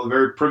one's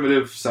very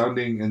primitive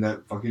sounding, and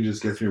that fucking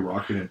just gets me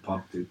rocking and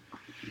pumped, dude.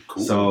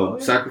 Cool. So,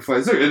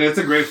 Sacrifice. And it's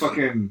a great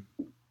fucking...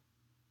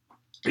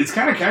 It's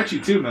kind of catchy,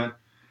 too, man.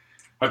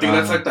 I think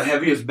that's like the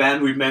heaviest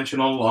band we've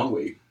mentioned all along,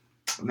 Wade.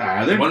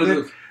 Nah,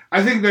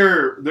 I think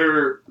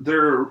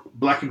they're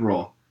black and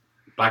roll.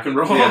 Black and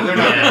roll? Yeah,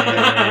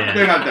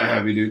 they're not that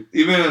heavy, dude.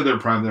 Even in their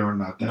prime, they were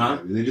not that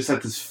heavy. They just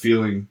had this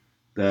feeling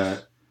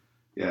that,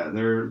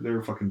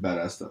 they're fucking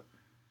badass stuff.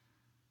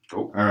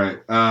 Cool. All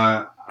right.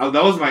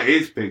 That was my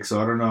 8th pick, so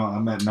I don't know.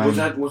 I'm at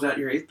 9. Was that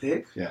your 8th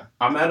pick? Yeah.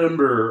 I'm at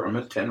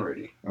 10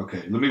 already.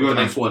 Okay, let me go with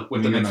the to next one.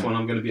 With the next one,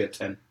 I'm going to be at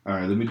 10. All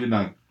right, let me do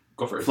 9.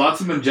 Go for it.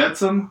 Flotsam and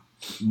Jetsam,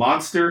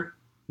 Monster,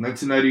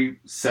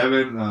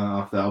 1997,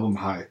 off the album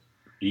High.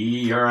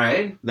 All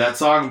right. That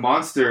song,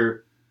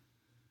 Monster,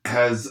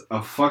 has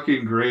a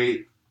fucking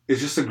great...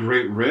 It's just a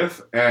great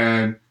riff,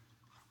 and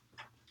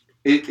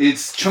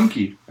it's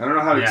chunky. I don't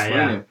know how to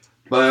explain it.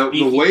 But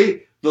the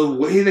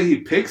way that he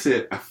picks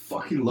it, I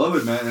fucking love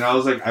it, man. And I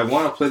was like, I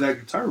want to play that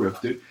guitar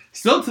riff, dude.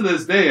 Still to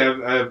this day,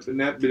 I've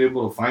not been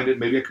able to find it.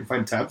 Maybe I can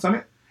find tabs on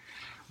it.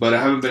 But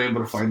I haven't been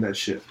able to find that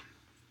shit.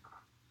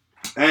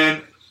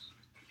 And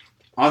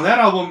on that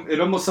album,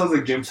 it almost sounds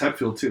like James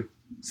Hetfield, too.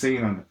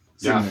 Singing on it.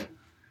 Singing it.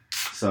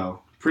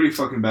 So, pretty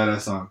fucking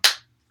badass song.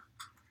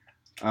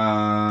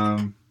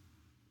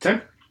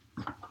 10?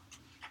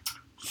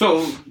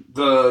 So,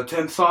 the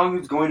 10th song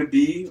is going to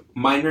be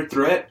Minor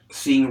Threat,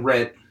 Seeing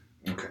Red.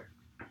 Okay.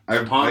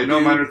 I know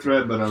Minor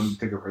Threat, but I don't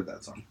think I've heard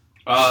that song.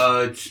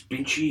 It's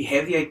beachy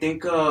heavy. I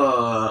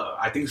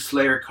think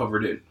Slayer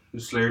covered it.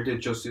 Slayer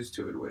did justice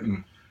to it.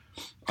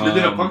 They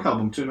did a punk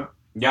album, too, no?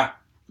 Yeah.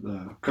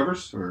 The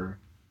covers, or?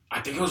 I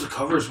think it was a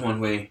covers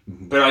one way.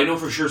 Mm-hmm. But I know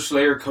for sure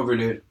Slayer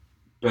covered it.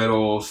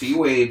 Pero see,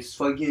 wait, it's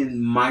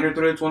fucking Minor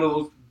Threat. It's one of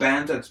those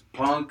bands that's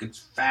punk. It's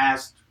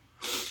fast.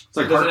 It's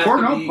like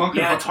hardcore, no? Punk.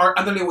 Yeah, it's hard.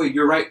 Wait,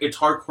 you're right. It's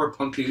hardcore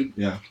punk, dude.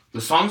 Yeah.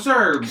 The songs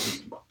are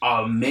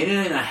a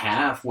minute and a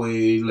half,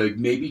 like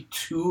maybe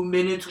 2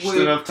 minutes, Just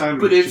enough time.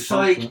 But it's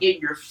like in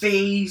your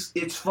face.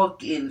 It's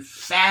fucking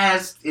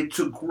fast. It's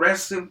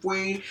aggressive,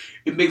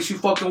 It makes you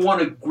fucking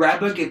want to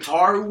grab a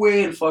guitar,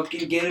 and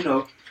fucking get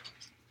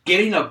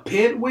in a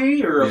pit,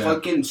 or a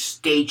fucking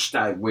stage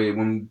dive,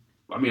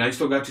 I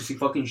still got to see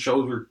fucking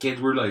shows where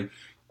kids were like,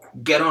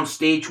 get on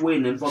stage,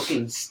 and then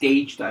fucking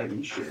stage dive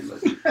and shit.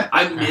 Like,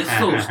 I miss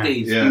those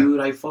days, dude.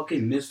 I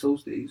fucking miss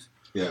those days.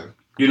 Yeah.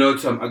 You know,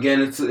 it's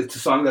a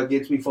song that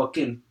gets me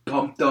fucking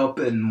pumped up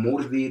and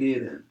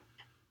motivated, and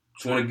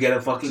just want to get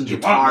a fucking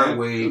guitar, That's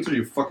what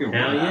you fucking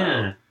want.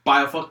 Yeah.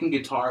 Buy a fucking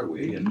guitar,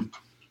 and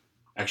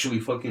actually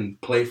fucking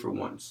play for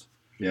once.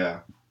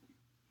 Yeah.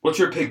 What's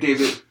your pick,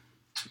 David?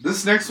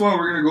 This next one,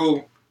 we're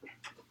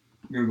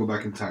gonna go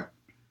back in time.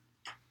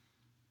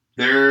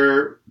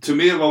 They're, to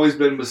me, have always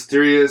been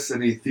mysterious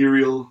and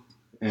ethereal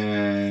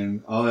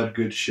and all that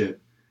good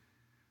shit.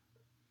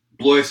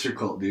 Blue Oyster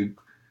Cult, dude.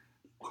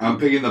 I'm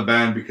picking the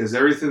band because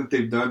everything that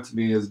they've done to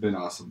me has been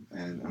awesome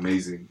and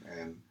amazing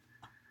and,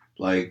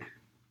 like,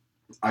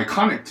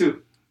 iconic,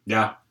 too.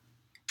 Yeah.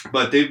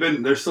 But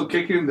they're still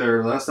kicking.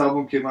 Their last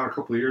album came out a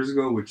couple of years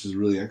ago, which is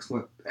really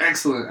excellent.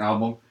 Excellent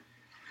album.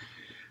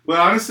 But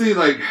honestly,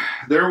 like,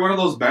 they're one of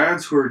those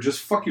bands who are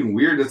just fucking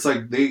weird. It's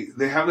like they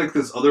have like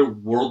this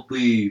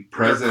otherworldly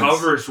presence. Their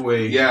covers,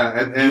 yeah,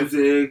 and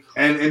music,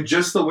 and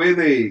just the way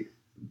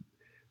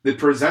they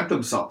present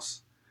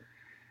themselves.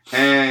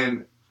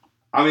 And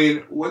I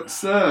mean,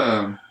 what's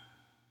the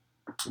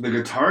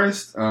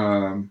guitarist?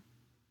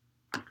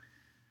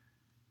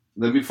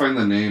 Let me find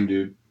the name,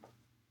 dude.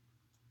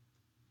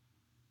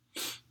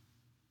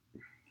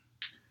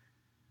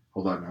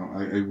 Hold on, now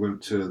I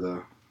went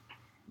to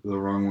the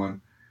wrong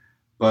one.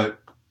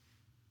 But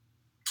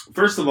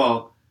first of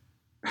all,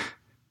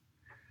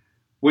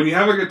 when you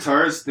have a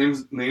guitarist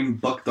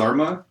named Buck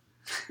Dharma,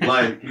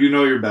 like, you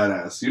know you're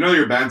badass. You know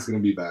your band's gonna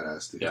be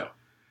badass, dude. Yeah.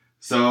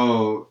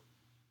 So,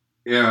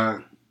 yeah,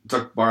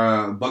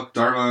 Buck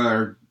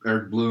Dharma,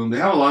 Eric Bloom, they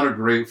have a lot of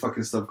great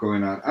fucking stuff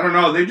going on. I don't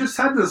know. They just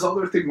had this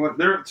other thing.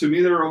 To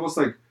me, they were almost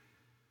like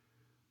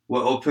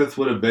what Opeth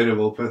would have been if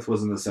Opeth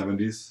was in the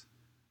 70s.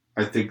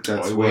 I think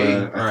that's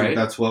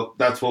that's what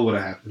would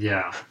have happened.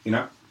 Yeah. You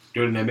know?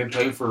 Dude, and they've been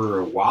playing for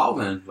a while,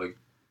 man. Like,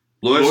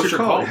 Blue Oyster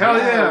Cult. Hell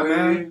yeah,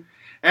 man.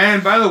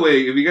 And by the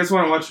way, if you guys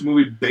want to watch a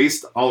movie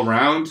based all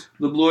around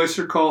the Blue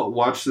Oyster Cult,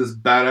 watch this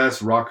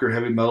badass rocker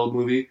heavy metal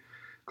movie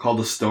called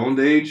The Stoned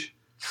Age.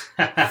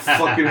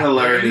 Fucking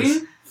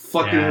hilarious.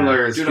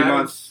 Hilarious. Dude,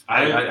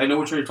 I know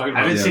what you're talking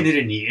about. I haven't seen it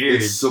in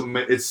years.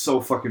 It's so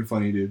fucking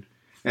funny, dude.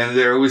 And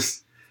they're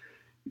always...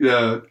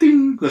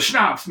 ding, the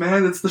schnapps,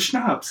 man. It's the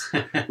schnapps.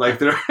 Like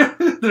they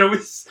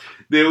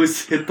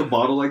always hit the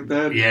bottle like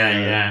that.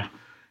 Yeah.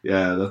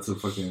 Yeah, that's a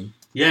fucking.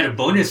 You had a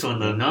bonus one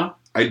though, no?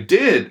 I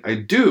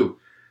do.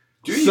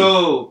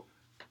 So,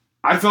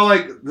 I felt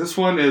like this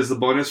one is the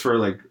bonus for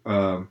like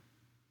probably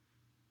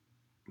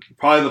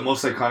the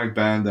most iconic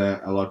band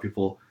that a lot of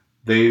people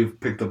they've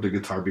picked up the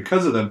guitar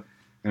because of them,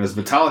 and it's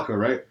Metallica,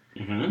 right?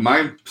 Mm-hmm.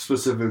 Mine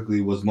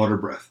specifically was Motor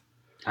Breath.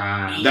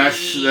 That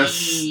was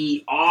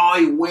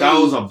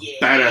a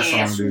badass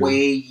song, dude.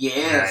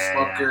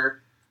 Fucker.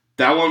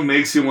 That one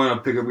makes you want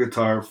to pick up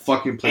guitar,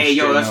 fucking play. Hey,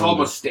 yo, that's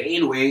almost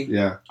Mustaine, way.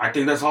 Yeah, I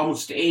think that's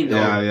almost Mustaine,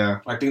 though. Yeah.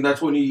 I think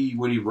that's when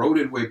he wrote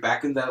it way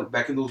back in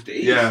those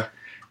days. Yeah,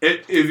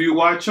 if you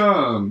watch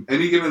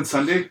Any Given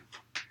Sunday,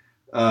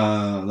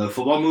 the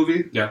football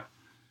movie. Yeah.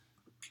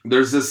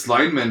 There's this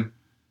lineman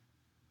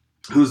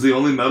who's the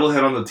only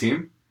metalhead on the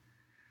team,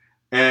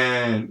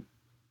 and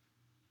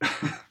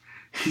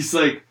he's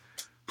like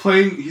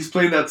playing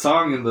that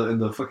song in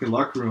the fucking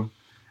locker room,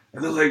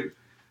 and they're like,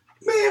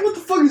 "Man, what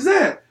the fuck is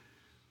that?"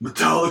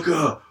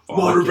 Metallica,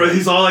 Motor Breath.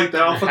 He's all like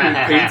that, all fucking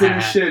painted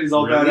and shit. He's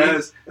all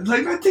badass. And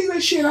like, man, take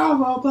that shit out,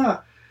 blah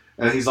blah.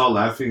 And he's all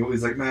laughing.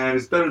 He's like, man,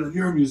 it's better than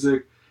your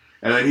music.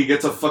 And then he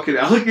gets a fucking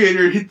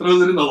alligator and he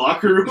throws it in the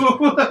locker room.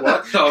 What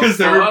the fuck? Because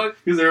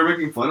they were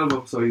making fun of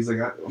him. So he's like,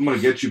 I'm going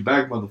to get you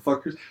back,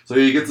 motherfuckers. So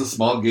he gets a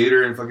small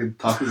gator and fucking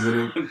tosses it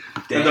in. And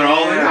they're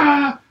all like,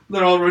 ah!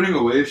 They're all running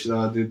away.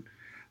 Dude,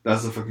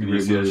 that's a fucking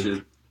great movie.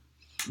 Shit.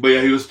 But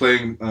yeah, he was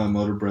playing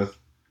Motor Breath.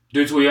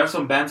 Dude, so we have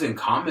some bands in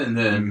common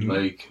then. Mm-hmm.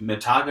 Like,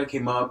 Metallica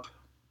came up.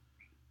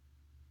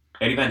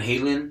 Eddie Van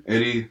Halen.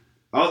 Eddie.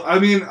 I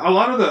mean, a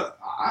lot of the...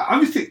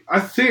 Obviously, I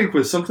think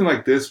with something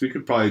like this, we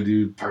could probably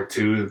do part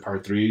 2 and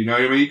part 3. You know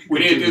what I mean? We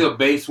need to do the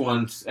bass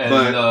ones and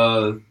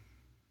the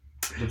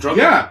drum.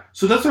 Yeah,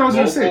 so that's what I was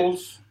going to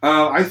say.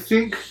 I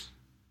think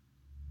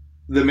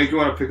that make you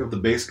want to pick up the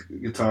bass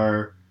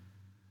guitar,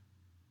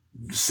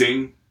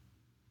 sing,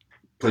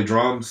 play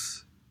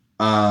drums,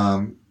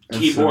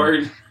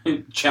 keyboard,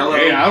 cello.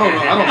 Hey,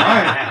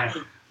 I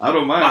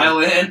don't mind.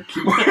 Violin.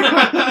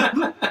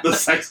 The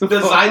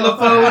saxophone. The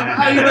xylophone.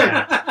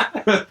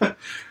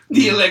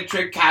 The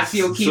electric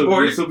Casio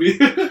keyboard. So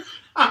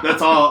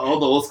that's all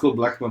the old school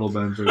black metal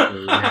bands right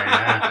there.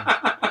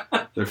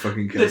 Yeah. They're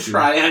fucking catchy. The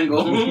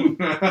triangle.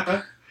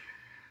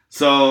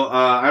 So,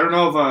 I don't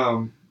know if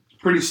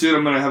pretty soon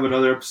I'm going to have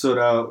another episode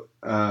out.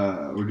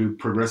 We'll do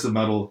progressive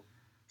metal.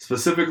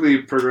 Specifically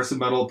progressive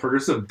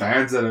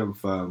bands that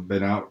have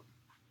been out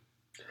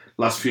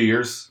last few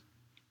years.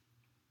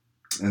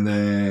 And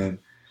then,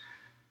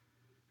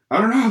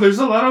 I don't know, there's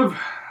a lot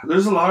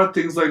of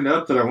things lined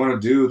up that I want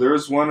to do. There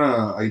was one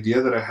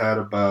idea that I had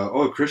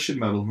about Christian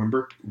metal.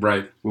 Remember?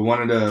 Right. We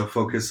wanted to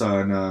focus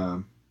on.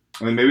 I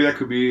mean, maybe that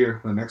could be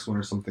the next one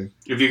or something.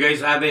 If you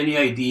guys have any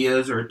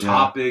ideas or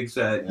topics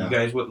that you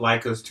guys would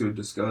like us to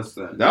discuss,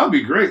 then that would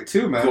be great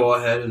too, man. Go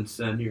ahead and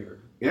send your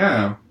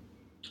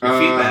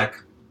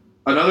feedback.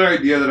 Another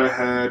idea that I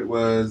had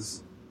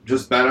was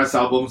just badass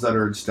albums that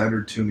are in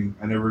standard tuning.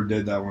 I never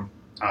did that one.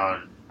 All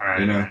right.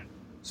 You know,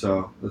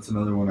 so that's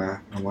another one I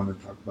wanted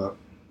to talk about.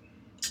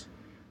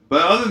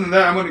 But other than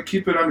that, I'm going to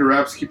keep it under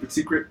wraps, keep it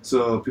secret,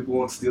 so people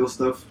won't steal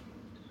stuff.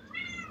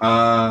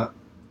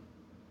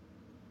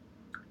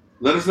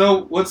 Let us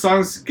know what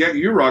songs get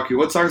you rocky.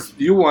 What songs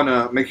do you want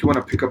to make you want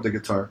to pick up the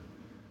guitar,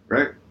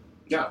 right?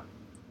 Yeah.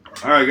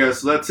 All right,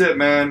 guys. So that's it,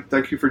 man.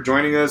 Thank you for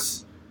joining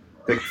us.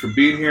 Thank you for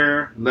being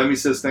here. Lemmy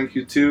says thank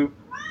you, too.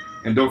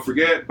 And don't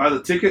forget, buy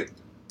the ticket.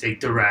 Take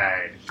the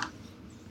ride.